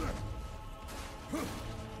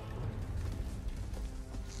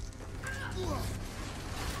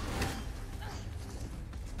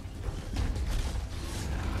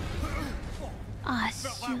 Ah,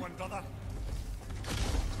 Felt that shoot. one, brother.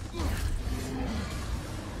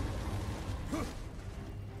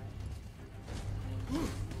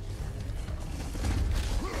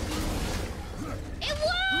 It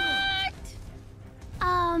worked!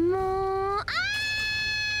 Ah!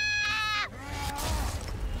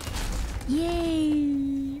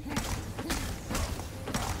 Yay!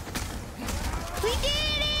 We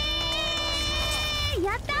did it!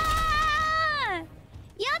 Yatta!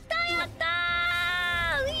 Yatta, yatta!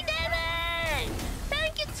 We did it!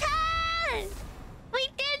 Thank you, Chan! We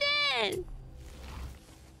did it!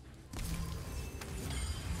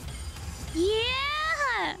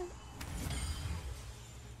 Yeah!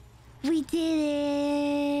 We did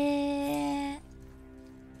it!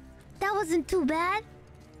 That wasn't too bad.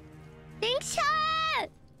 Thanks, chat!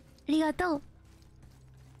 Arigato.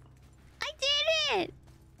 I did it!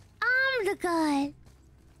 I'm the god.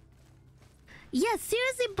 Yeah,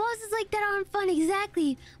 seriously, bosses like that aren't fun.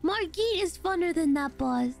 Exactly. Margit is funner than that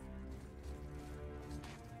boss.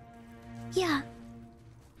 Yeah.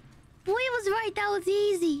 Boy was right, that was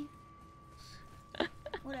easy.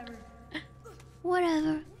 Whatever.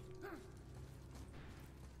 Whatever.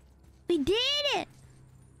 We did it!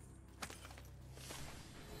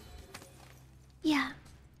 Yeah.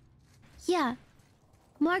 Yeah.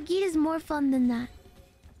 Margit is more fun than that.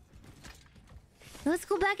 Let's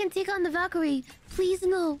go back and take on the Valkyrie. Please,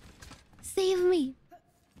 no. Save me.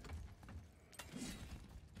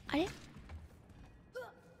 Are you?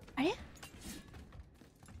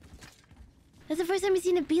 That's the first time you've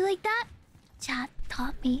seen it be like that? Chat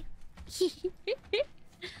taught me.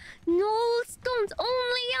 No stones,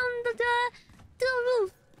 only on the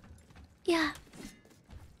roof. Yeah.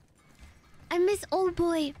 I miss old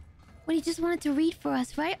boy when he just wanted to read for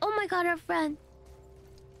us, right? Oh my god, our friend.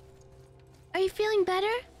 Are you feeling better?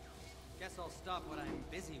 Guess I'll stop what I'm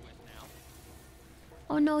busy with now.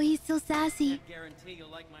 Oh no, he's still sassy. Can't guarantee you'll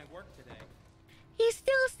like my work today. He's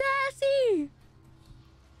still sassy.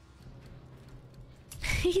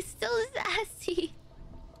 He's still sassy.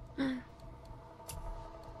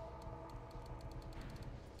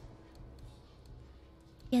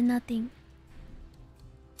 Yeah, nothing.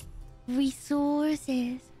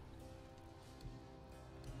 Resources.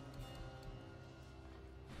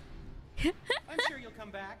 I'm sure you'll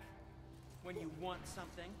come back when you want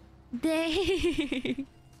something. Dang.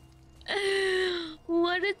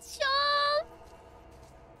 What a chump.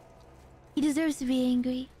 He deserves to be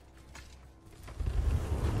angry.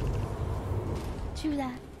 True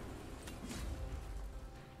that.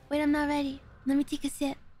 Wait, I'm not ready. Let me take a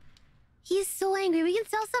sip. He's so angry. We can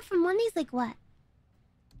sell stuff for money? He's like, what?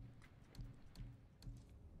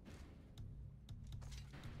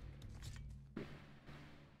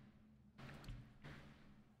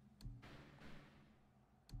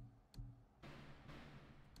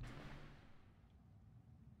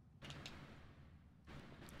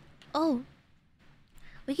 Oh.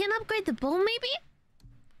 We can upgrade the bow, maybe?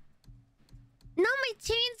 No, my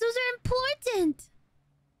chains, those are important.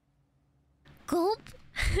 Gulp.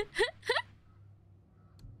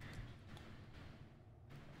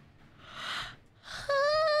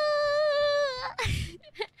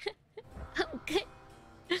 Okay.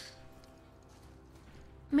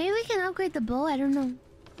 Maybe we can upgrade the bow, I don't know.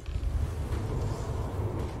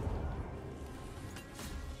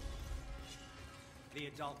 The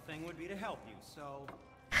adult thing would be to help you, so...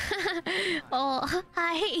 Oh,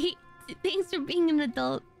 hi. Thanks for being an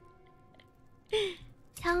adult.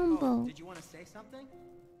 Tambo. Oh, did you want to say something?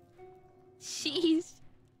 Jeez.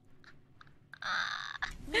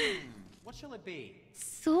 What shall it be?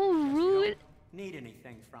 So rude. Need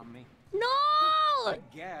anything from me? No! I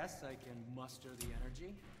guess I can muster the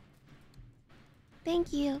energy.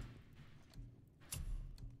 Thank you.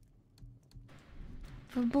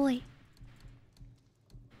 For boy.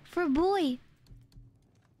 For boy.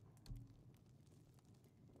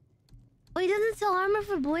 Oh, he doesn't sell armor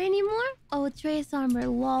for boy anymore? Oh, it's race armor.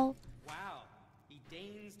 Lol. Wow, he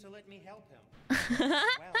deigns to let me help him.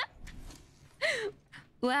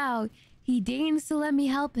 Well, Wow, he deigns to let me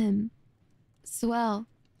help him. Swell.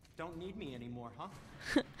 don't need me anymore, huh?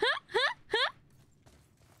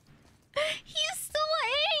 He's so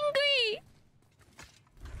angry.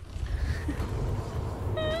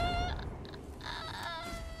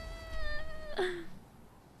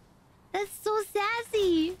 That's so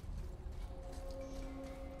sassy.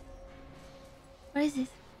 What is this?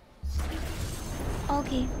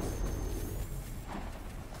 Okay.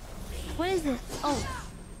 What is this? Oh.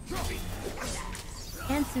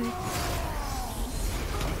 Answer it.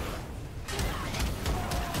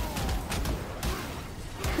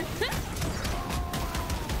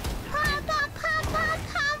 Pow, pow, pow, pow,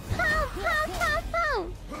 pow, pow, pow, pow, pow.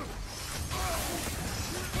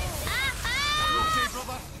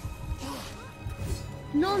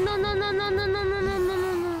 No, no, no, no, no, no, no, no, no, no,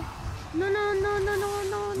 no, no. No, no, no, no, no,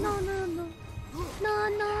 no, no, no, no. No,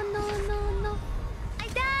 no, no, no, no. I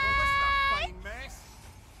died!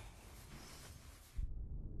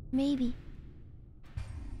 Maybe.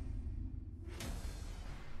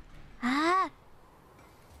 Ah!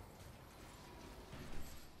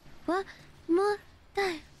 One more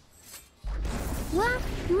time. One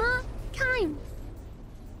more time.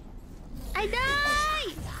 I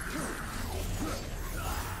died!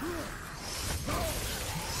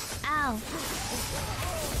 Ow.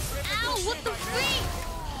 Ow, what the freak?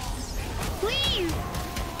 Please!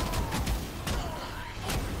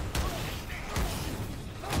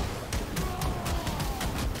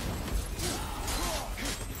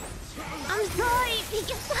 I'm sorry. He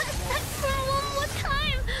can flashback for one more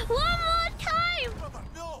time. One more time.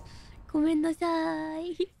 ごめんなさ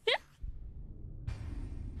い.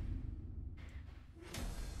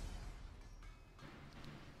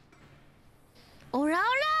 Ora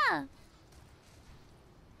ora.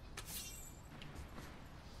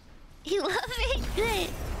 You love it? Good.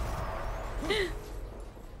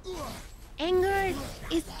 Anger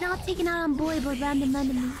is not taken out on boy but random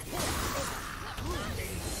enemy.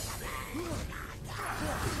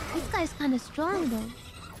 This guy's kind of strong though.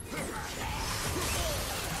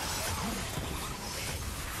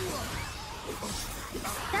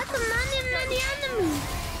 That's a many enemy.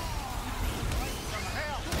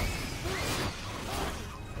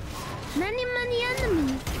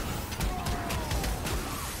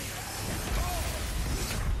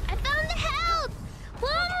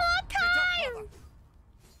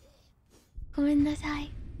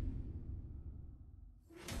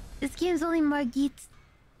 game's only Margit.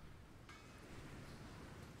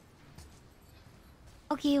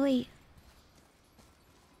 Okay, wait.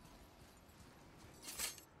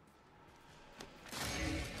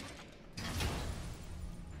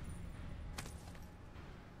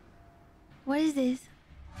 What is this?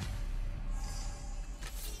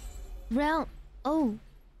 Realm. Oh.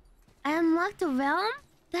 I unlocked a realm?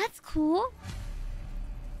 That's cool.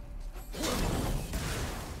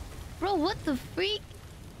 Bro, what the freak?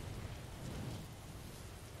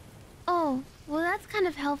 Oh, well that's kind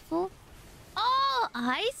of helpful. Oh,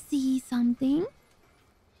 I see something.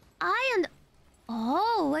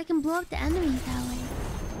 Oh, I can blow up the enemies that way.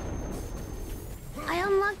 I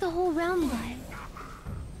unlocked the whole realm by it.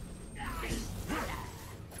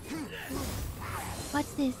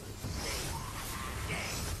 Watch this.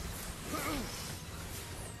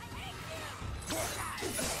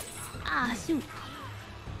 Ah, shoot.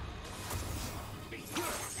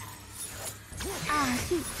 Ah,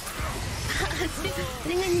 shoot. Ah, shoot. I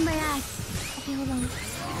think I need my axe. Okay, hold on.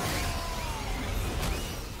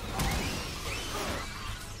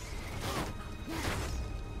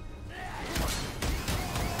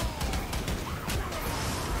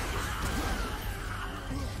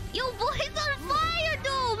 Yo, boy's on fire,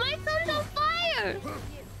 dude! My son's on fire!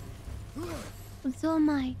 And so am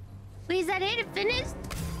I. Wait, is that it? It finished?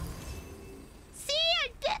 See,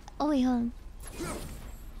 I did. Oh, wait, hold on.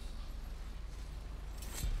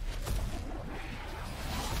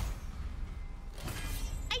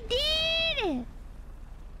 I did it!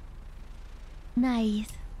 Nice.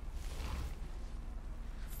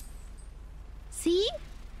 See?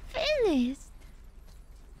 Finished.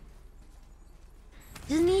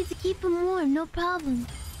 Just need to keep him warm, no problem.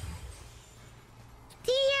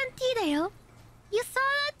 TNT だよ. You saw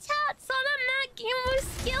that chat? Saw that Matt Gamer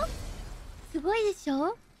skill? すごいでし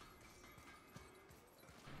ょ?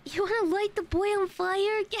 You wanna light the boy on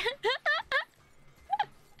fire again?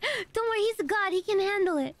 Don't worry, he's a god, he can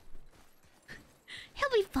handle it. He'll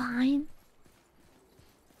be fine.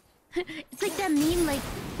 It's like that meme, like,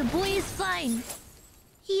 the boy is fine.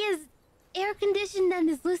 He is air conditioned and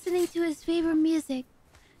is listening to his favorite music.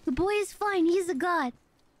 The boy is fine, he's a god.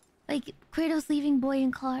 Like Kratos leaving boy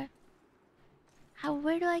in car.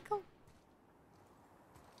 Where do I go?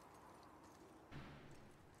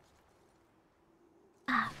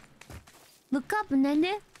 Ah. Look up,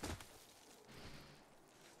 Nene.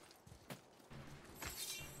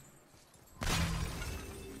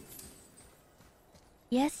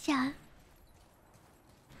 Yes, Sha.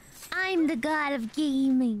 I'm the god of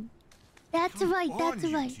gaming. That's right, that's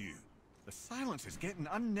right. The silence is getting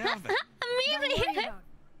unnerving. Don't worry about it.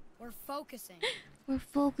 We're focusing. We're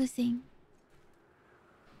focusing.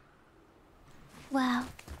 Wow.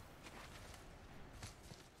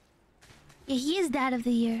 Yeah, he is dad of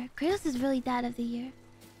the year. Kratos is really dad of the year.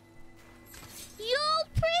 Yo,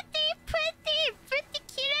 pretty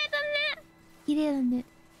綺麗だね. 綺麗だね.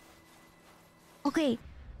 Okay,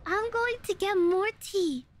 I'm going to get more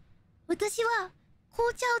tea. 私は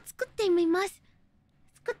紅茶を作ってみます。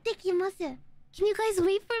作ってきます。Can you guys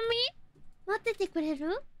wait for me? 待っててくれ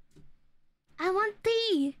る? I want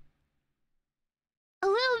tea. A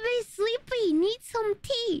little bit sleepy. Need some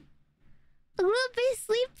tea. A little bit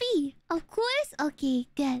sleepy. Of course. Okay,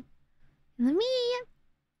 good. Let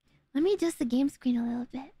me adjust the game screen a little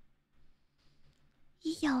bit.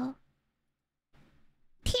 Yo.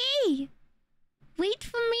 Tea. Wait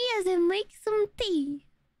for me as I make some tea.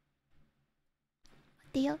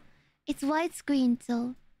 What the hell? It's widescreen,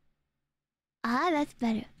 so. Ah, that's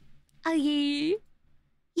better. Okay.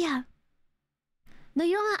 Yeah. No,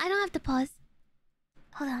 you don't. I don't have to pause.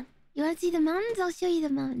 Hold on. You want to see the mountains? I'll show you the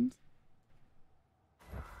mountains.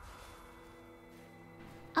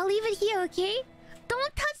 I'll leave it here, okay?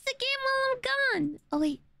 Don't touch the game while I'm gone. Oh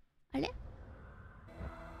wait. Are they?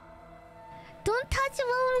 Don't touch it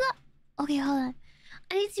while I'm gone. Okay, hold on.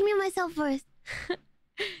 I need to mute myself first.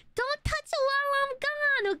 Don't touch it while I'm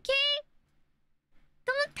gone, okay?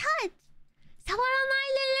 Don't touch. 触らな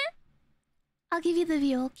いでね. I'll give you the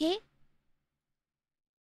view, okay?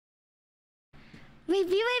 We'll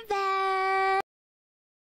be right back.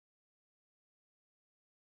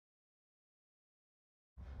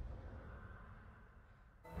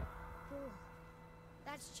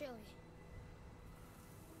 That's chilly.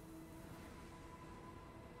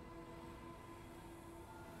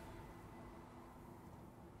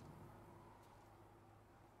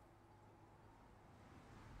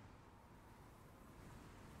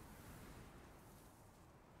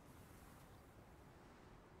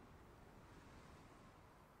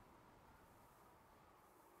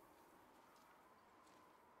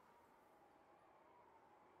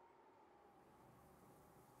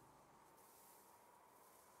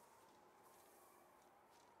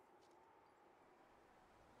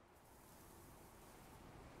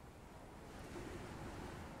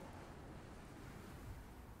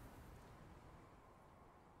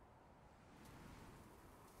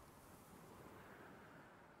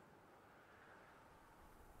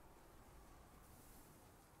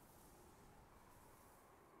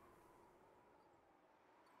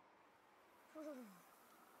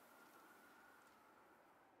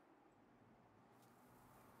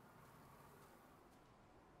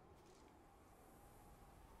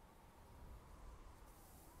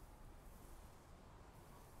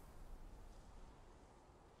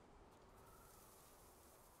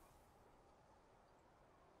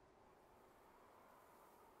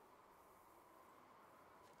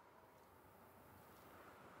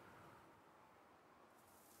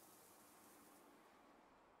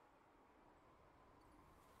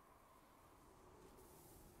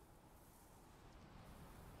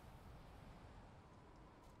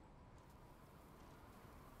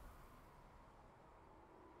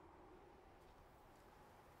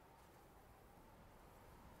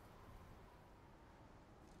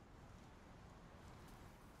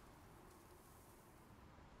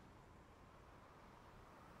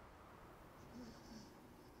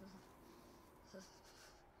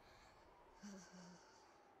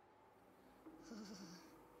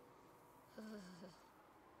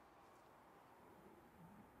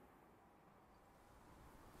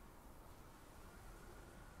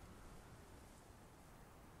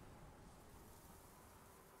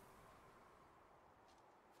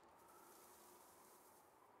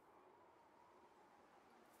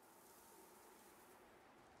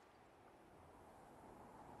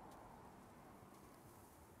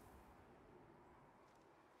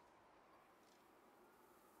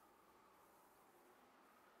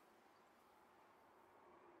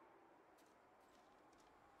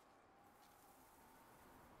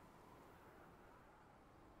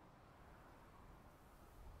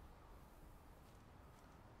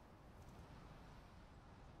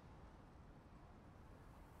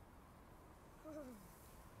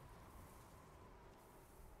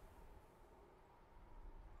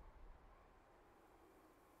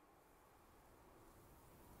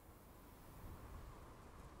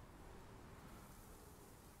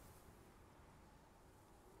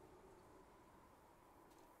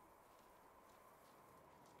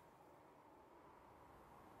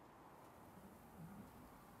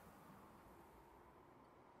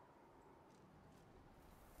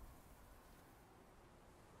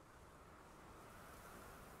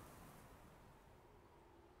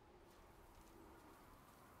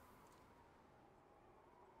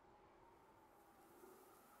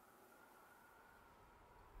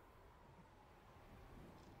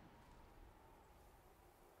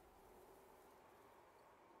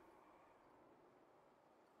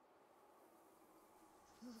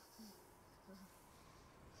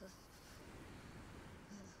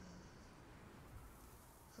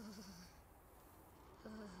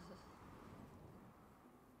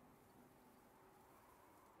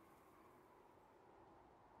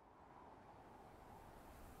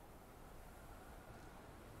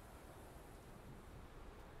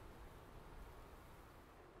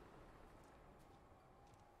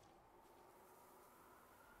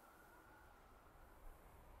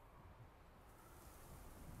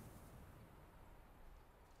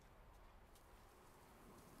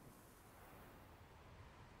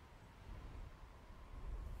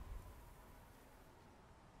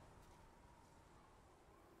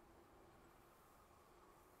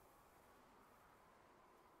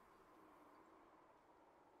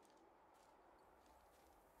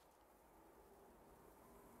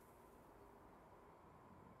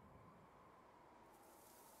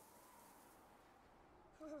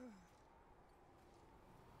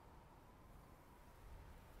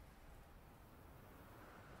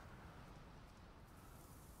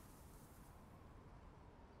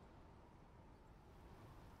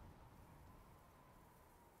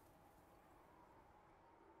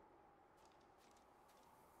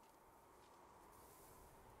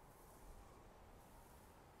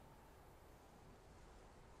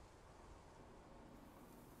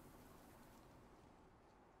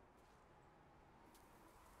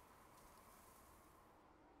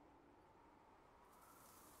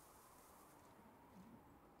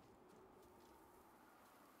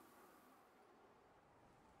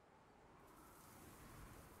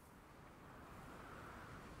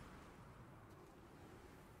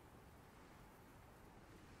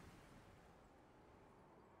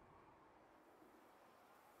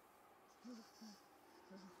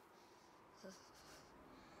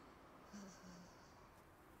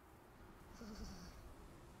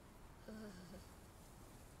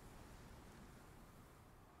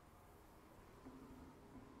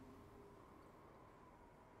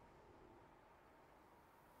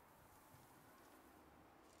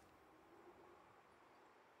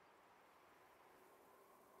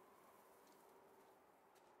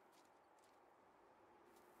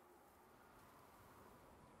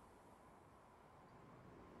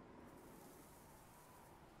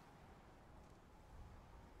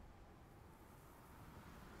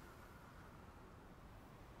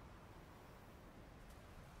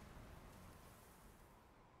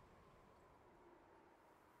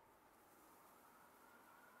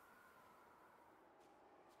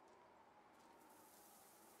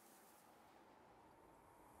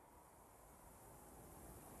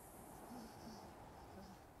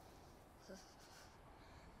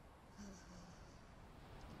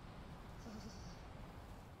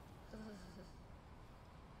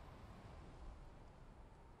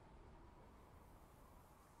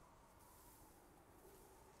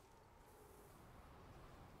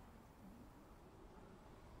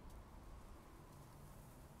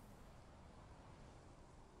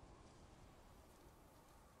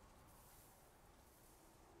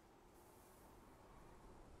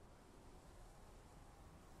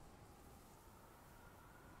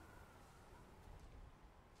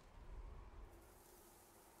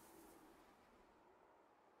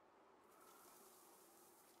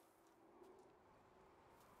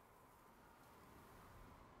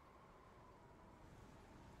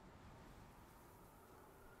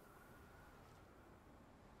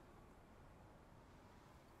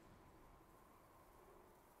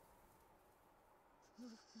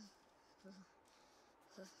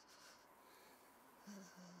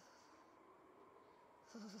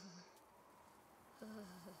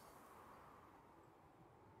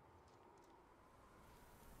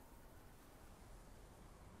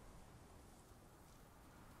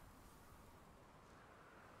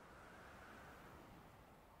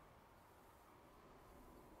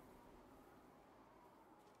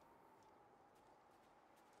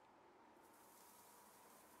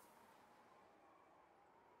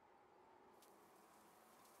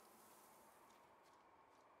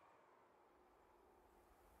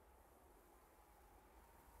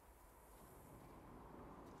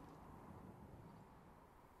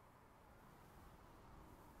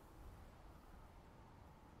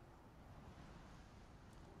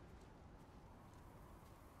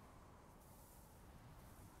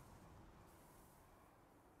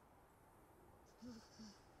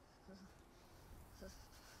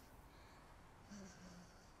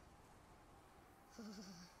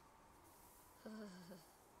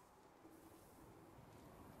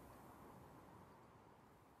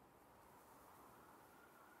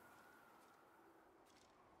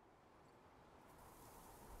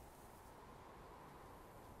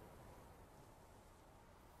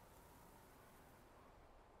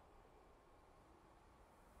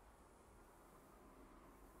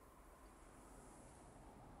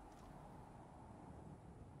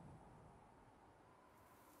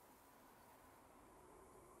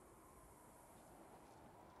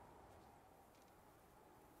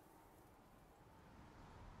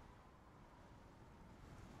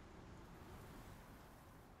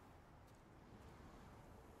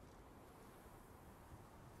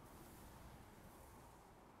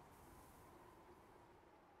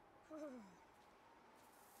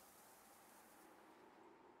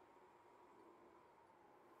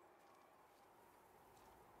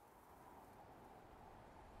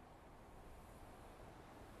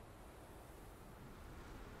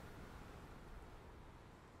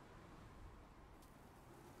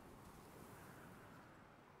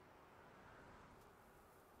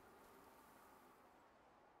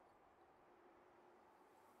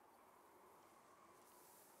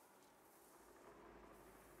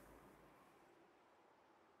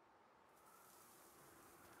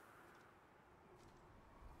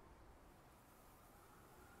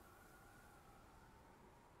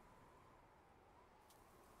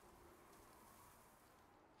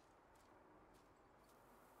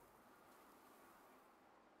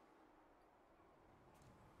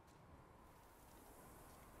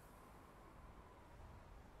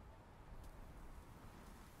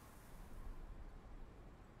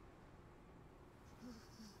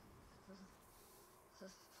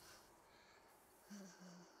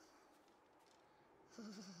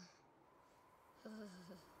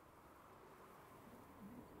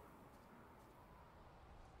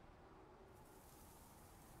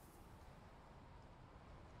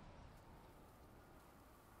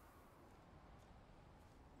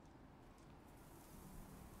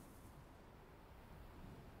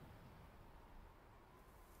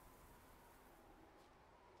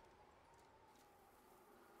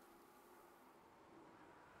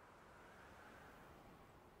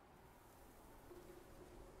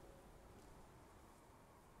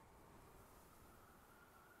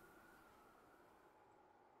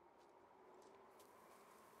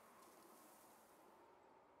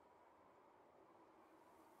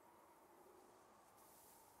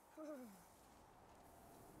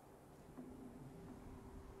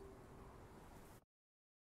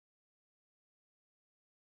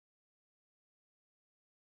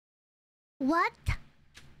 What?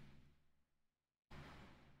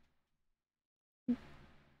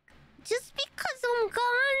 Just because I'm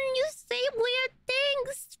gone, you say weird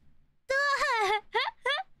things.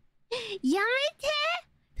 Yamete?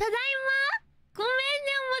 Tadaima? Gomen,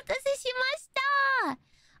 omatase shimashita.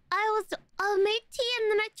 I was made tea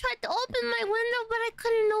and then I tried to open my window, but I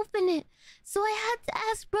couldn't open it. So I had to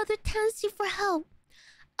ask Brother Tenshi for help.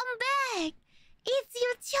 I'm back. It's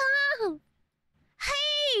your charm.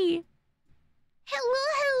 Hey. Hello,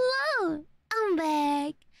 hello. I'm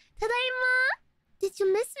back. Tadaima. Did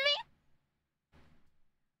you miss me?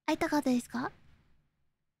 会いたかったですか?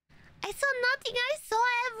 I saw nothing. I saw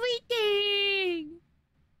everything.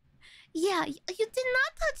 Yeah, you did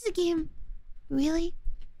not touch the game. Really?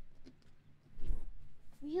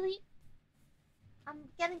 Really? I'm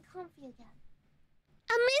getting comfy again.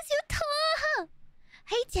 I miss you too.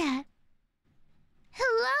 Hey, Dad.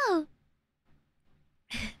 Hello.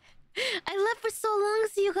 I left for so long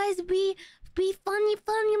so you guys be funny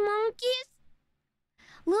monkeys.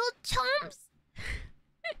 Little chumps.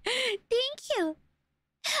 Thank you.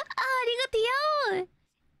 Arigato.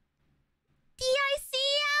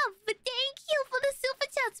 DICF. Thank you for the super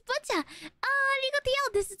chats. Butcha.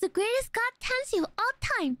 Arigato. This is the greatest god Tenshi of all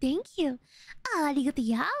time. Thank you.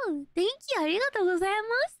 Arigato. Thank you. Arigato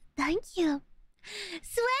gozaimasu. Thank you.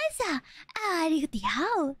 Sueza.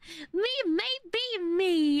 Arigato.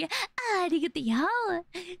 Me. Arigato.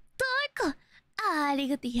 Torko.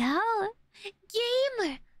 Arigato.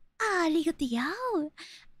 Gamer. Arigato.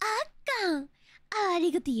 Akan.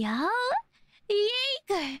 Arigato.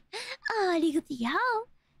 Jaeger. Arigato.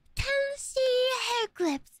 Tenshi hair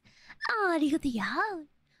clips. Arigato.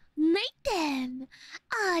 Nathan.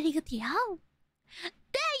 Arigato.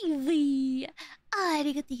 Davey.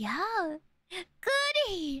 Arigato.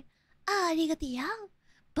 Goody. Arigato.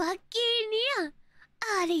 Buccaneer.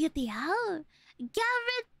 Arigato.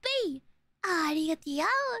 Garrett B. Arigato.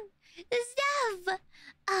 Zev.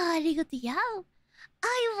 Arigato.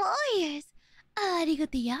 iWarriors.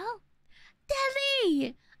 Arigato.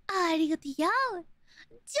 Debbie. Arigato.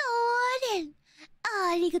 Jordan.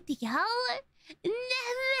 Arigato.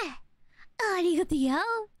 Neme. Arigato.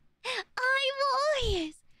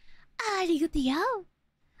 iWarriors. Arigato.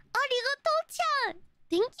 Arigato-chan.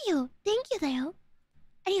 Thank you. Thank you, Dayo.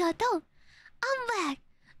 Arigato. I'm back.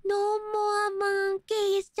 No more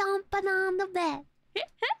monkeys jumping on the bed.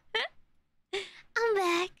 I'm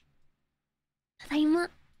back. Tadaima.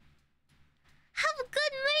 Have a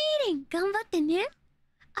good meeting. 頑張ってね.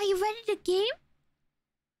 Are you ready to game?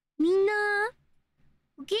 みんな、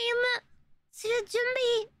ゲームする準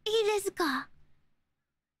備いいですか?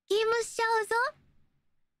 ゲームしちゃうぞ.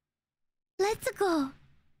 Let's go.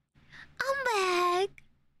 I'm back.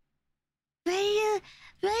 Ready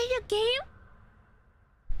to game?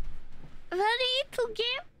 Ready to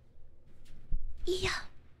game? Yeah.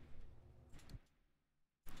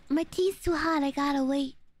 My tea's too hot. I gotta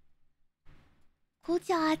wait. 紅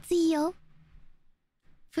茶熱いよ.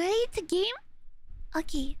 Ready to game?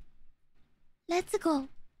 Okay. Let's go.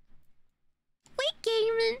 Wait,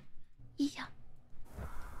 gaming. Yeah.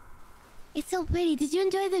 It's so pretty. Did you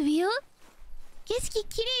enjoy the view? 景色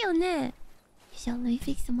綺麗よね. Shall we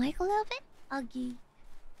fix the mic a little bit? Okay.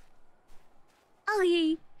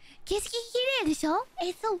 Okay. 景色綺麗でしょ?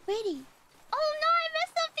 It's so pretty. Oh no, I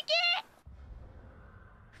messed up the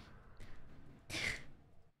game.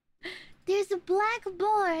 There's a black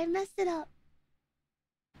bar. I messed it up.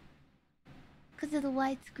 Because of the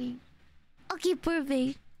widescreen. Okay,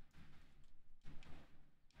 perfect.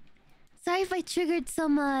 Sorry if I triggered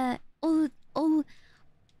some OST?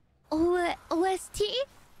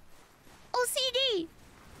 OCD!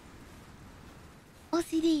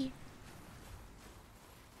 OCD.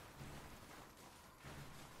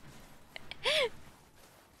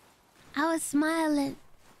 I was smiling.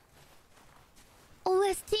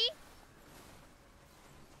 OST?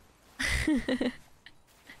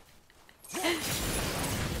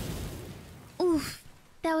 Oof,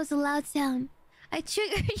 that was a loud sound. I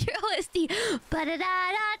triggered your OST.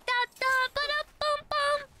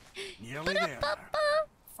 Nearly there.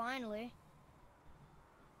 Finally.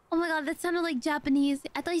 Oh my god, that sounded like Japanese.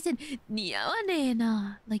 I thought you said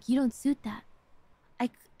 "niyawane." Like you don't suit that.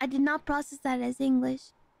 I did not process that as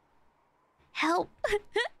English. Help!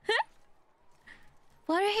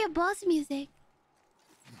 Why do I hear boss music?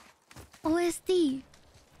 OST.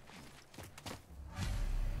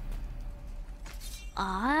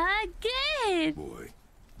 Ah, good. Boy,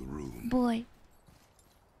 the room. Boy.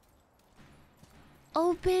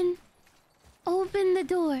 Open the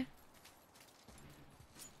door.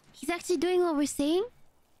 He's actually doing what we're saying?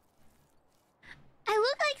 I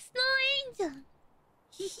look like Snow Angel.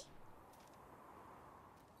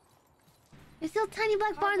 There's still a tiny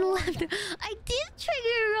black bar on the left. I did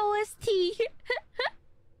trigger your OST.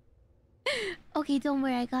 Okay, don't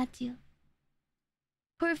worry, I got you.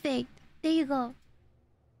 Perfect. There you go.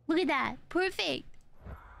 Look at that. Perfect.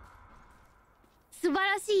 素晴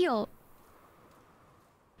らしいよ。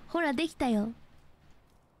ほら、できたよ。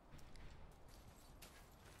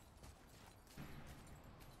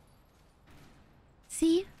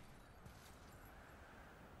See?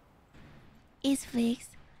 It's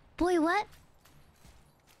fixed. Boy, what?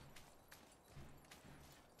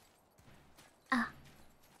 Ah.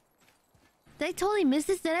 Did I totally miss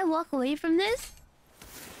this? Did I walk away from this?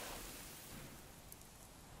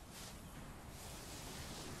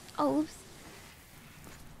 Oh, oops.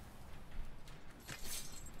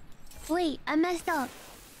 Wait, I messed up.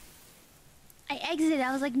 I exited.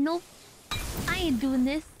 I was like, nope. I ain't doing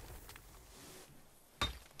this.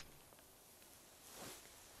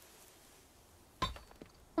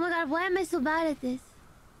 Oh my god, why am I so bad at this?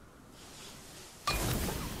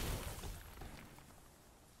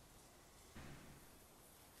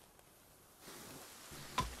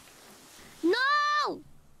 No!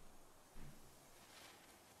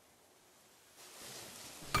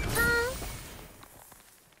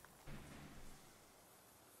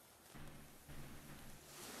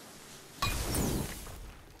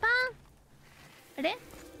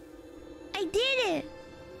 I did it!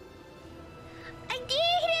 I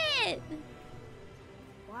did it!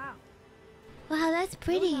 Wow. Wow, that's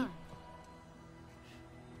pretty.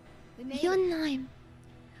 We made it. Yonheim.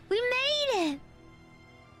 We made it!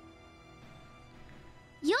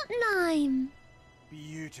 Yonheim!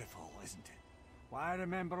 Beautiful, isn't it? Why, I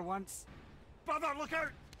remember once... Brother, look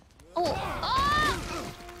out! Oh! Oh!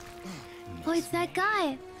 Oh, it's that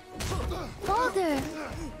guy! Boulder!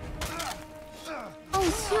 Oh,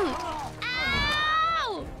 shoot!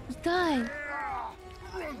 Ow! He died.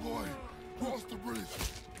 Run, boy! Cross the bridge!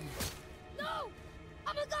 No!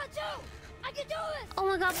 I'm a god too! I can do it! Oh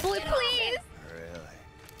my god, boy, please! Really?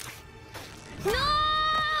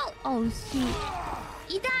 No! Oh, shoot.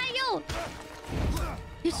 Idayo!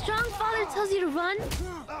 Your strong father tells you to run?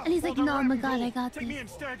 And he's like, no, oh my god, I got Take me this.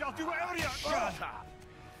 instead, I'll do whatever you...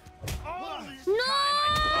 All this No! time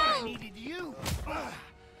I thought I needed you. But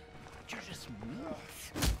you're just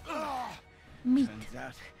meat. Meat. Turns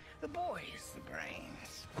out the boy's the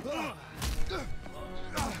brains.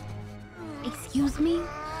 Excuse me?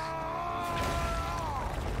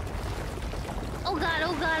 Oh god,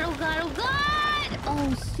 oh god, oh god, oh god!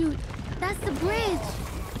 Oh shoot. That's the bridge.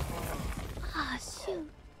 Ah,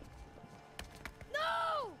 shoot.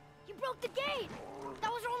 No! You broke the gate!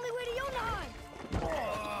 That was our only way to Yonheim!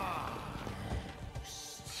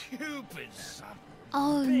 Stupid son.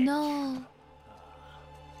 Oh no.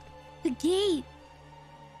 The gate.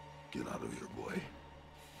 Get out of here, boy.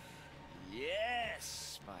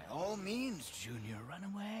 Yes, by all means, Junior, run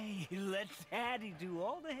away. Let Daddy do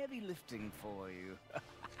all the heavy lifting for you.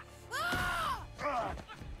 Ah!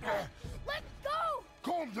 Let go!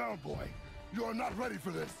 Calm down, boy. You are not ready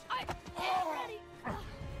for this. I am ready!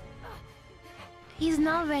 He's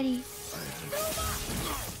not ready.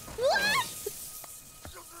 What?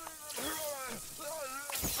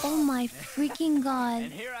 Oh my freaking god.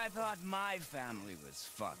 And here I thought my family was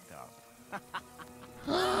fucked up.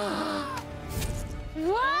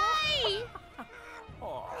 Why?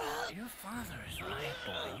 Oh, your father is right,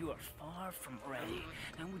 boy. You are far from ready.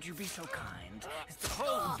 Now would you be so kind as to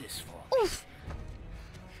hold this for me? Oof.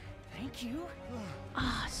 Thank you.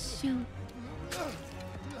 Ah, shoot.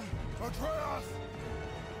 Atreus!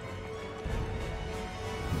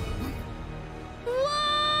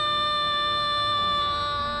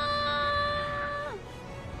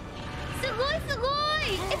 Sugoi, sugoi!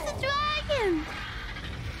 It's a dragon!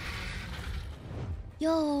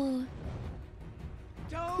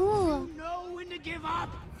 Cool. You know when to give up.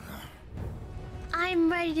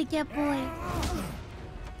 I'm ready to get boy.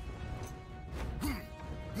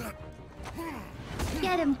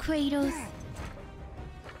 Get him, Kratos.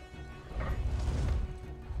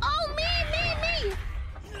 Oh, me!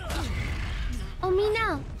 Oh, me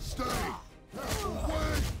now. Stay away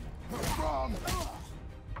from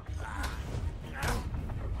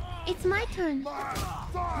It's my turn. my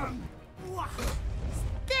son!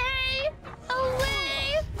 Stay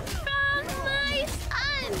away from my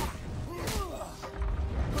son.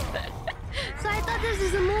 So I thought this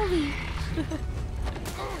was a movie.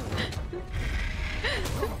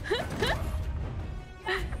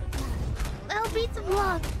 I'll beat the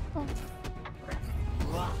block. Oh.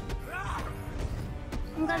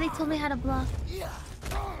 I'm glad they told me how to block.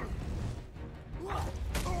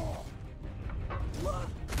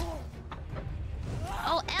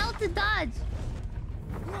 Oh, L to dodge.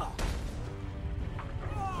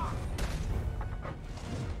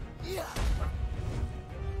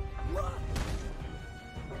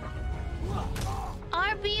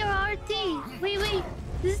 RB or RT? Wait.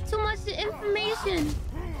 This is too much information.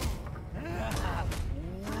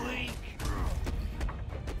 Weak.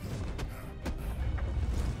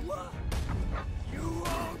 You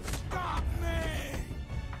won't stop me!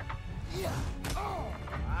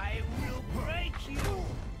 I will break you.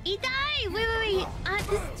 He died! Wait.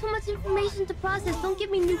 This is too much information to process. Don't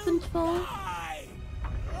give me new control.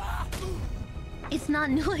 It's not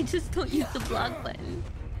new, I just don't use the block button.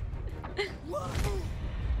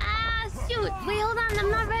 Ah, shoot! Wait, hold on,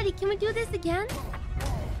 I'm not ready. Can we do this again?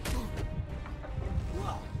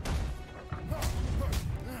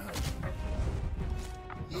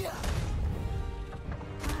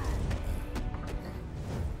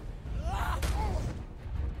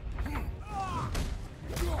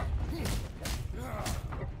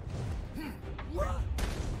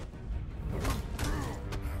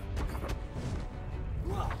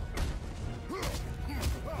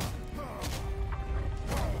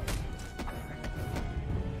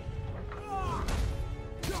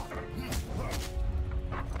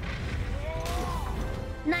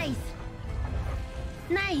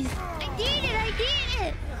 Nice! I did it! I did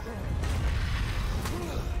it!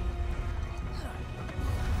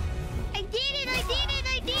 I did it! I did it!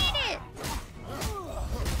 I did it!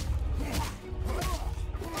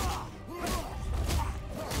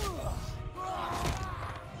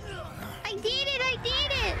 I did it! I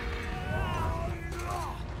did it!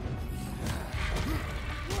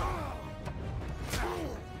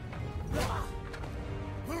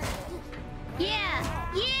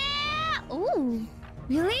 Yeah! Yeah! Ooh!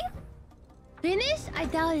 Really? Finish? I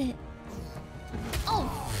doubt it.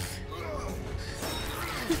 Oh!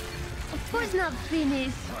 Of course not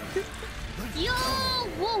finished. Yo!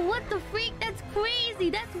 Whoa, what the freak? That's crazy!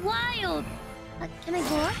 That's wild! Can I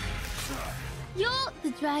go up? Yo!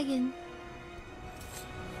 The dragon.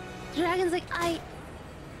 The dragon's like,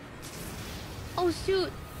 Oh,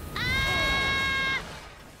 shoot. Ah!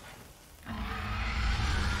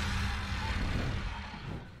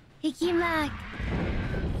 He came back.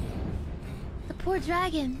 The poor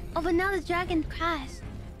dragon. Oh, but now the dragon crashed.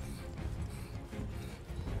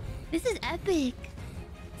 This is epic.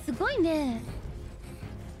 So going there.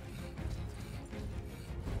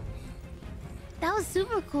 That was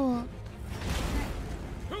super cool.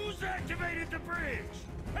 Who's activated the bridge?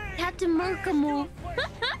 Hey, Captain Merkamore.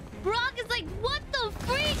 Brock is like, what the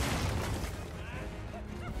freak?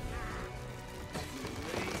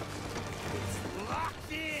 it's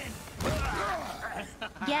locked in!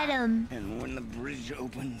 Get him. And when the bridge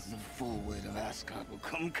opens, the full weight of Ascot will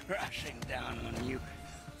come crashing down on you.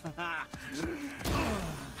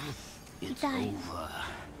 It's died. Over.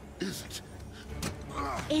 Is it?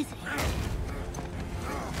 Is it?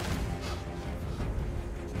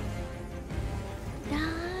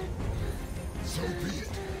 So be it.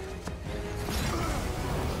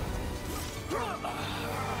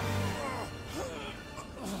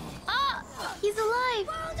 Oh! He's alive!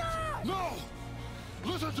 No!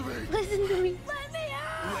 Listen to me! Listen to me.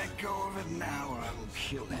 Let go of it now or I will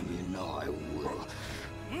kill him. You know I will.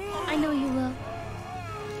 I know you will.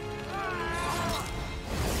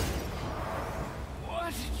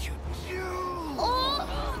 What did you do? Oh!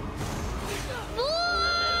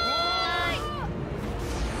 Boy!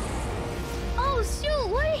 Oh shoot!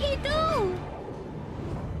 What did he do?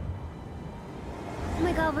 Oh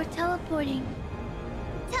my god, we're teleporting.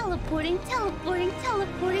 Teleporting.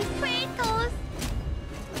 Kratos!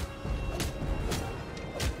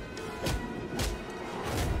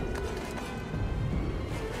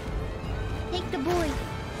 Take the boy.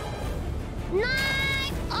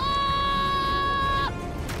 Nice! Oh!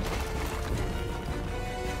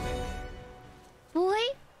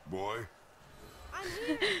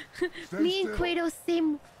 Me and Kratos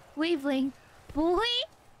same wavelength. Boy?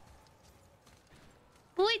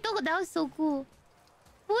 Boy, Doko, that was so cool.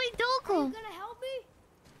 Boy, Are Doko! you gonna help me?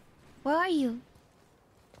 Where are you?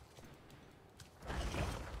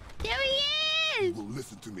 There he You is! will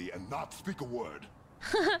listen to me and not speak a word.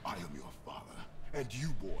 I am your father, and you,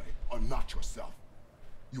 boy, are not yourself.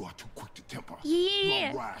 You are too quick to temper.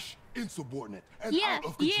 Yeah. You are rash, insubordinate, and Yeah, out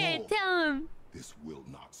of control. yeah, tell him. This will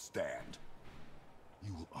not stand.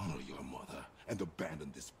 You will honor your mother and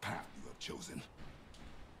abandon this path you have chosen.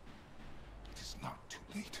 It is not too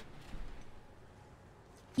late.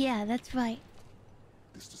 Yeah, that's right.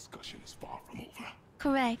 This discussion is far from over.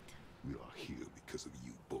 Correct. We are here because of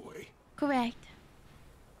you, boy. Correct.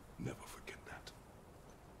 Never forget that.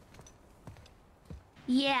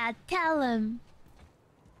 Yeah, tell him.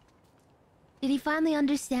 Did he finally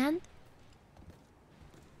understand?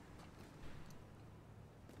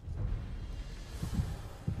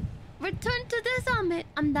 Return to the summit.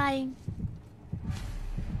 I'm dying.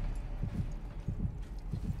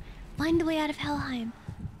 Find a way out of Helheim.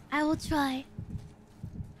 I will try.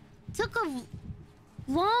 Took a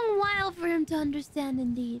long while for him to understand,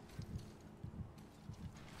 indeed.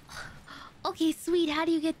 Okay, sweet. How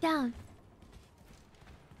do you get down?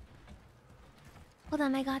 Hold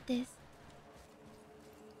on, I got this.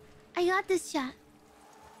 I got this shot.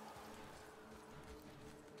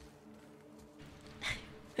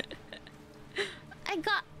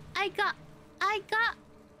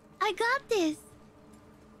 I got this.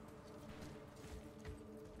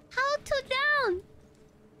 How to down?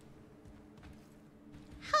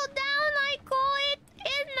 How down I call it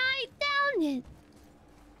and I down it.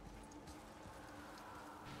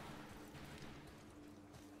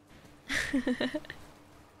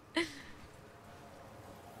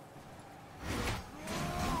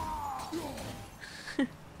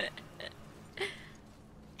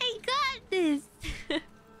 I got this.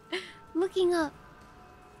 Looking up.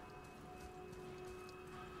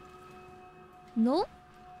 Nope.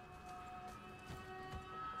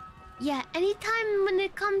 Yeah, anytime when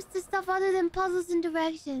it comes to stuff other than puzzles and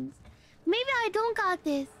directions. Maybe I don't got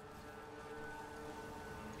this.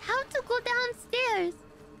 How to go downstairs?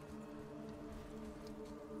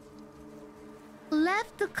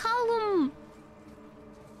 Left the column.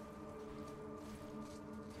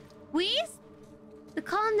 Wheeze? The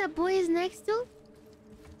column that boy is next to?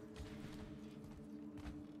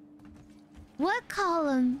 What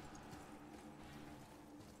column?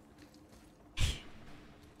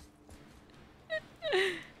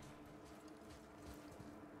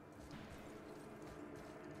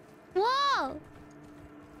 Whoa!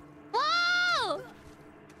 Whoa!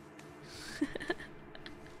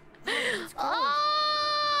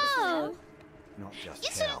 Oh! Not just You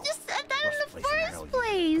should have hell. just said that in the Worst place in hell first you could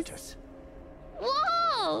place. put us.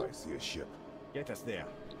 Whoa! I see a ship. Get us there.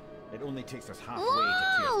 It only takes us halfway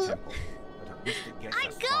Whoa! to Tyr's temple, but at least it gets I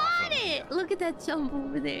us far got from here. it! Look at that jump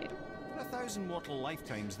over there. For 1,000 mortal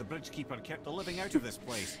lifetimes, the bridgekeeper kept the living out of this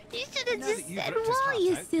place. You should have Now just that you've said ripped his whoa, heart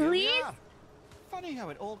you out, here we silly. are. Funny how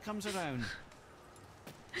it all comes around.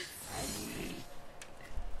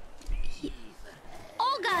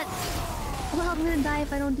 Oh god! Well, I'm gonna die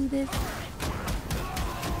if I don't do this. Pay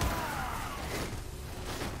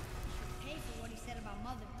for what he said about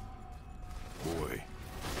mother. Boy.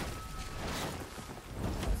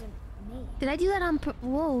 Wasn't me. Did I do that on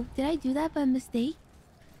whoa, did I do that by mistake?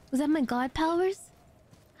 Was that my god powers?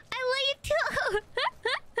 I love you too!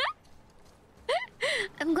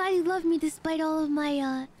 I'm glad you love me despite all of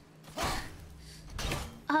my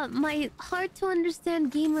my hard to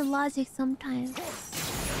understand gamer logic sometimes.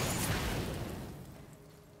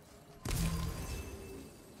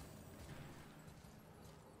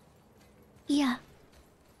 Yeah.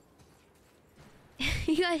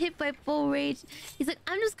 He got hit by full rage. He's like,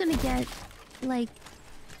 I'm just gonna get, like,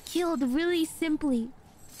 killed really simply.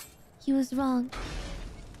 He was wrong.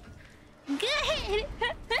 Good!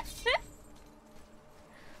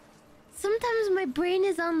 Sometimes my brain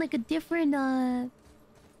is on, like, a different,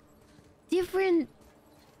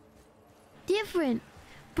 Different.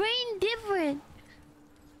 Brain different.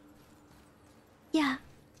 Yeah.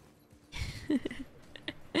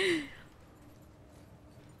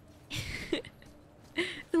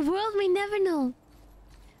 The world may never know.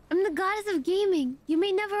 I'm the goddess of gaming. You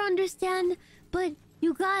may never understand, but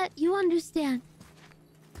you understand.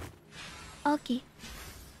 Okay.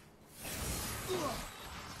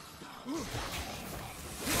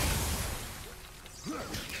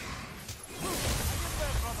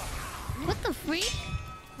 What the freak?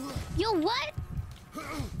 Yo, what?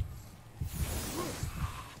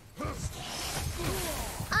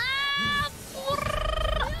 Ah!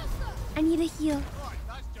 a heal. Right,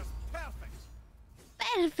 that's just perfect.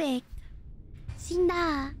 Perfect.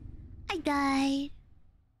 Shinda. I died.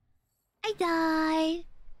 I died.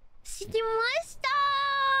 死にました。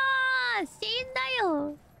死んだ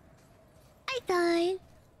よ。I died.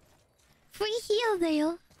 Free heal だ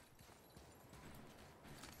よ。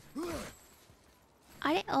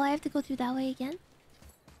あれ? Oh, I have to go through that way again?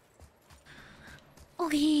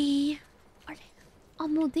 Okay. あれ? あ、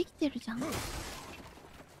もうできてるじゃん。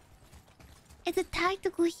It's a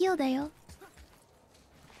tactical heal だよ。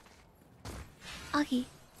Okay.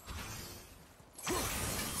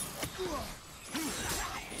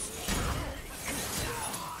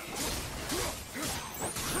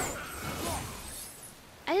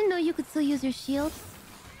 I didn't know you could still use your shield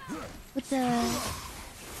with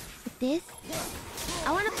this.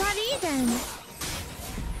 I want to party then.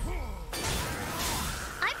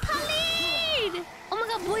 I parried! Oh my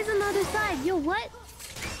god, boys on the other side. Yo, what?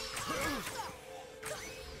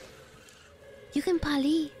 You can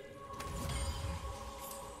party.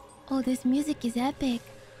 Oh, this music is epic.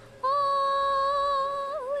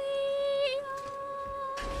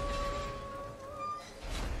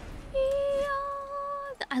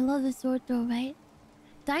 I love the sword throw, right?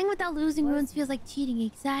 Dying without losing runes feels like cheating,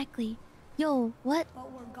 exactly. Yo, what?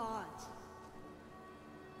 But we're gods.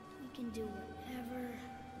 We can do whatever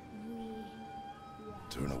we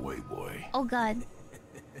want. Turn away, boy. Oh god.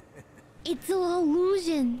 It's an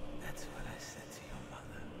illusion. That's what I said to your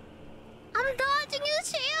mother. I'm dodging and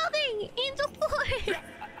shielding! Angel Lord!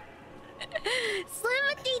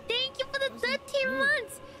 Slimity, thank you for the 13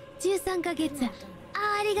 months! 13 ヶ月.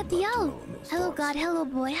 Arigato. Hello god, hello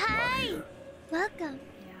boy. Hi! Welcome.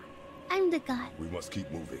 I'm the god. We must keep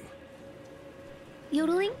moving.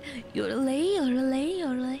 Yodeling? Yodelay, yodelay,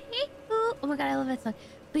 yodelay. Oh my god, I love that song.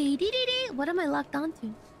 What am I locked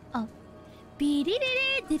onto? Oh.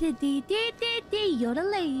 Yodelay,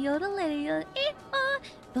 yodelay,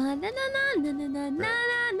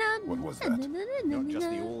 What was that? Not just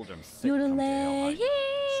the old and sick come to hell, Yodelay.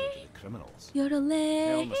 so do the criminals. Hell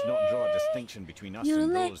Yodelay. must not draw a distinction between us and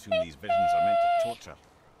Yodelay. those whom these visions are meant to torture.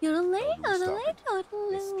 Yodelay,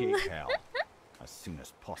 yodelay, Escape yodelay. hell as soon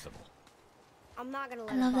as possible. I'm not gonna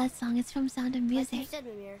let I it love go. that song. It's from Sound of Like you Music. said,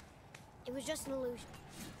 Mimir, it was just an illusion.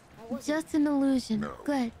 I wasn't. Just an illusion. No.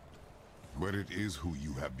 Good. But it is who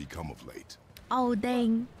you have become of late. Oh, dang. I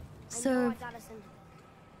know I Serve. got us into it,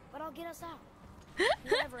 but I'll get us out.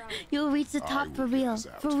 Whoever I am. You'll reach the I top will for get real. us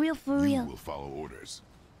out. For real, for You real. will follow orders.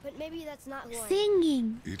 But maybe that's not who I am.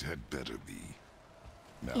 Singing. It had better be.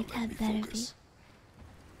 Now It let had me better be. focus.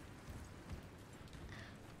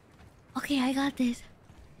 Okay, I got this.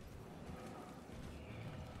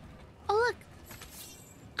 Oh, look.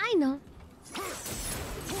 I know. Don't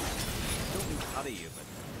mean to hurry you, but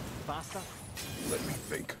faster. Let me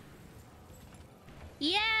think.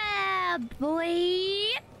 Yeah, boy.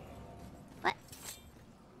 What?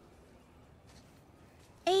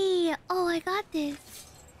 Hey, oh, I got this.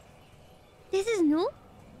 This is new?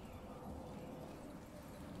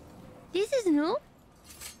 This is new?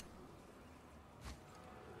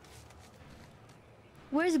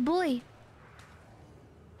 Where's boy?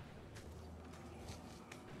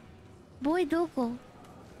 Boy Doko.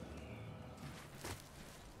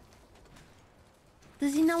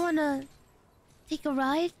 Does he not want to take a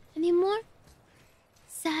ride anymore?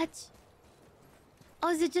 Sad. Oh,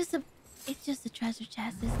 is it just a... It's just a treasure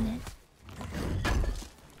chest, isn't it?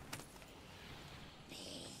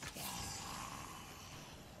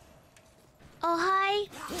 Oh, hi.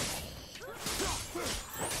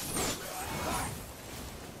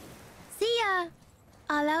 See ya.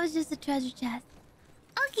 Oh, that was just a treasure chest.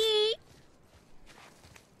 Okay.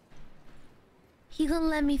 He gonna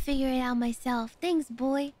let me figure it out myself. Thanks,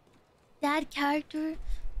 boy. Dad character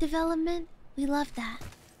development. We love that.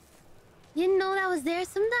 Didn't know that was there.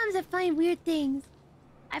 Sometimes I find weird things.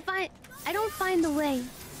 I don't find the way.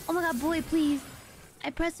 Oh my god, boy, please.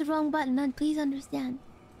 I pressed the wrong button. Please understand.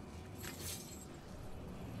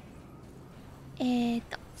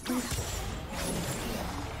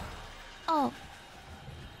 Oh.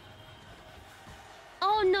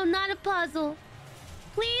 Oh no, not a puzzle.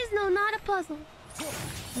 Please, no, not a puzzle.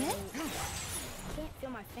 What? I can't feel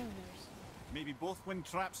my fingers. Maybe both wind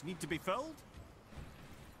traps need to be filled?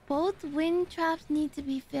 Both wind traps need to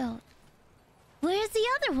be filled. Where's the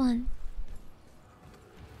other one?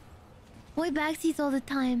 Boy backseats all the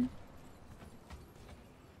time.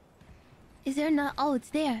 Is there not? Oh, it's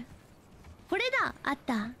there. これだ! あっ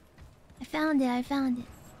た. I found it, I found it.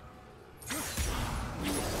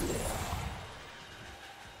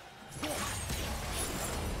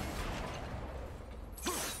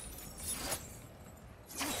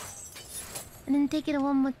 And then take it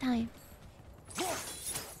one more time.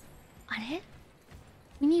 Are?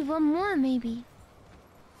 We need one more, maybe.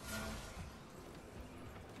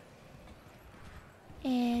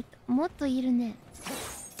 もっといるね。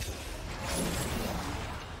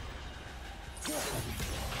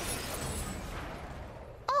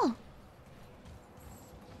Oh!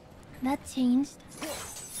 That changed.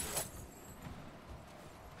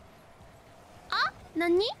 Ah?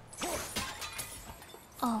 Nani?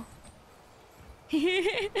 Oh.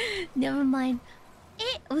 Never mind.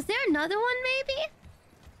 Was there another one, maybe?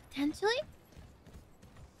 Potentially?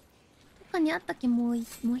 どこにあったっけ、もう一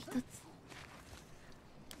つ。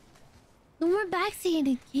No more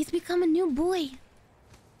backseating. He's become a new boy.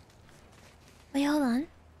 Wait, hold on.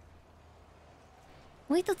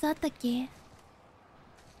 もう一つあったっけ?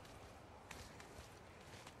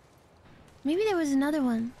 Maybe there was another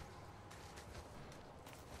one.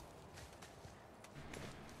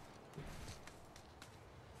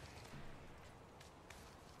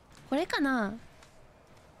 What is this?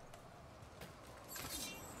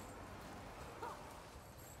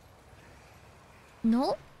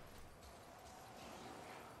 No?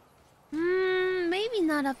 Maybe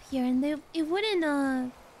not up here, and it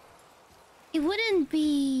wouldn't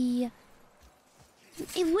be.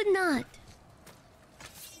 It would not.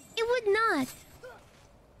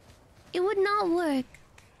 It would not work.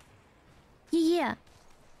 Yeah,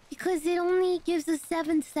 because it only gives us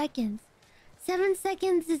 7 seconds. 7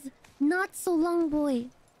 seconds is not so long, boy.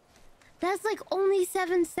 That's like only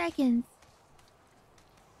 7 seconds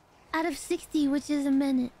out of 60, which is a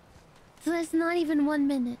minute. So that's not even 1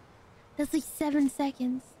 minute. That's like 7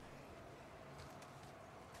 seconds.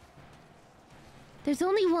 There's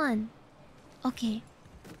only one. Okay.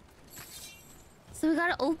 So we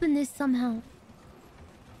gotta open this somehow.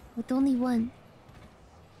 With only one.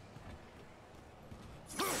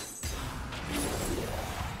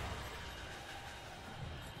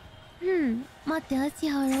 Let's see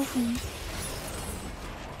how it opens.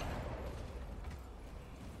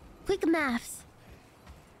 Quick maths.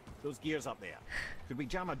 Those gears up there. Could we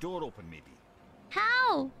jam a door open, maybe?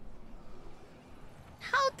 How?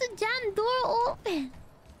 How to jam door open?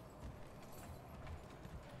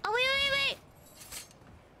 Oh, wait.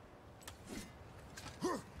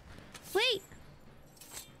 Wait.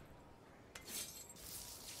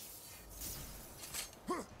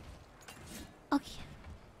 Okay.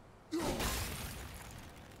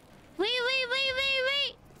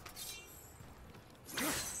 Wait.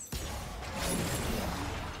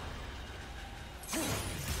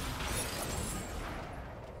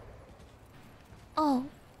 Oh.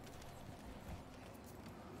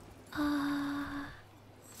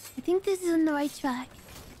 I think this is on the right track.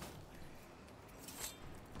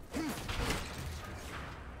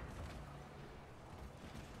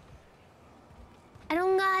 I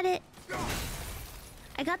don't got it.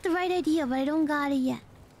 I got the right idea, but I don't got it yet.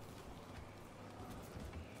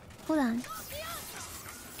 Hold on.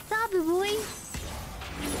 Stop it, boy.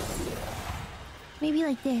 Maybe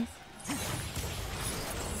like this.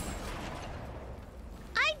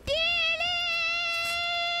 I did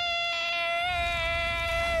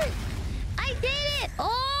it! I did it!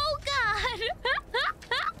 Oh, God!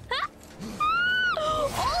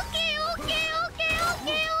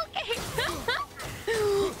 Okay.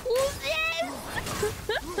 Who's this?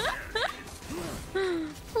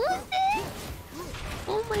 Who's this?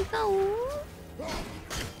 Oh my God.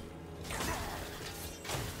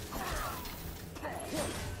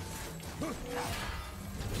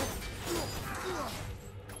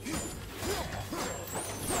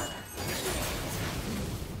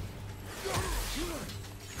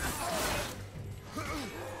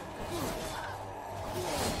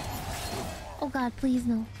 Oh God, please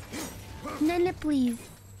no. Nene, please.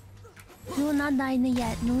 You will not die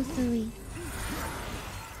yet. No, sorry.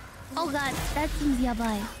 Oh God, that seems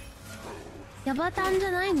yabai. Yabata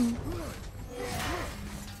janai no?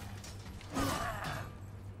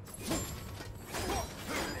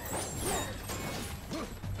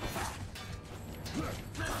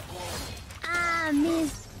 Ah,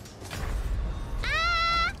 missed.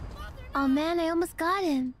 Ah! Oh man, I almost got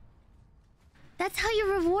him. That's how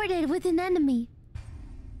you're rewarded with an enemy.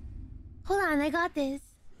 Hold on, I got this.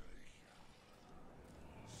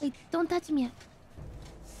 Wait, don't touch me yet.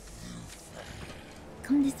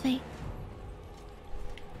 Come this way.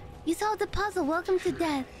 You solved the puzzle. Welcome to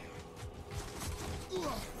death.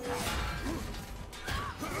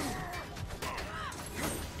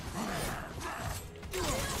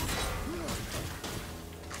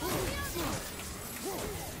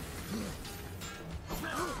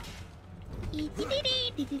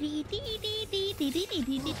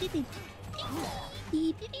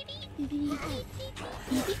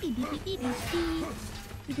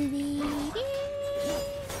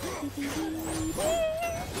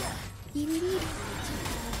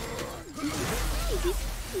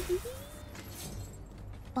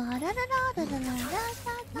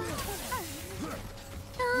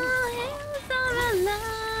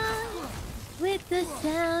 With the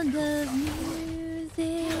sound of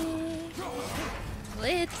music,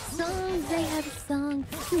 with songs they have sung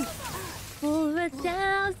for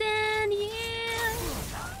 1,000 years.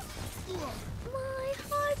 My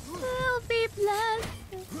heart will be blessed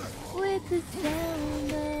with the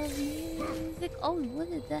sound of music. Oh, what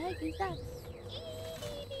the heck is that?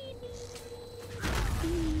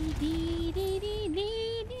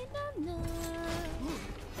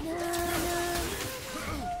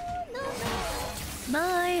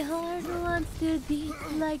 My heart wants to beat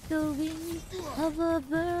like the wings of a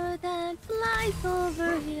bird that flies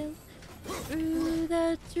over hills, through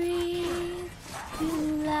the trees, to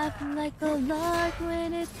laugh like a lark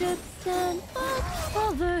when it trips and falls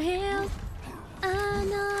over hills. Ah,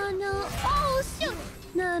 no, no, oh shoot!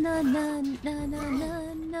 Na na na na na na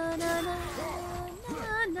na na na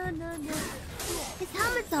na na na. His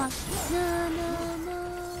helmet's off. Na na na.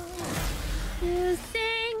 To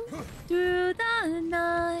sing through the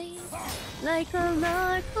night like a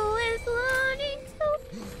lark who is learning to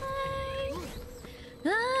fly.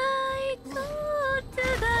 I go to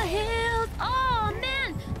the hills, oh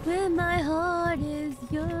man, when my heart is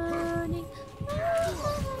yearning.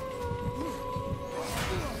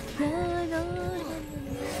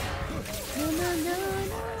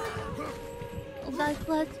 Oh God,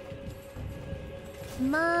 clutch.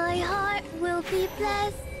 My heart will be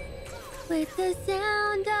blessed with the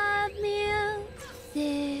sound of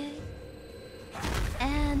music.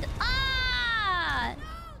 And ah! No,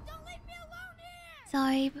 don't leave me alone here!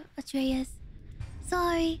 Sorry, Atreus.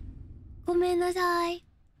 Sorry. Gomenasai.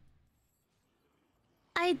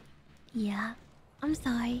 Yeah, I'm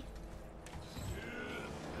sorry.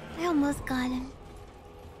 I almost got him.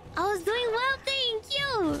 I was doing well, thank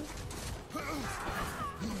you!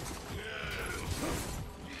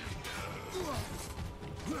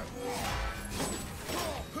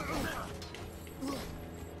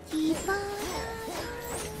 Keep on.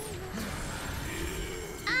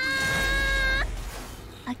 Ah!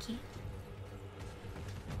 Okay.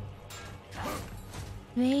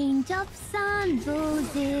 Raindrops on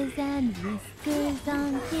roses and whiskers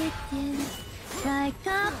on kittens, like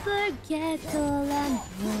copper kettle and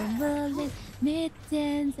warmer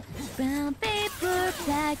mittens, brown paper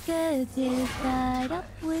packages tied up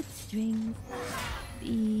with strings.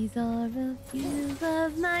 These are a few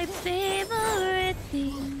of my favorite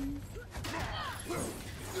things.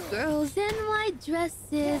 Girls in white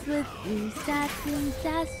dresses with blue satin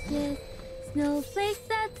sashes, snowflakes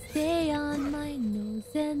that stay on my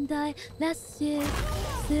nose and eyelashes,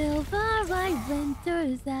 silver-eyed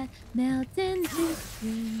winters that melt into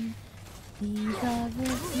spring. These are a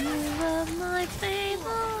few of my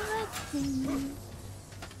favorite things.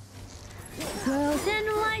 Girls in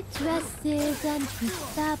white dresses and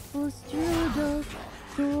crisp apple strudels,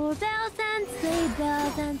 doorbells and sleigh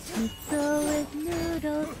bells and schnitzel with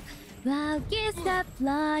noodles, wild geese that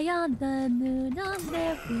fly on the moon on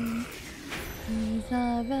their wings. These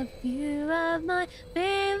are a few of my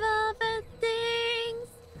favorite things.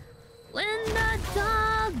 When the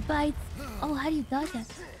dog bites, oh, how do you dodge that?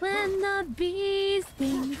 When the bee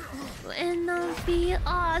stings, when the bee,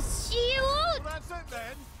 oh shoot! That's it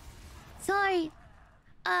then. Sorry,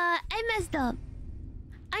 I messed up.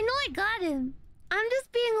 I know I got him. I'm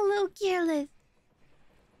just being a little careless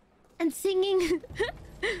and singing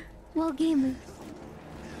while gaming.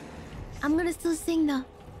 I'm gonna still sing though.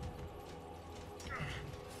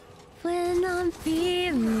 When I'm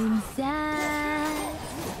feeling sad,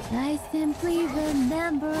 I simply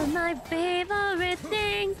remember my favorite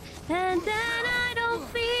things, and then I don't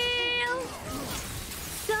feel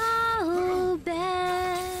so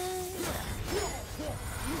bad.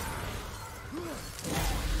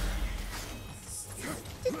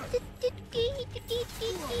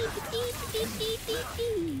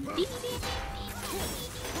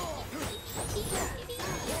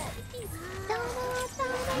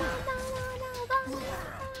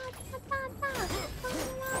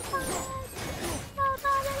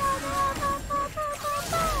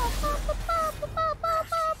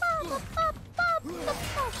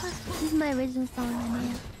 This is my original song,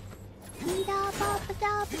 man.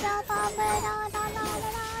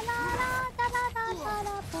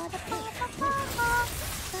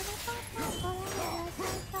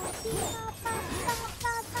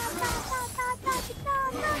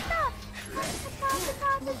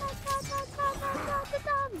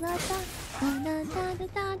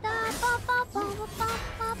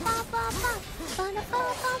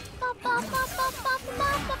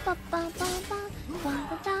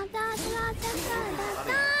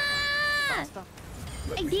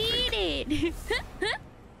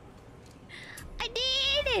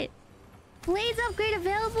 Blades upgrade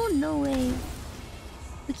available? No way.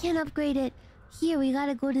 We can't upgrade it. Here, we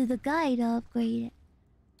gotta go to the guy to upgrade it.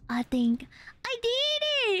 I think. I did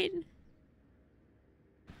it!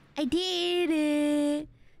 I did it!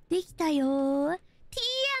 できたよ!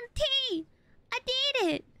 TNT! I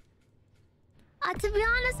did it! To be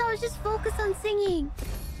honest, I was just focused on singing.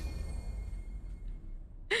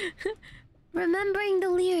 Remembering the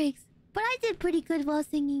lyrics. But I did pretty good while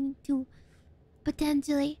singing too.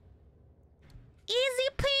 Potentially. Easy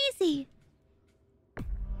peasy!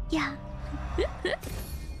 Yeah.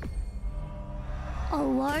 A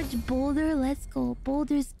large boulder, let's go.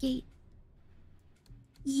 Boulder's Gate.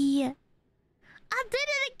 Yeah. I did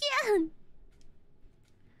it again!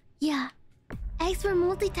 Yeah. X for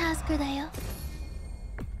multitasker da yo.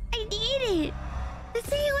 I did it! The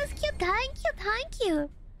scene was cute, thank you.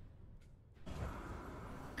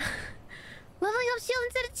 Leveling up shield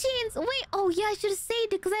instead of chains. Wait, oh yeah, I should have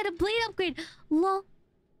saved it because I had a blade upgrade. Lol.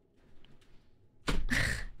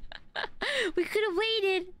 We could have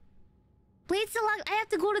waited. Blade select. I have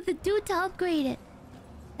to go to the dude to upgrade it.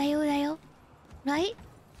 Dayo. Right?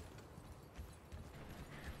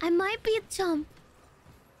 I might be a chump.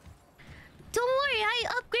 Don't worry, I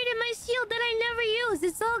upgraded my shield that I never used.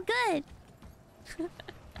 It's all good.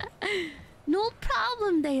 No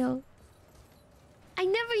problem, Dayo. I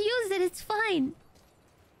never used it. It's fine.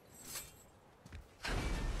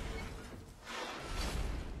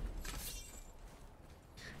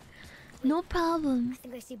 No problem. I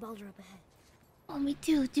think I see Baldur up ahead. Oh, me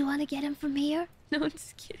too. Do you want to get him from here? No, I'm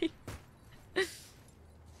just kidding. Do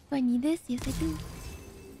I need this? Yes, I do.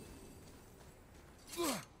 No,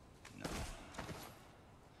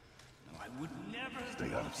 I would never.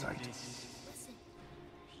 Stay out of sight. Listen.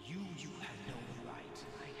 You had no right.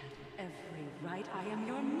 I had every right. I am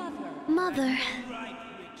your mother. Mother. Right,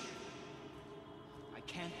 witch. I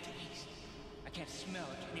can't taste. I can't smell.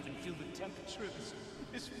 I can't even feel the temperature of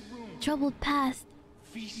this room. Troubled past.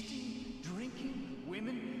 Feasting, drinking,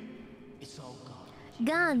 women. It's all gone.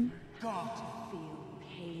 Gone. Gone. Feel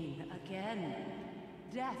pain again.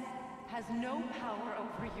 Death has no power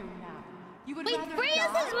over you now. You would Wait, rather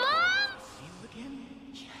Freya's die? his mom? Feel again?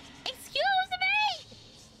 Yes. Excuse me!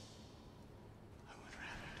 I would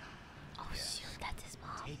rather die. Oh shoot, that's his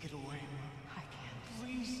mom. Take it away. I can't.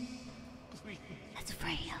 Please. Please. That's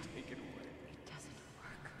Freya. Take it away. It doesn't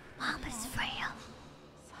work. Mom is Freya.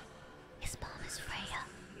 His mom is Freya.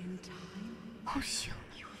 In time, Oh shoot.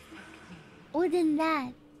 you thank me. More than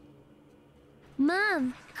that.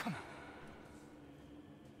 Mom. Come on.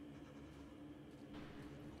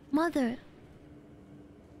 Mother.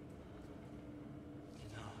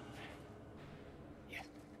 No. Yes.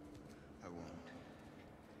 I won't.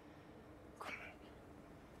 Come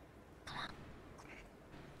on.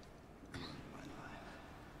 My life.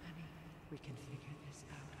 Honey, we can figure this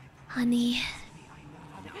out. I promise. Honey. I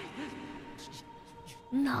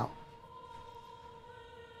know. No.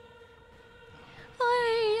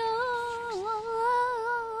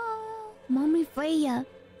 Mommy Freya.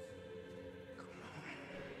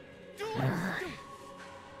 Come on.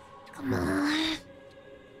 Come on.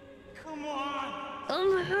 Come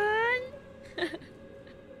on.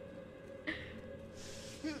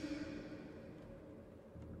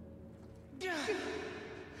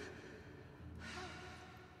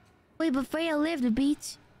 Wait, but Freya lived the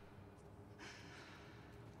beach.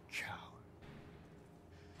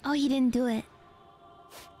 Oh, he didn't do it.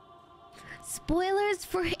 Spoilers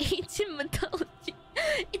for ancient mythology.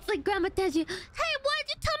 It's like Grandma Tenshi. Hey, why'd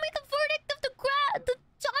you tell me the verdict of the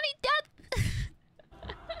Johnny Depp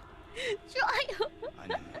trial?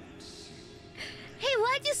 Hey,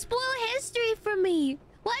 why'd you spoil history for me?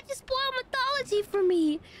 Why'd you spoil mythology for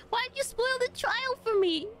me? Why'd you spoil the trial for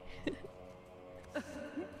me?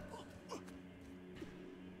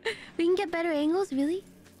 We can get better angles, really?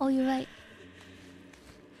 Oh, you're right.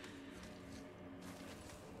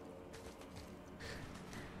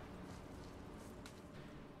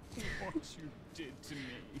 What you did to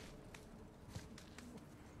me.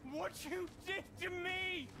 What you did to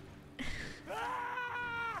me!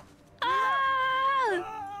 Ah! Ah!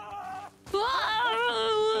 Ah!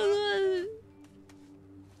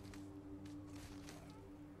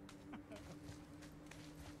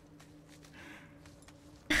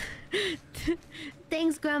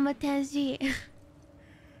 Thanks, Grandma Tenshi.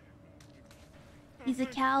 He's a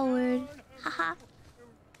coward. Haha.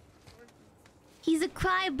 He's a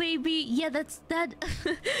crybaby. Yeah, that's that.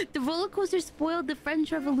 The roller coaster spoiled the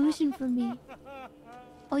French Revolution for me.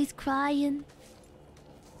 Oh, he's crying.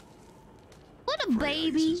 What a Freya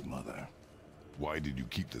is baby. his mother. Why did you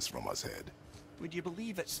keep this from us, Head? Would you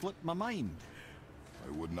believe it slipped my mind?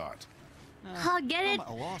 I would not. Get it? I'm at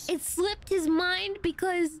a loss. It slipped his mind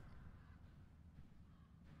because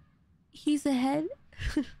he's ahead.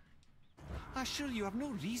 I assure you have no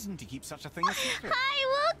reason to keep such a thing a secret. Hi,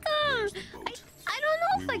 welcome! I don't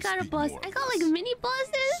know if I got a boss. I got like mini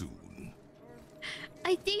bosses. Soon.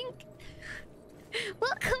 I think.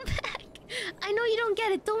 Welcome back. I know you don't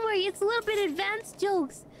get it. Don't worry. It's a little bit advanced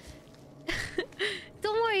jokes.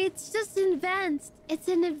 Don't worry. It's just advanced. It's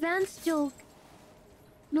an advanced joke.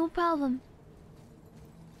 No problem.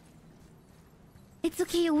 It's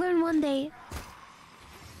okay. You'll learn one day.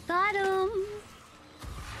 Got him.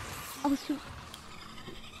 Oh shoot.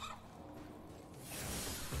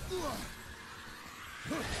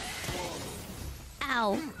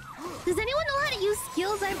 Ow. Does anyone know how to use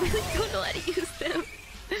skills? I really don't know how to use them.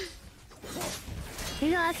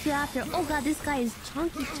 Maybe I'll ask you after. Oh god, this guy is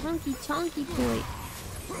chunky boy.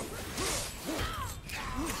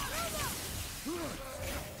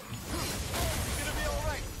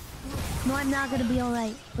 No, I'm not gonna be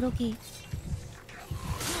alright, but okay.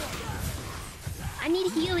 I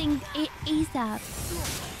need healing ASAP.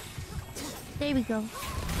 There we go.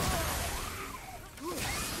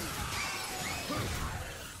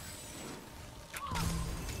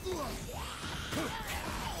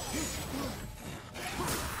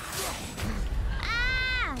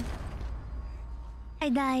 Ah! I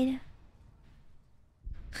died.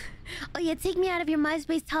 Oh yeah, take me out of your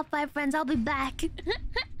MySpace top 5 friends. I'll be back.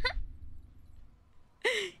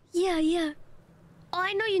 Yeah. Oh,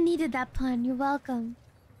 I know you needed that pun. You're welcome.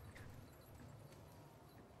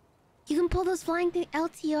 You can pull those flying thing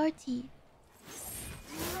LTRT.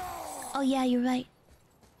 Oh yeah, you're right.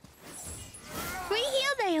 Free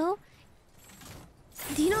heal, Dale.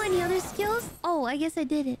 Do you know any other skills? Oh, I guess I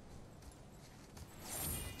did it.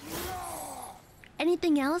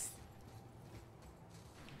 Anything else?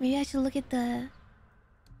 Maybe I should look at the...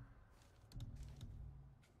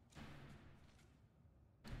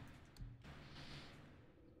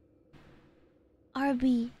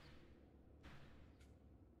 RB.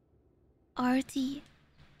 RT.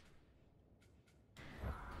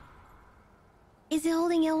 Is it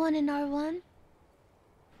holding L1 and R1?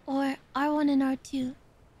 Or R1 and R2?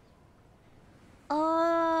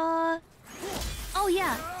 Oh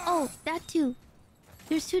yeah. Oh, that too.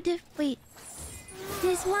 There's two different... Wait.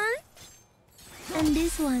 This one? And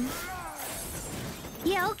this one.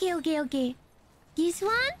 Yeah, okay. This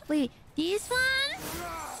one? Wait. This one?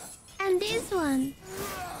 And this one.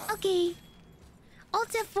 Okay. Alt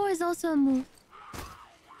F4 is also a move.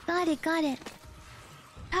 Got it.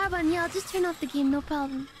 Powerbomb, yeah, I'll just turn off the game, no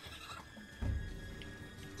problem.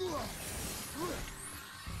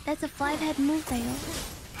 That's a 5-head move, Dale.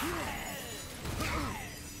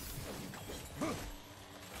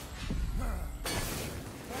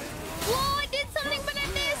 Whoa, I did something, but I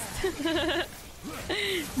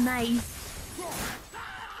missed! Nice.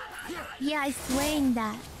 Yeah, I swung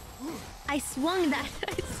that. I swung that.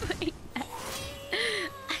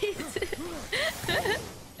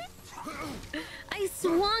 I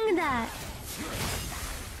swung that.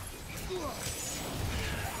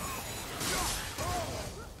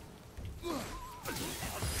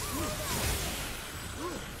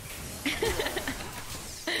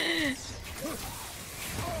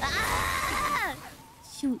 Ah!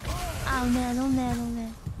 Shoot. Oh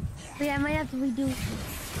man. Wait, I might have to redo.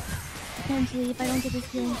 Potentially, if I don't get this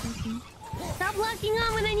healing potion. Stop locking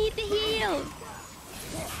on when I need to heal!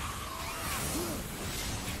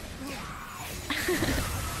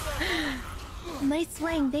 Nice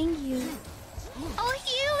swing, thank you. Oh,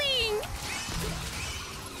 healing!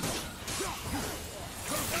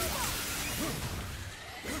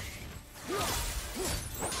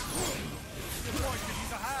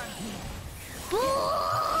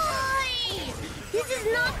 Boy! This is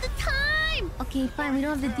not the time! Okay, fine, we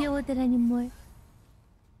don't have to deal with it anymore.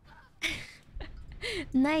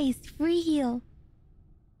 Nice, free heal.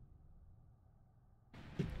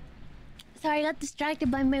 Sorry, I got distracted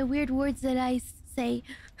by my weird words that I say.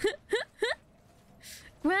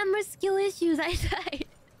 Grammar skill issues, I died.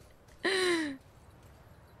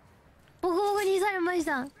 보고にされまし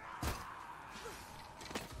た.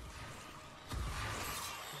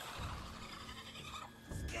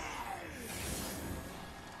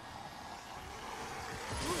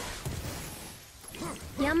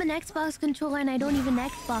 Yeah, I'm an Xbox controller and I don't even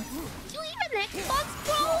Xbox. Do you even Xbox,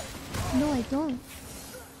 bro? No, I don't.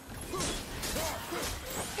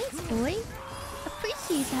 Thanks, boy.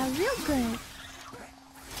 Appreciate that. Real good.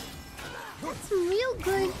 That's some real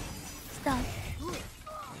good stuff.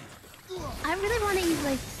 I really want to eat,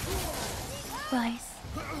 like, rice.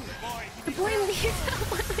 The boy leaves.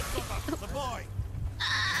 The boy!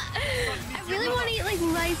 I really want to eat like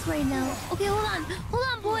rice right now. Okay, hold on. Hold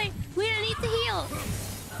on, boy. Wait, I need to heal.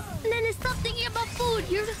 And then stop thinking about food.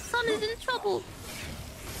 Your son is in trouble.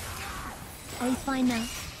 Oh, he's fine now.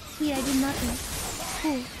 Wait, I did nothing.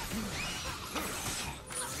 Cool.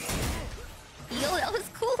 Yo, that was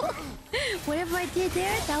cool. Whatever I did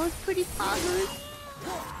there, that was pretty positive.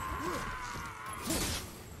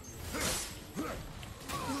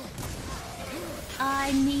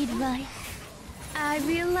 I need rice. I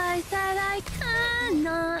realize that I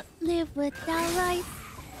cannot live without rice.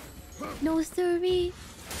 No siree.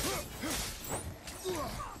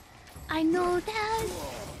 I know that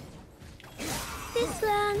this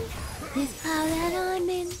land, this cloud that I'm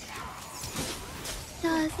in,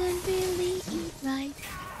 doesn't really eat rice.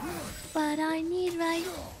 But I need rice.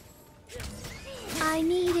 I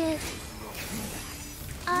need it.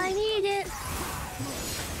 I need it.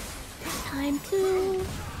 Time to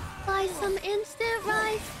buy some instant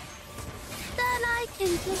rice that I can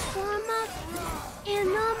just warm up in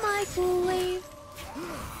the microwave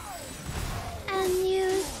and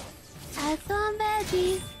use as some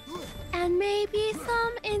veggies and maybe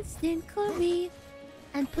some instant curry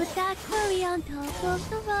and put that curry on top of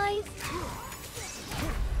the rice.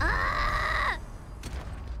 Ah!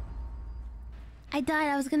 I died.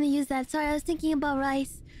 I was gonna use that. Sorry, I was thinking about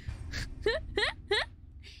rice.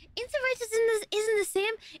 Instant rice isn't the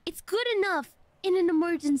same. It's good enough in an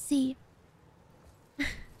emergency.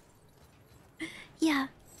 Yeah.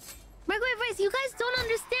 Microwave rice, you guys don't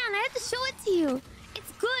understand. I have to show it to you.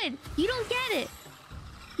 It's good. You don't get it.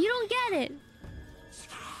 You don't get it.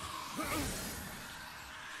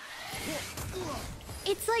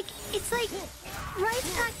 It's like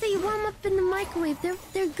rice packs that you warm up in the microwave. They're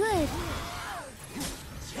good.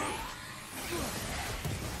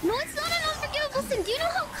 No, it's not an unforgivable sin. Do you know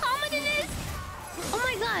how common it is? Oh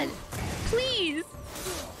my god. Please.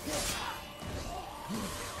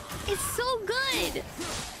 It's so good.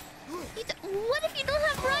 What if you don't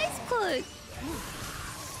have rice cooked?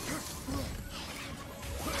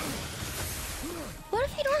 What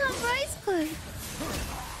if you don't have rice cooked?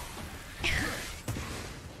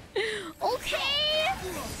 Okay.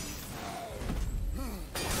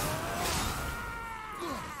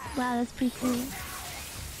 Wow, that's pretty cool.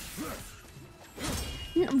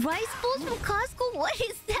 Rice bowls from Costco? What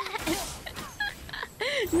is that?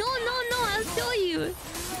 No, I'll show you.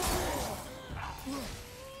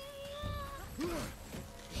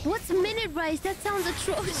 What's minute rice? That sounds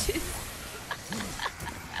atrocious.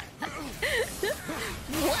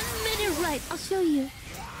 1 minute rice. I'll show you.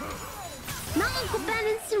 Not Uncle Ben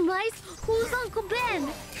instant rice. Who's Uncle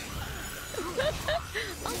Ben?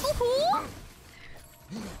 Uncle who?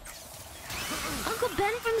 Uncle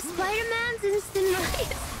Ben from Spider-Man's instant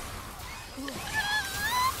rice?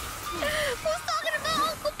 Who's talking about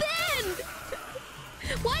Uncle Ben?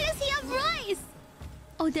 Why does he have rice?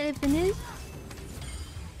 Oh, did I finish?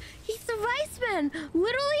 He's the rice man.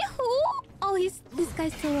 Literally who? Oh, this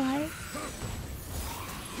guy's still alive.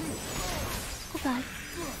 Oh god.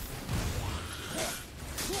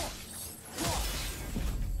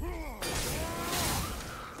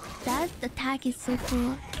 That attack is so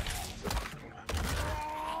cool.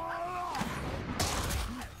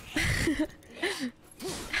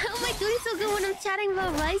 How am I doing so good when I'm chatting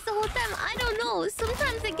about rice the whole time? I don't know.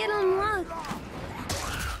 Sometimes I get unlocked.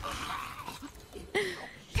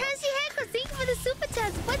 Tenshi Heiko, thank you for the super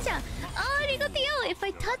chats. Whatcha? Oh, arigato. If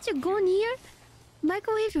I touch or go near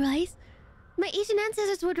microwave rice, my Asian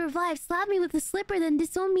ancestors would revive, slap me with a slipper, then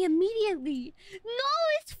disown me immediately. No,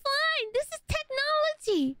 it's fine. This is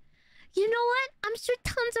technology. You know what? I'm sure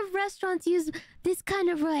tons of restaurants use this kind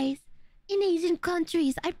of rice in Asian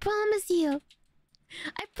countries. I promise you.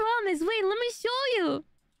 I promise. Wait, let me show you.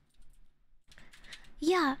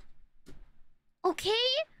 Yeah. Okay?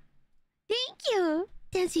 Thank you.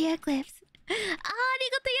 Tenshi Eclipse.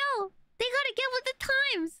 Arigato yo. They gotta get with the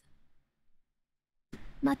times.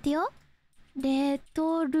 待ってよ。レ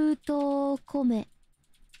トルト米。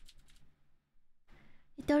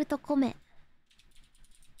レトルト米。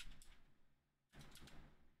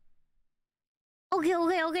Okay.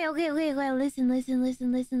 Listen.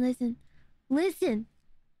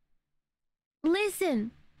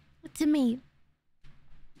 Listen to me.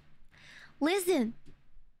 Listen.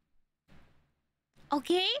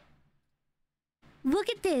 Okay? Look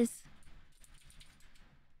at this.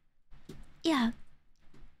 Yeah.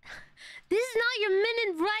 This is not your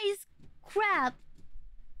minute rice crap.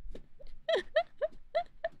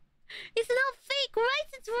 It's not fake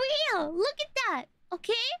rice, it's real. Look at that.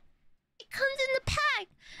 Okay? It comes in the pack.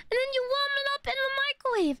 And then you warm it up in the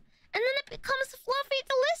microwave. And then it becomes fluffy,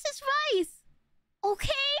 delicious rice.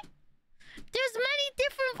 Okay?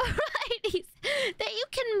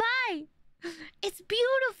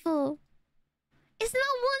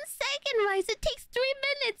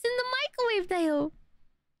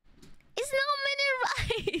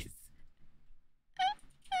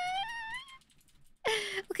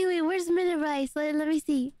 rice. Let me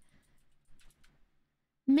see.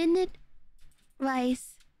 Minute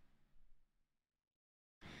rice.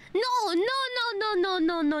 No.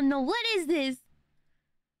 What is this?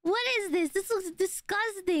 What is this? This looks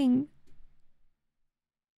disgusting.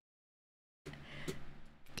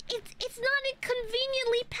 It's not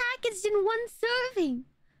inconveniently packaged in one serving.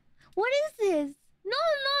 What is this? No.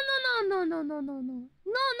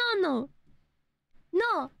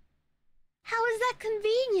 No. How is that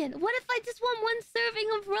convenient? What if I just want one serving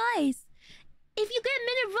of rice? If you get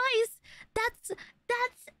minute rice, that's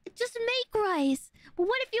just make rice. But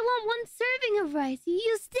what if you want one serving of rice? You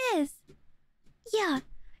use this. Yeah,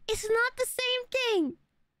 it's not the same thing.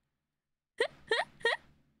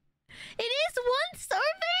 It is one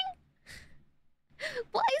serving?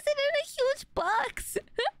 Why is it in a huge box?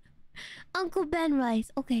 Uncle Ben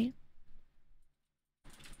rice. Okay.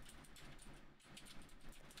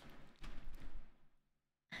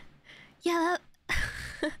 Yeah.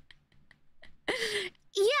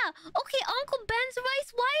 Yeah. Okay, Uncle Ben's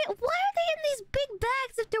rice. Why are they in these big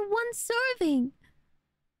bags if they're one serving?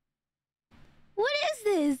 What is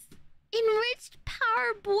this? Enriched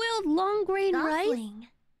power-boiled long-grain rice?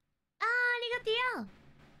 Arigato.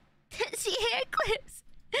 Tenshi hair clips.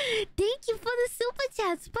 Thank you for the super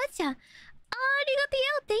chat, Spacha.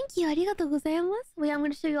 Arigato. Thank you. Arigato gozaimasu. Wait, I'm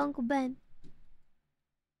gonna show you Uncle Ben.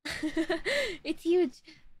 It's huge.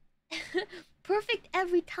 Perfect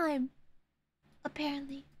every time.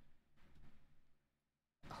 Apparently.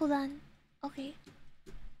 Hold on. Okay.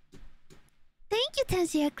 Thank you,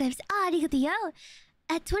 Tenshi Eclipse. Arigato.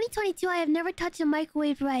 At 2022, I have never touched a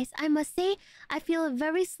microwave rice. I must say, I feel a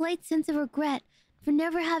very slight sense of regret for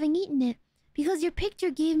never having eaten it. Because your picture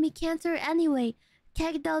gave me cancer anyway.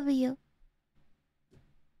 Keg W.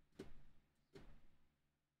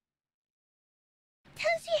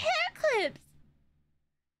 Tenshi hair clips!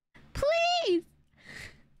 Please!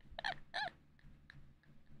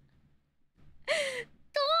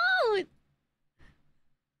 Don't!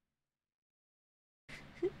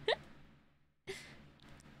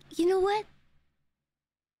 You know what?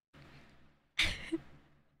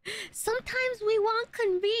 Sometimes we want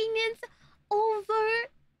convenience over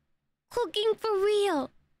cooking for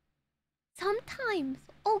real. Sometimes,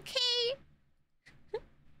 okay?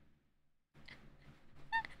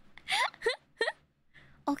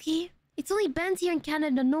 Okay, it's only Ben's here in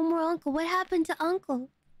Canada, no more Uncle. What happened to Uncle?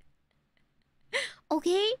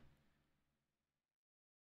 Okay?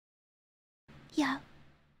 Yeah.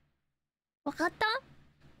 Wakata?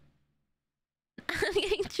 I'm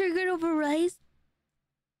getting triggered over rice.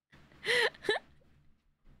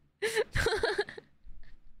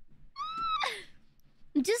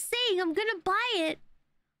 I'm just saying, I'm gonna buy it.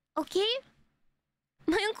 Okay?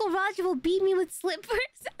 My Uncle Roger will beat me with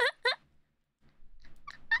slippers.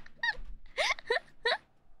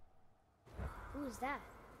 Who's that?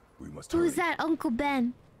 We must Who's hurry. that? Uncle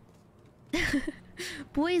Ben.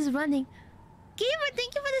 Boy is running. Gamer,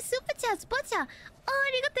 thank you for the super chat. Spacha.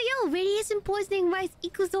 Arigato yo. Radiation poisoning rice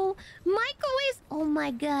ikuzo. Microwaves. Oh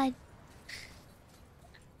my god.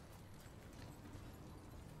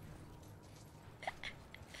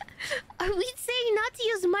 Are we saying not to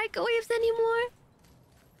use microwaves anymore?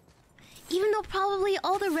 Even though probably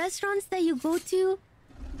all the restaurants that you go to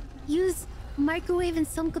use microwave in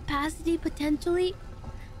some capacity, potentially.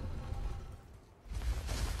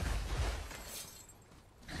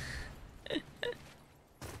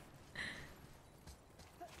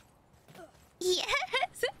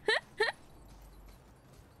 Yes!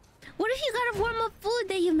 What if you gotta warm up food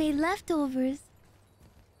that you made leftovers?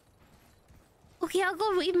 Okay, I'll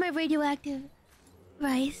go eat my radioactive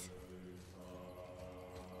rice.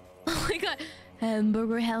 Oh my god.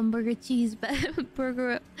 Hamburger,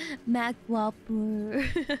 cheeseburger, Mac Whopper.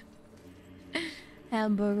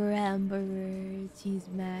 hamburger, cheese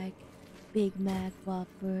Mac, Big Mac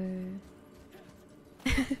Whopper.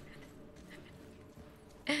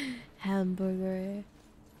 hamburger,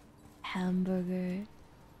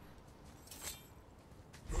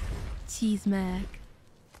 cheese Mac.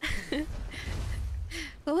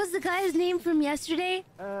 What was the guy's name from yesterday?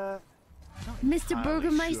 Mr.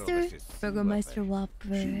 Burgermeister? Burgermeister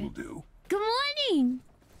Whopper. She will do. Good morning!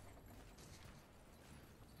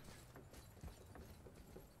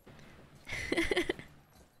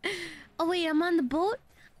 Oh wait, I'm on the boat?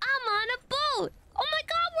 I'm on a boat! Oh my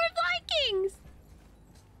god, we're Vikings!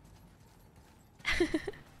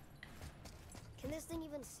 Can this thing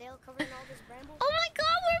even sail covering all this bramble? Oh my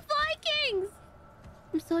god, we're Vikings!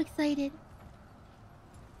 I'm so excited.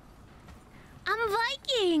 I'm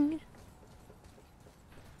Viking!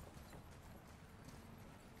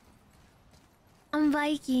 I'm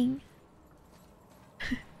Viking.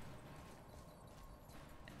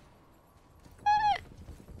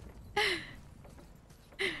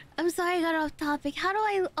 I got off topic. How do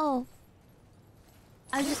I... Oh.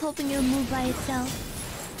 I was just hoping it would move by itself.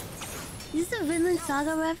 Is this a Vinland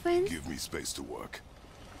Saga reference? Give me space to work.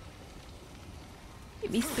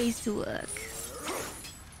 Give me space to work.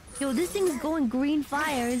 Yo, this thing's going green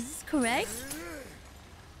fire. Is this correct?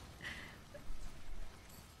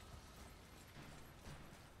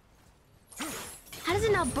 How does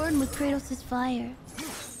it not burn with Kratos' fire?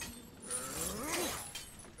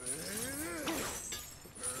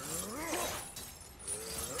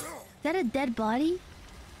 Is that a dead body?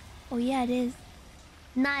 Oh yeah, it is.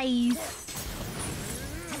 Nice.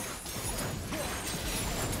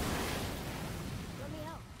 Let me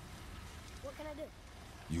help. What can I do?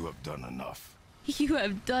 You have done enough. You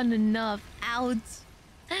have done enough. Ouch.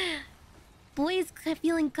 Boy is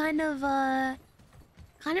feeling kind of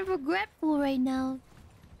regretful right now.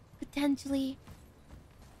 Potentially.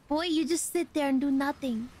 Boy, you just sit there and do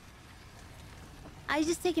nothing. I was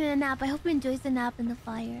just taking a nap. I hope he enjoys the nap in the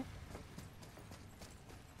fire.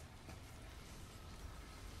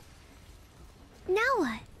 Now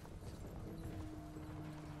what?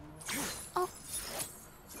 Oh.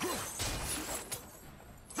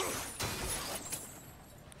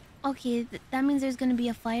 Okay, that means there's gonna be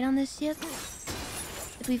a fight on this ship.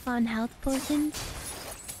 If we found health potions.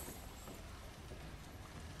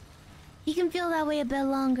 He can feel that way a bit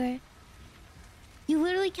longer. You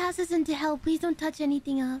literally cast us into hell. Please don't touch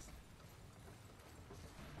anything else.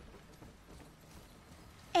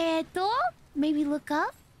 Maybe look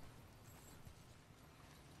up?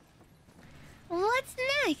 What's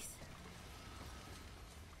next?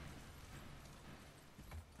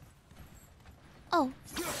 Oh.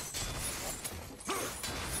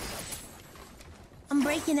 I'm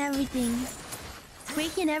breaking everything.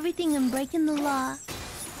 Breaking everything and breaking the law.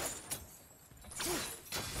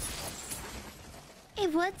 Hey,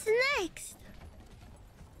 what's next?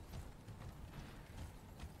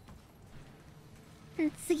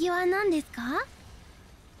 次は何ですか?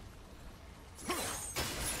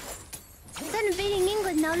 Is that invading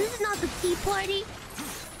England now? This is not the tea party.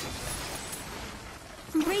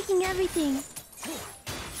 I'm breaking everything.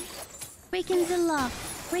 Breaking the law.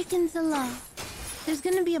 Breaking the law. There's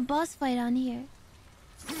gonna be a boss fight on here.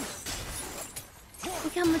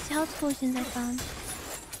 Look how much health potions I found.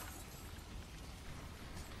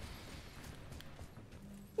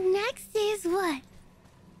 Next is what?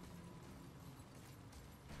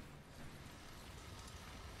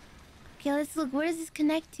 Okay, let's look. Where does this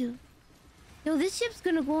connect to? Yo, this ship's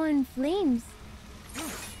gonna go in flames.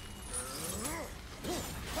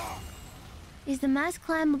 Is the mast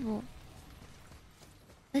climbable?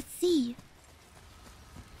 Let's see.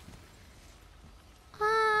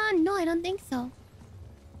 No, I don't think so.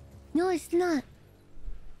 No, it's not.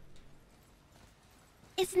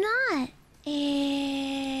 It's not.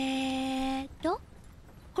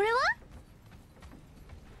 これは?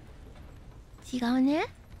 違うね。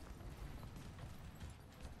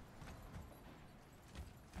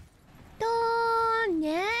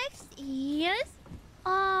Next is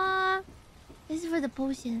this is for the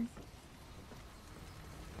potions.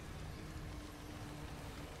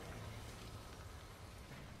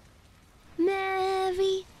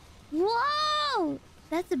 Mary, whoa!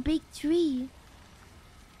 That's a big tree.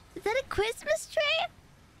 Is that a Christmas tree?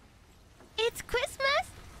 It's Christmas?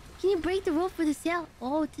 Can you break the rope for the sail?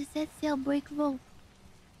 Oh, to set sail, break rope.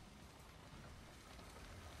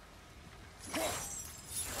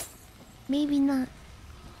 Maybe not.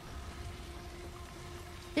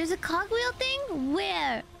 There's a cogwheel thing?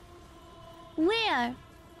 Where? Where?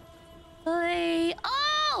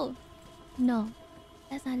 Oh! No,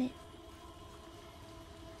 that's not it.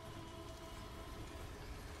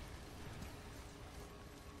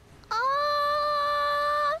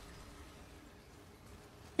 Oh!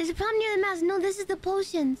 There's a problem near the mouse. No, this is the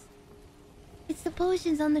potions. It's the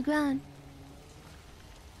potions on the ground.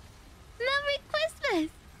 Merry Christmas!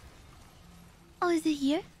 Oh, is it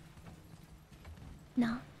here?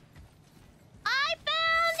 No. I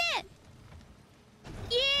found it!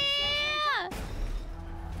 Yeah!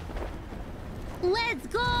 Let's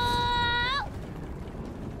go!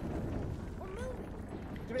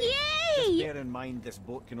 Yay! Just bear in mind this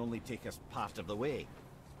boat can only take us part of the way.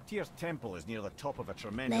 Tyr's temple is near the top of a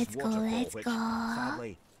tremendous waterfall, which,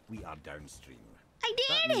 sadly, we are downstream. I did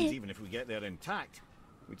That means it! even if we get there intact,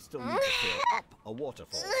 we'd still need to sail up a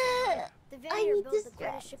waterfall. The Vanir built the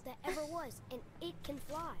greatest ship that ever was, and it can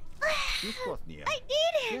fly. I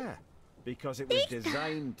did it! Yeah, because it was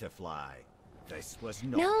designed to fly. This was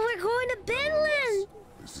not. Now we're going to Finland!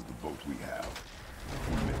 This is the boat we have.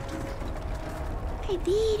 I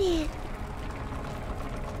did it!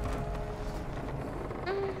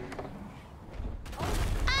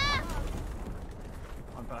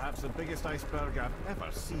 It's the biggest iceberg I've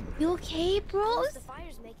ever seen. You okay, bros? The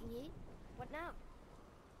fire's making heat. What now?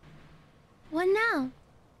 What now?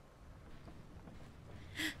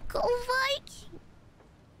 Go Viking!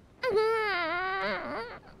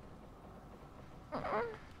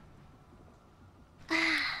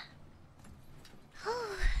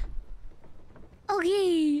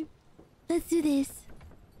 Okay, let's do this.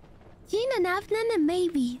 Gina, Nafnan, and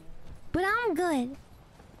maybe, but I'm good.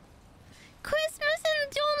 Christmas in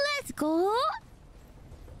June, let's go.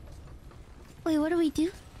 Wait, what do we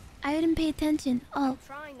do? I didn't pay attention. Oh, I'm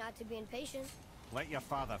trying not to be impatient. Let your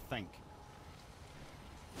father think.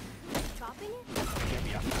 Chopping it?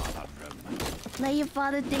 Give your father room. let your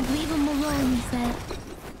father think. Leave him alone, he said.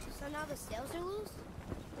 So now the sails are loose?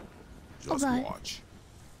 Just God. watch.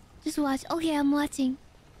 Just watch. Okay, I'm watching.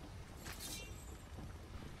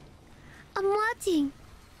 I'm watching.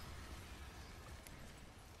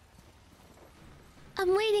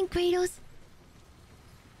 I'm waiting, Kratos.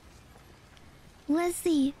 Let's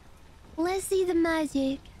see. Let's see the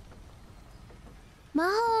magic.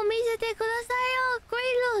 Maho, misete kudasayo,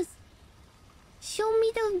 Kratos. Show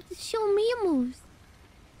me your moves.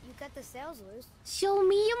 You got the sails loose. Show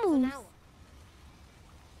me your So moves. now what?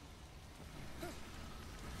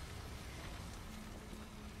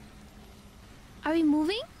 Are we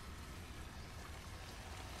moving?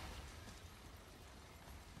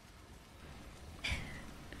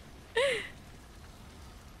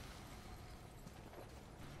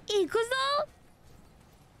 Ikuzo?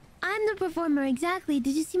 I'm the performer, exactly.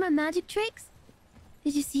 Did you see my magic tricks?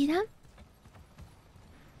 Did you see them?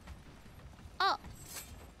 Oh,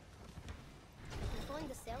 You're pulling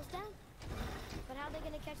the sails down? But how are they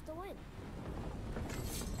gonna catch the wind?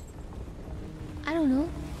 I don't know.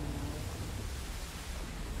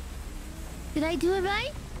 Did I do it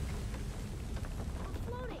right?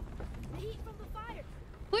 We're floating. The heat from the fire.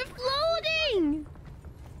 We're floating!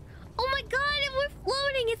 Oh my god, if we're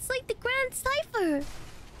floating, it's like the Grand Cipher!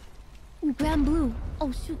 Grand Blue.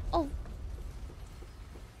 Oh shoot, oh.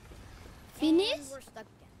 Finish? And we're stuck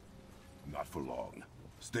again. Not for long.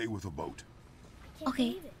 Stay with the boat. I can't Okay.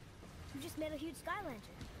 believe it. You just made a huge sky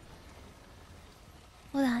lantern.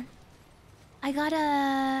 Hold on. I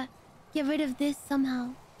gotta get rid of this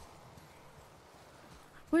somehow.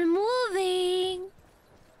 We're moving!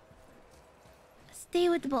 Stay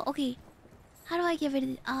with the boat. Okay. How do I get rid of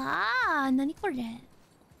it? Ah, nani kore?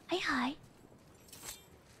 Hi.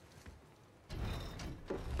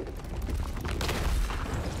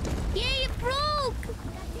 Yay, it broke!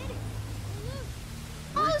 That did it.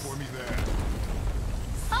 Oh, Wait for me there.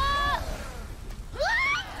 ah!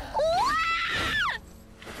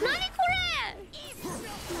 Nani kore?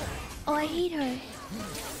 Oh, I hate her.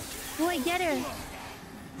 Oh, I get her.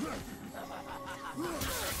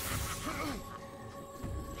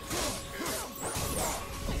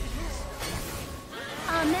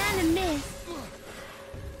 Oh man, I missed.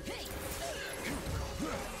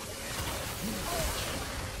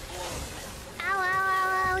 Ow, ow,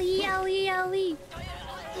 ow, ow, owie, owie.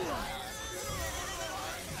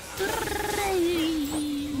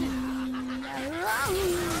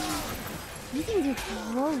 These things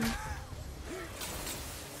are gross.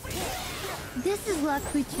 This is La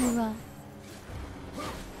Creatura.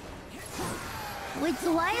 Wait,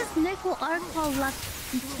 so why is Nickel Art called La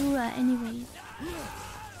Creatura anyways?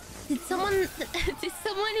 Did someone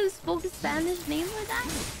who spoke Spanish name her that?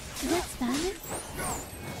 Is that Spanish?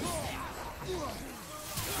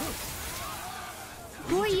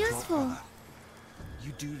 More useful.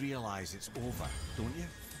 You do realize it's over, don't you?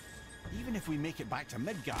 Even if we make it back to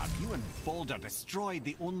Midgard, you and Baldur destroyed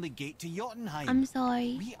the only gate to Jotunheim. I'm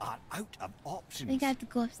sorry. We are out of options. We got to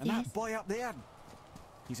go And upstairs. that boy up there,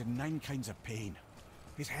 he's in 9 kinds of pain.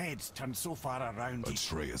 His head's turned so far around.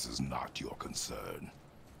 Atreus is not your concern.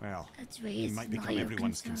 Well, Atreus he might is not become your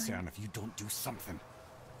everyone's concern. concern if you don't do something.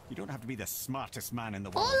 You don't have to be the smartest man in the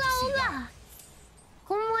world Hola, to see that.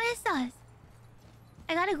 hola. ¿Cómo estás?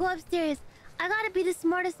 I gotta go upstairs. I gotta be the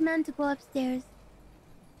smartest man to go upstairs.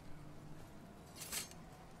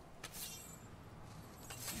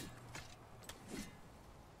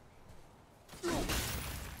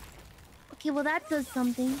 Okay, well that does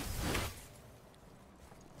something.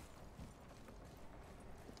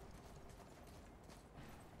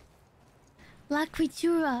 La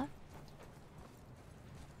Creatura.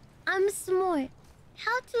 I'm smart.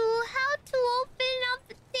 How to open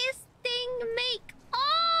up this thing? Make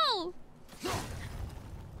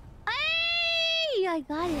Hey! I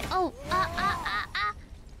got it. Oh, back.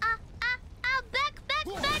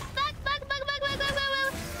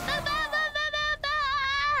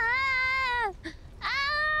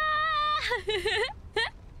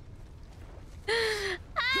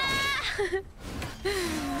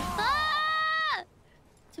 Ah!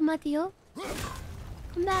 Tomato.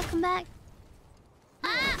 Come back, come back.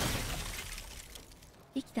 Ah!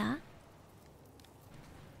 Did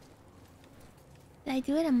I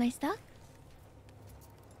do it? Am I stuck?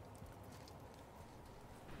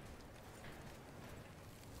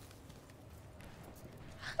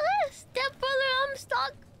 Step brother, I'm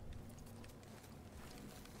stuck.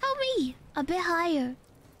 Help me! A bit higher.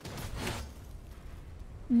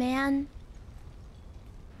 Man.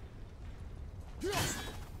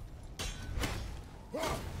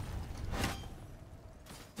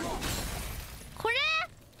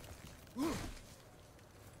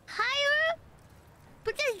 Higher?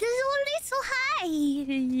 But this is only so high.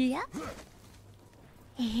 Yeah.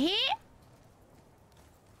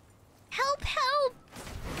 Help, help!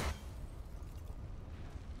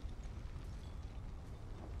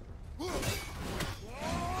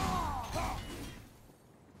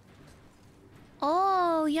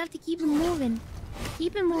 Oh, you have to keep it moving.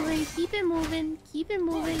 Keep it moving, keep it moving, keep it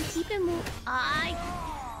moving, keep it moving. I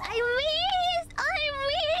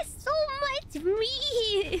missed so much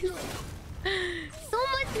meat. So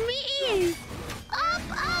much meat. Up,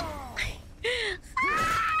 up.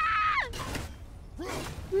 Ah!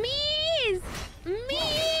 Meat.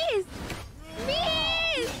 Meat.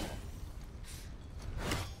 Meat.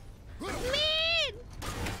 Meat.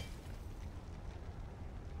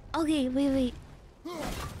 Okay, wait.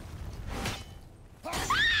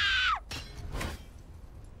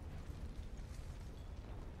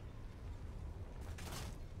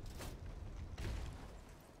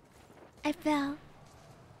 I fell.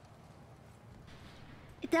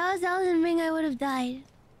 If that was Elden Ring, I would have died.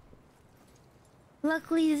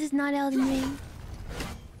 Luckily, this is not Elden Ring.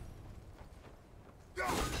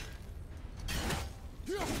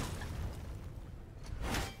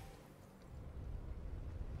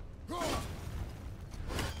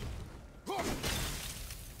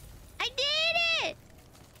 I did it!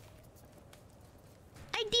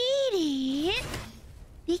 I did it!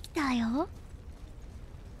 できたよ。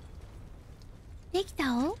できた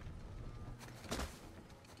よ。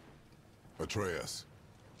 Atreus.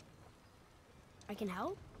 I can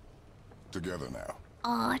help? Together now.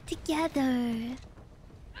 All together.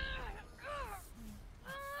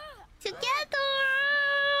 Together!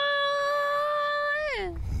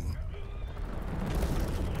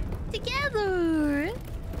 Together!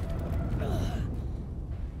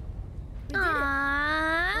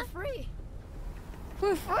 Aww. We're free.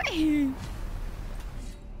 We're free!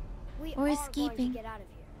 We're We're going escaping. to get out of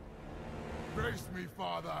here. Brace me,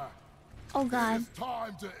 father. Oh god. It is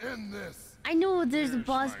time to end this. I know there's a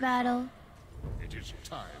boss battle. It is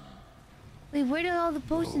time. Wait, where did all the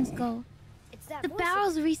potions go? It's that The voice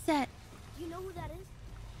barrels reset. You know who that is?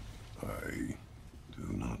 I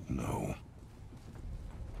do not know.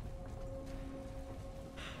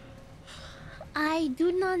 I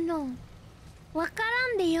do not know.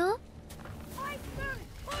 Wakarandeyo?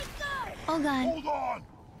 Oh god. Hold on!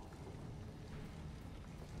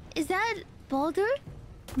 Is that Baldur?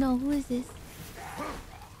 No, who is this?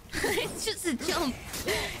 It's just a jump.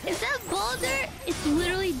 Is that Baldur? It's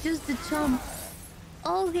literally just a jump.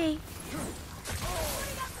 Okay.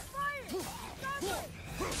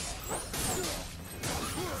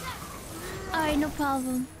 Alright, no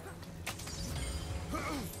problem.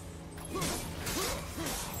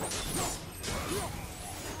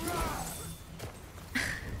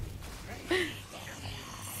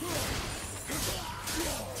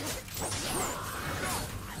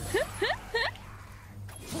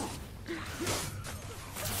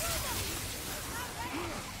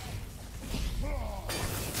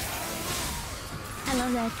 I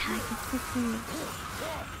love that attack, it's so cool.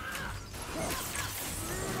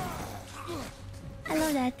 I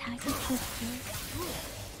love that attack, it's so cool.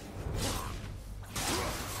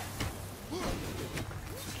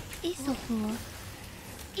 It's so cool.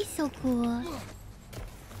 It's so cool.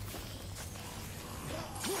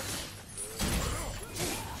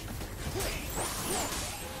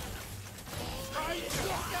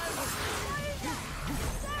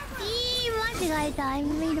 I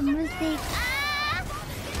made a mistake. Ah!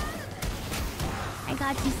 I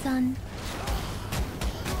got you, son.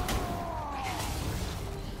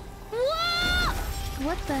 Whoa!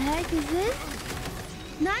 What the heck is this?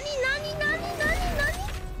 Nani?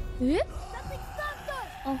 Eh?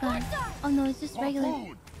 Oh god. Oh no, it's just regular.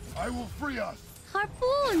 Harpoon! I will free us.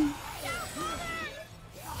 Harpoon!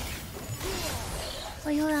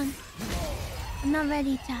 Wait, hold on. I'm not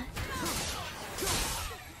ready, chat.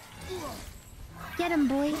 Get him,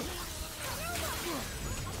 boy.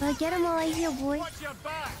 Get him while I heal, boy.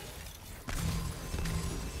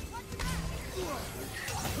 Bruma.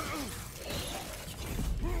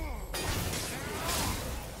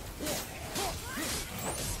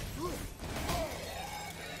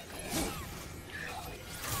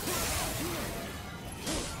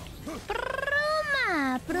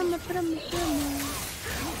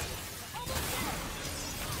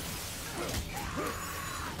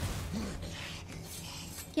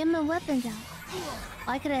 Get my weapons out.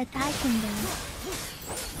 I could have attacked him then.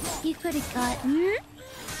 He could have got...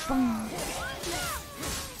 Boom.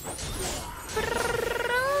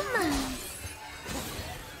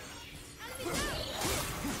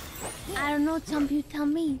 I don't know, Chump, you tell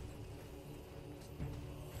me.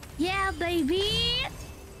 Yeah, baby!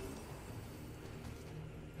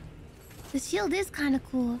 The shield is kind of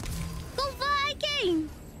cool. Go Viking!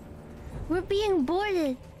 We're being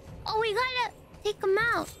boarded. Oh, we gotta take them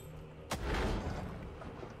out.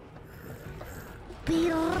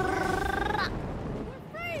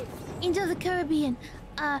 Angel of the Caribbean.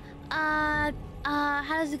 How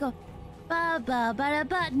does it go?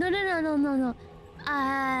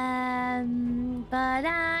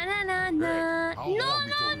 No.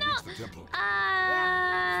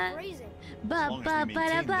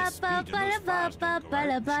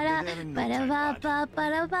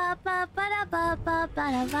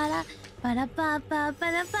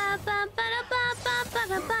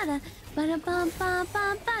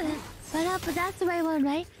 That's the right one,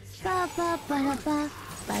 right?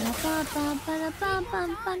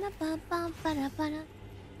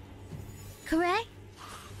 Correct?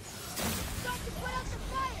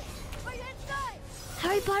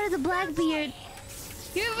 Harry Potter the Blackbeard.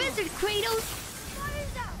 You're a wizard, Kratos.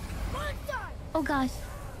 Oh gosh.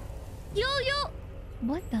 Yo.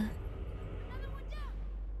 What the?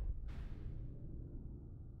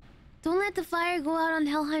 Don't let the fire go out on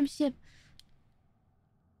Helheim's ship.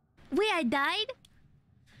 Wait, I died?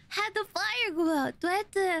 Had the fire go out. Do I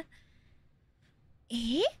have to...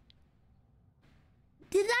 Eh?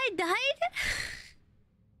 Did I die?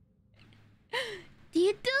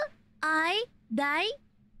 Did I die?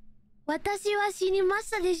 私は死にまし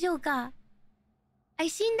たでしょうか? I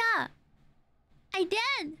死んだ. I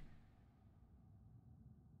did.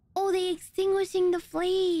 Oh, they extinguishing the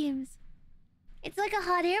flames. It's like a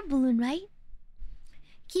hot air balloon, right?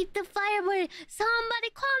 Keep the fire burning. Somebody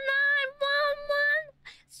call 911.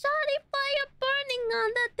 Shawty fire burning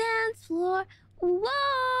on the dance floor.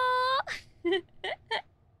 Whoa.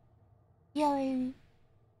 Yeah, baby.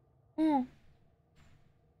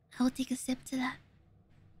 I'll take a sip to that.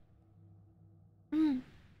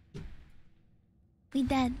 We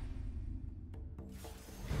dead.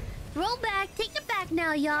 Throw back. Take it back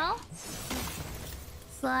now, y'all.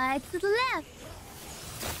 Slide to the left.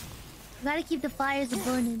 Gotta keep the fires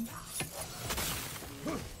burning.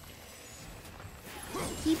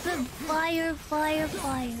 Keep it fire.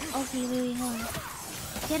 Okay, wait, hold on.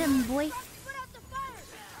 Get him, boy.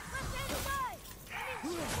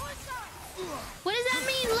 What does that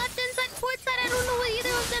mean? Left inside, port side? I don't know what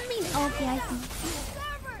either of them mean. Oh, okay, I see.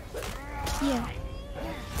 Here.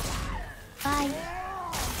 Bye.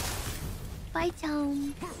 Bye,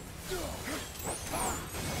 Tom.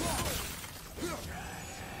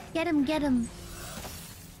 Get him.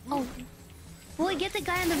 Oh. Boy, get the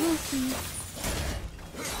guy on the roof, please.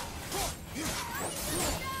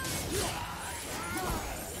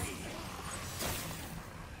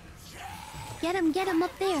 Get him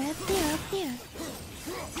up there.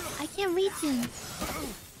 I can't reach him.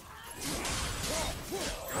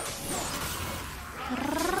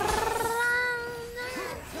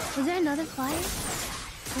 Is there another fire?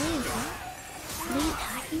 Where is it? Are they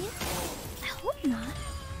attacking it? I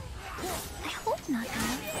hope not,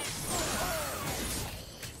 guys.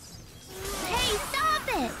 Hey, stop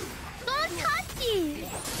it! Don't touch it!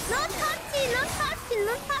 No touching!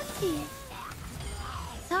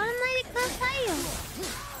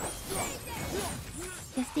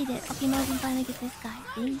 Yes, they did. Okay, now we can finally get this guy.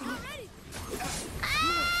 Thank you.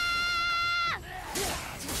 Ah!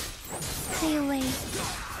 Stay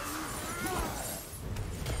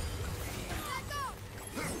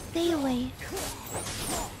away.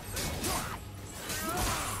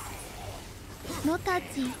 No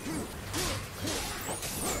touchy.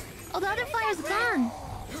 Oh, the other fire's gone.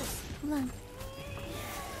 Hold on.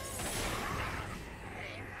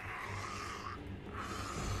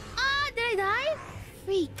 Did I die?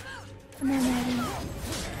 Freak. No, I didn't.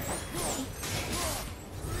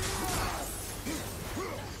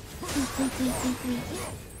 Please.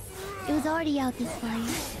 It was already out, this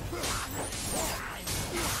fire.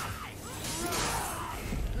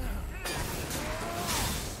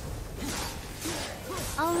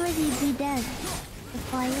 Already be dead. The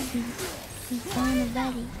fire be. He's gone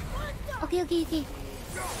already. Okay, okay, okay.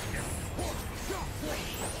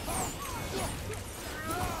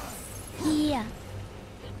 Yeah.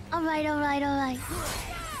 Alright, alright, alright.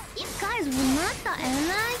 You guys will not stop,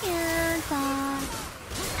 and I can't stop.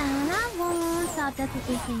 And I won't stop. That's what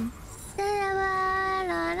they're saying.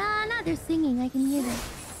 They're singing, I can hear them.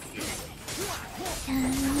 Can you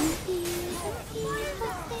hear the people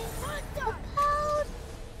sing about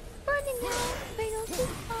running out, cradle to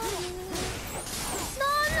fire?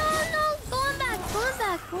 No, no, no! Going back, going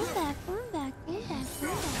back, going back, going back, going back,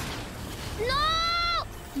 going back. No!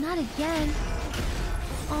 Not again.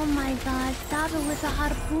 Oh my god, stop it with the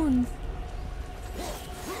harpoons.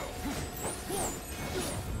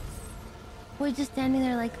 We're just standing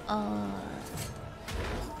there like,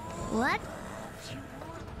 what?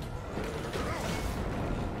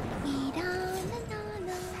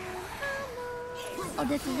 Oh,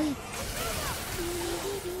 that's a leaf.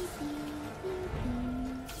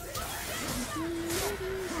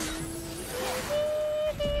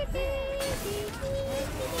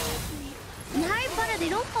 In Harry Potter, they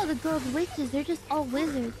don't call the girls witches, they're just all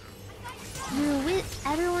wizards. You're a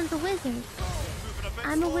everyone's a wizard.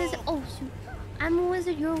 I'm a wizard. Oh, shoot. I'm a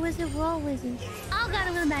wizard, you're a wizard, we're all wizards. Oh god,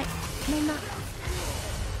 I'm gonna die. No, I'm not.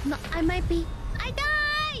 No, I might be. I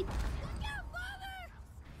died!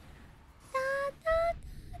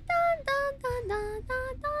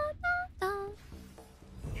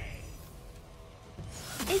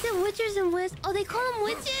 Is it witchers and wiz? Oh, they call them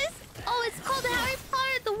witches? Oh, it's called Harry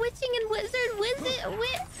Potter, the Witching and Wizard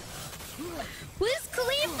Wiz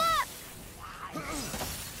Khalifa!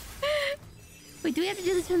 Wait, do we have to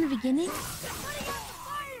do this from the beginning?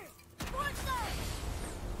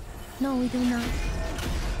 No, we do not.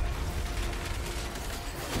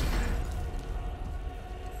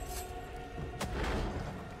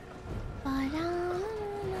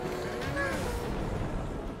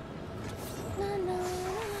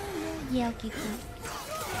 Yeah, okay, cool.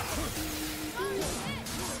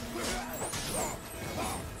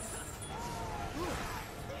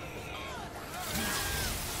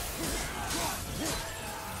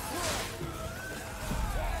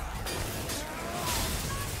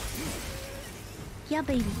 Yeah,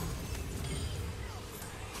 baby.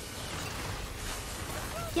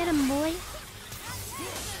 Get him, boy.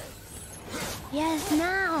 Yes,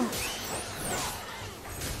 now.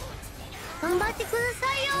 Ganbatte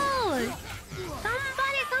kudasayo.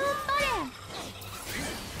 Ganbare, ganbare.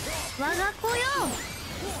 Waga koyo.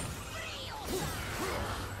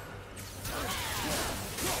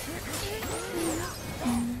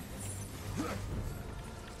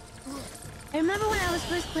 I remember when I was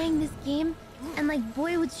first playing this game and like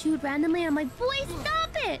boy would shoot randomly and I'm like, boy, stop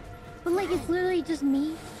it! But like it's literally just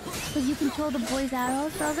me because you control the boy's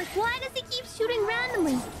arrows. So I was like, why does he keep shooting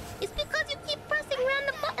randomly? It's because you keep pressing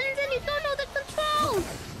random buttons and you don't know the controls.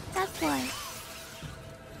 That's why.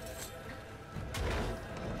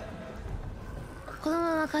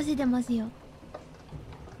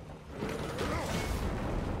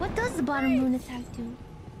 What does the bottom rune attack do?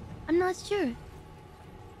 I'm not sure.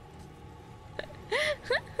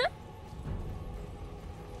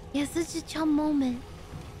 Yeah, such a chum moment.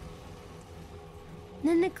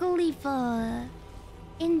 Nana Khalifa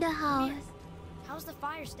in the house. How's the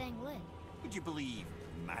fire staying lit? Would you believe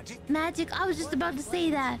magic? Magic, I was just about to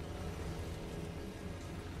say that.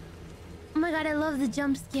 Oh my god, I love the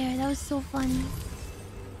jump scare. That was so funny.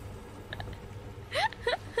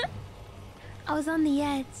 I was on the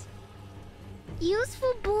edge.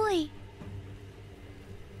 Useful boy.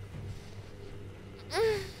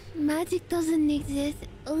 Magic doesn't exist.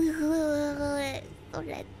 Already.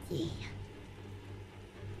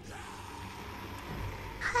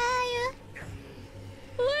 Hi.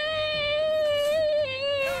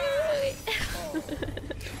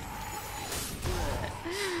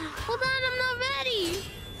 Hold on, I'm not ready.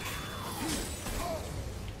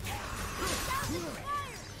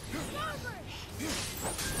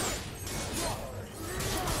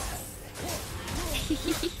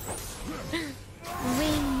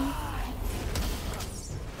 Ring.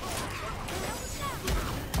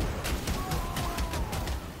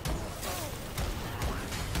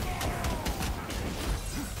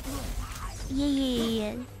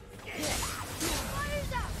 Yeah.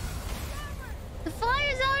 The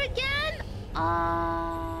fire's out again?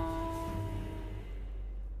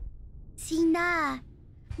 Sina.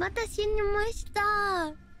 Mata shinemashita.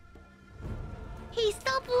 Hey,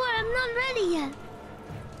 stop war, I'm not ready yet.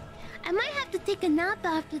 I might have to take a nap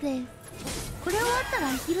after this.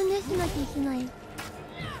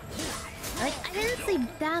 Like, I didn't sleep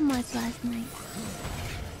that much last night.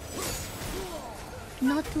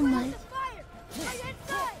 Not too much.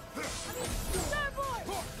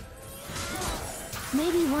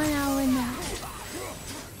 Maybe 1 hour now.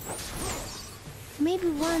 Maybe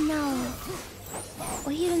 1 hour. お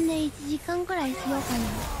昼寝1時間くらいしようかな。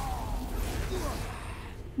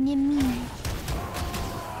ねみ。I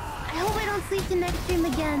hope I don't sleep the next stream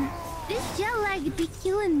again. This jet lag be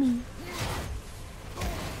killing me.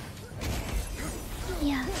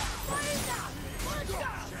 Yeah.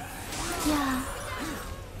 Yeah.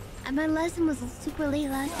 My lesson was super late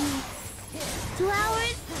last night. 2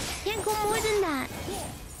 hours? Can't go more than that.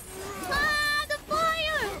 Ah, the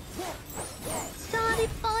fire! Johnny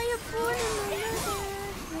fire burning.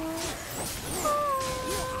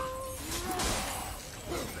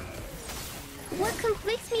 What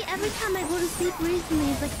conflicts me every time I go to sleep recently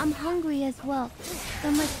is like I'm hungry as well. So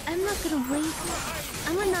I'm like, I'm not gonna wait.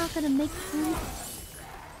 I'm not gonna make food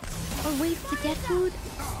or wait to get food.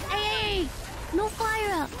 Hey, no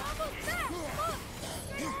fire up.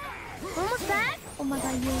 Almost back? Oh my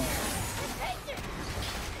god, yeah.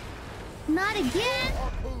 Not again.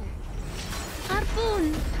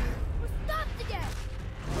 Harpoon.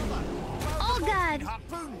 Oh god.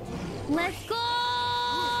 Let's go.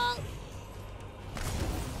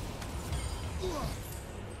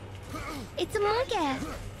 It's a monkey.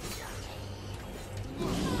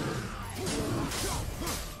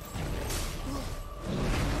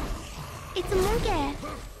 It's a monkey.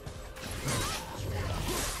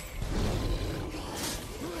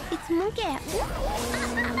 It's a monkey.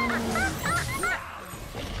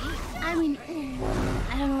 I mean,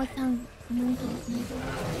 I don't know what sound monkey is.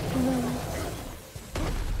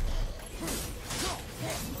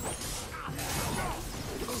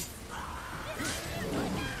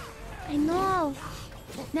 I know.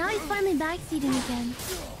 Now he's finally backseating again.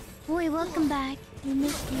 Boy, welcome back. We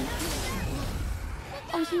missed you.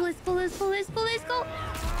 Oh, shoot, let's go, let's go, let's go, let's go.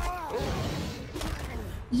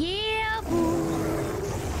 Yeah, boo.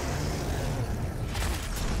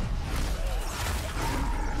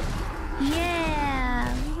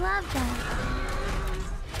 Yeah, love that.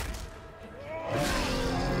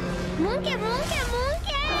 Monkey, monkey,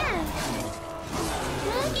 monkey.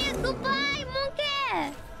 Monkey, goodbye,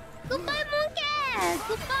 monkey. Goodbye, monkey.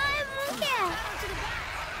 Goodbye, monkey.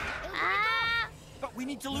 Ah. But we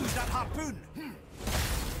need to lose that harpoon.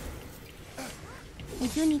 We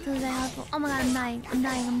do need to lose that harpoon. Oh my god, I'm dying. I'm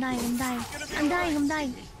dying, I'm dying, I'm dying. I'm dying, I'm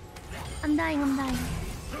dying. I'm dying, I'm dying.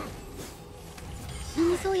 死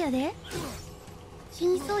にそうやで。死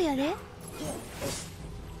にそうやで。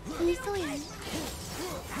死にそうやで。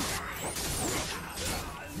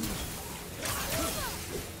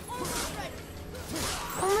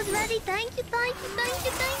Almost ready. Thank you, thank you, thank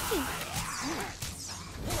you, thank you.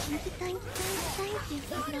 Thank you, thank you, thank you,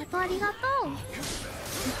 thank you. ありがとう、ありがとう。い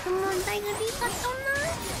つもありがとうな。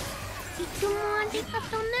いつもありが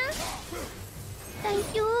とうな。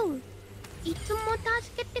Thank you. いつも助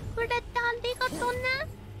けてくれてありがとうな。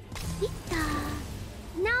いった。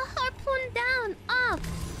Now harpoon down, up.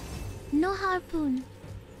 No harpoon.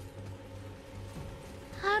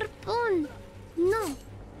 Harpoon. No.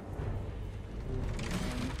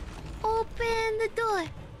 Open the door.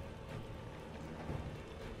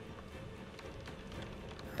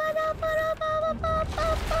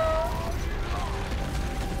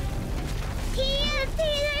 TNT,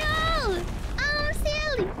 I'm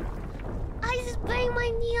silly. I just banged my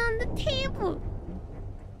knee on the table.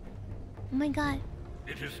 Oh my god.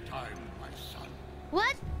 It is time, my son.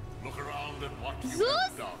 What? Look around at what you Zeus?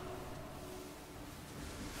 have done.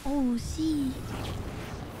 Oh, see.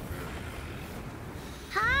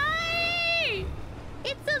 Hi!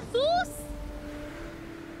 It's a Zeus!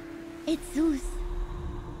 It's Zeus.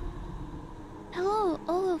 Hello,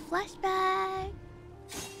 oh, flashback.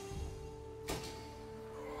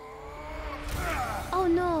 Oh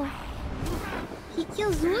no. He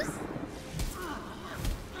killed Zeus?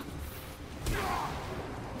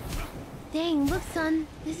 Dang, look son,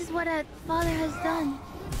 this is what a father has done.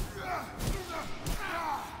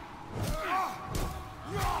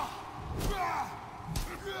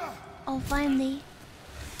 Oh, finally.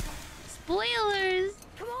 Spoilers!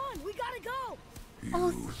 Come on, we gotta go!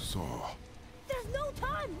 You saw. There's no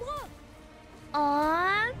time, look!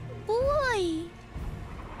 Aw, boy!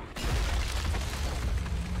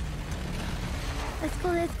 Let's go,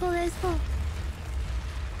 let's go, let's go.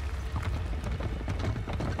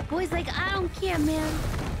 Boy's like, I don't care, man.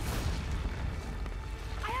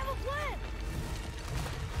 I have a plan!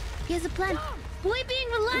 He has a plan. Boy being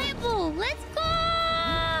reliable! Let's go!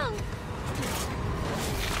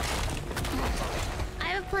 I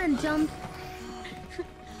have a plan, jump.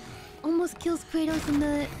 Almost kills Kratos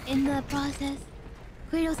in the process.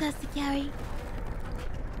 Kratos has to carry.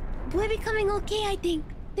 Boy becoming okay, I think.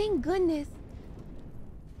 Thank goodness.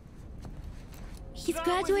 He's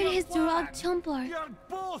graduated his Durag Chumpar. You're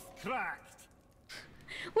both cracked.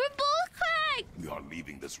 We're both cracked! We are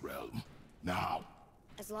leaving this realm. Now.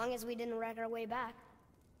 As long as we didn't wreck our way back.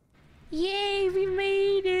 Yay, we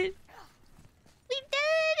made it! We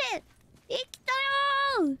did it!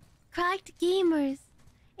 Ikitaro! Cracked gamers.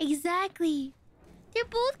 Exactly. They're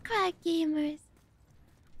both cracked gamers.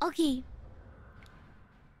 Okay.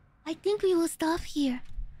 I think we will stop here.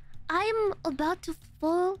 I'm about to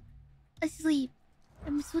fall asleep.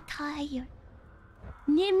 I'm so tired.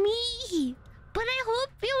 Nemi! But I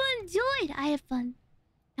hope you enjoyed. I had fun.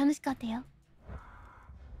 Tanushikatta.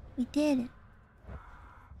 We did it.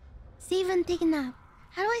 Save and take a nap.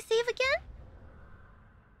 How do I save again?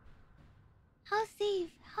 How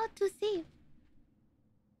save? How to save?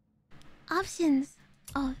 Options.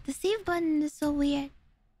 Oh, the save button is so weird.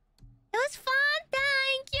 It was fun,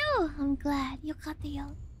 thank you! I'm glad.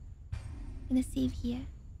 Yokatta. Gonna save here.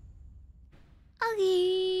 Okay.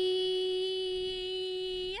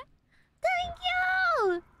 Thank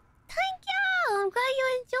you! Thank you! I'm glad you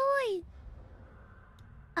enjoyed.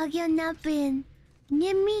 Again, napping.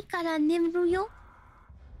 Nemi kara nemru yo.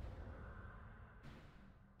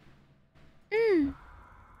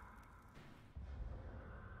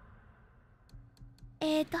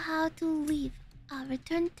 How to leave.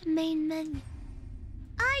 Return to main menu.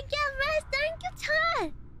 I get rest. Thank you,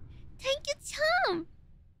 Chan. Thank you, Chum.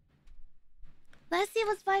 Last day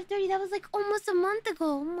was 5:30. That was like almost a month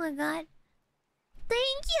ago. Oh my god.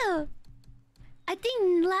 Thank you. I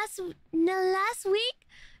think last week,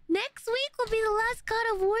 next week will be the last God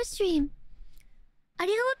of War stream.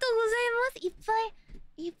 Arigatou gozaimasu.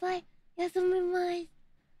 Ippai yasumimasu.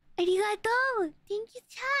 Arigatou. Thank you,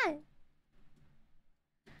 Chan.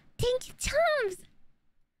 Thank you, Chums.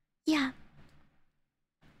 Yeah.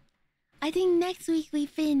 I think next week we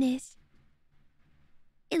finish.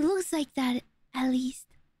 It looks like that, at least.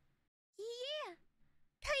 Yeah.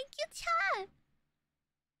 Thank you, Chat.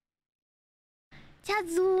 Chat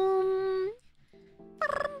Zoom.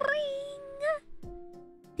 Ring.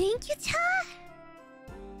 Thank you, Chat.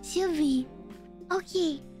 Sylvie.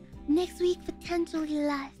 Okay. Next week, potentially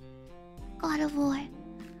last. God of War.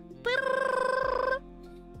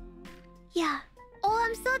 Yeah. Oh,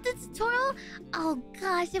 I'm still at the tutorial? Oh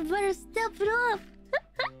gosh, I better step it up.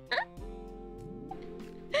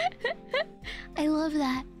 I love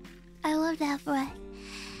that. I love that for us.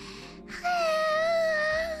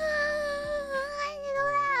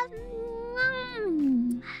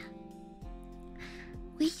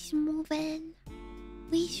 We should move in.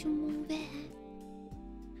 We should move in.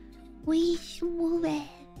 We should move in.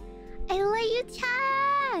 I love you,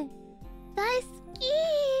 Chad. That's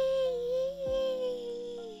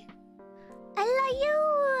I love you.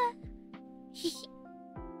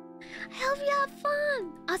 I hope you have fun.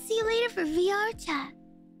 I'll see you later for VR chat.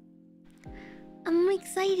 I'm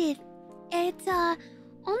excited. It's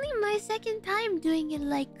only my second time doing it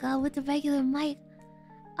like with a regular mic.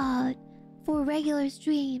 For a regular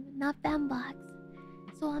stream, not fanbox.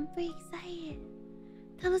 So I'm pretty excited.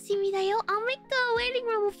 楽しみだよ. I'll make the waiting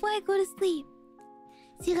room before I go to sleep.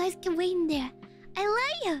 So you guys can wait in there. I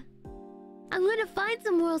love you. I'm gonna find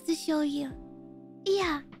some worlds to show you.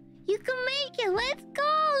 Yeah, you can make it. Let's go.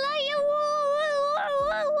 Love you.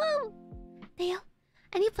 Woo. Dale,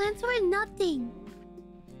 any plans for it? Nothing.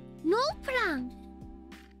 No plan.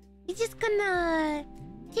 You're just gonna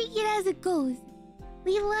take it as it goes.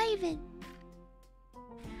 We live in.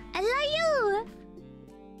 I love you.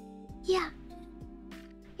 Yeah.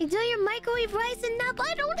 Enjoy your microwave rice and nap.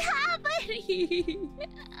 I don't have any.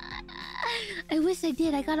 I wish I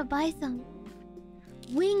did. I gotta buy some.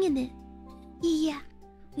 Winging it. Yeah.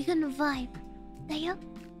 We're gonna vibe. There.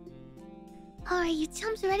 Alright, you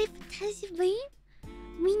chums ready for Tenshi beam?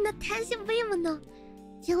 Minna Tenshi beam no.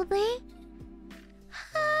 Jilbei?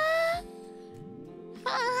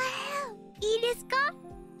 Ii desu ka?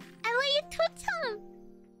 I love you too, chum.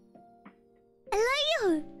 I love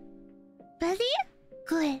you. Ready?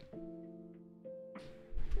 Good.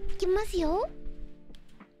 いきますよ。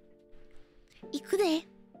行くで。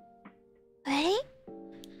Ready?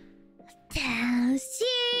 Tenshi!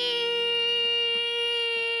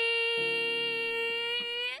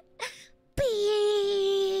 Beam!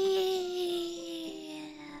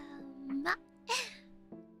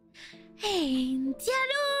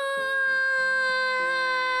 Angelo!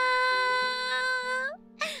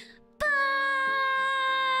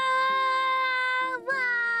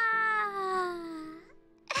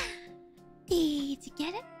 Did you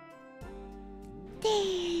get it?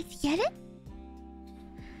 Did you get it?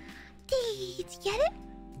 Did you get it?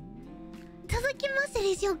 届きます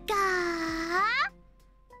でしょうか？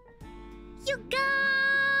 You got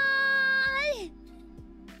it!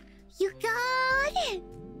 You got it!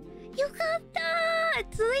 よかった！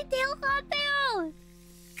続いてよかったよ！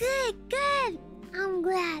 Good, good! I'm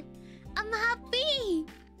glad! I'm happy!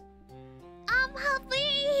 I'm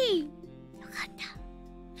happy! よかった。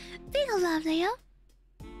Big love だよ。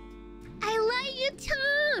I like your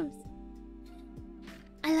charms!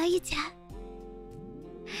 I like you, chat.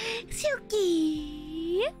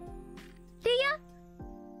 Silky! Leia?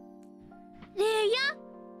 Leia?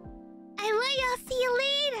 I like you. See you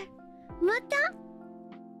later. ま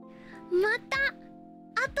た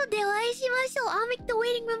後でお会いしましょう。I'll make the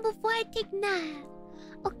waiting room before I take nap.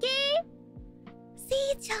 Okay? See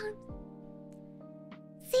you, chan.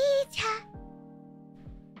 See you, chat.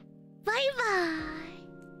 Bye bye.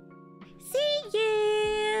 See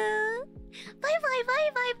you. Bye bye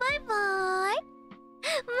bye bye bye bye.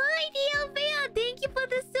 My dear bear, thank you for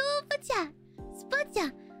the super chat. Super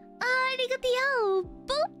chat. Arigato.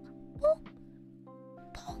 Boop. Boop.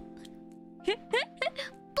 Boop.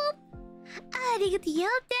 Boop. Arigato.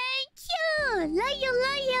 Thank you. Love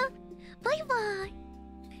you. Bye bye.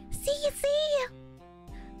 See you.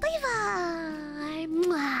 Bye bye.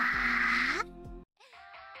 Mwah.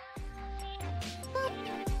 Boop.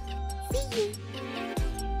 See you.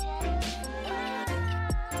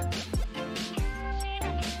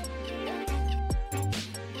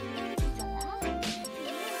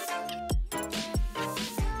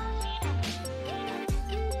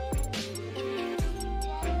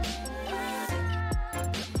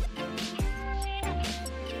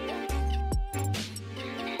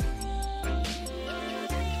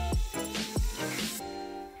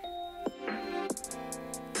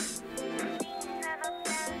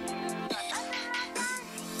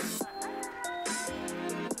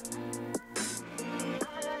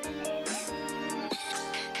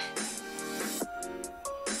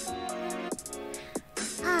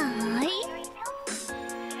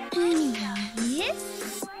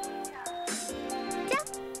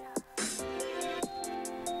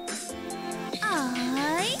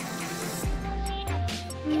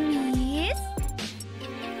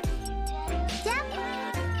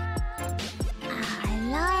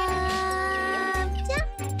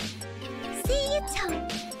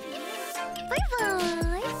 Bye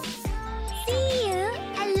bye.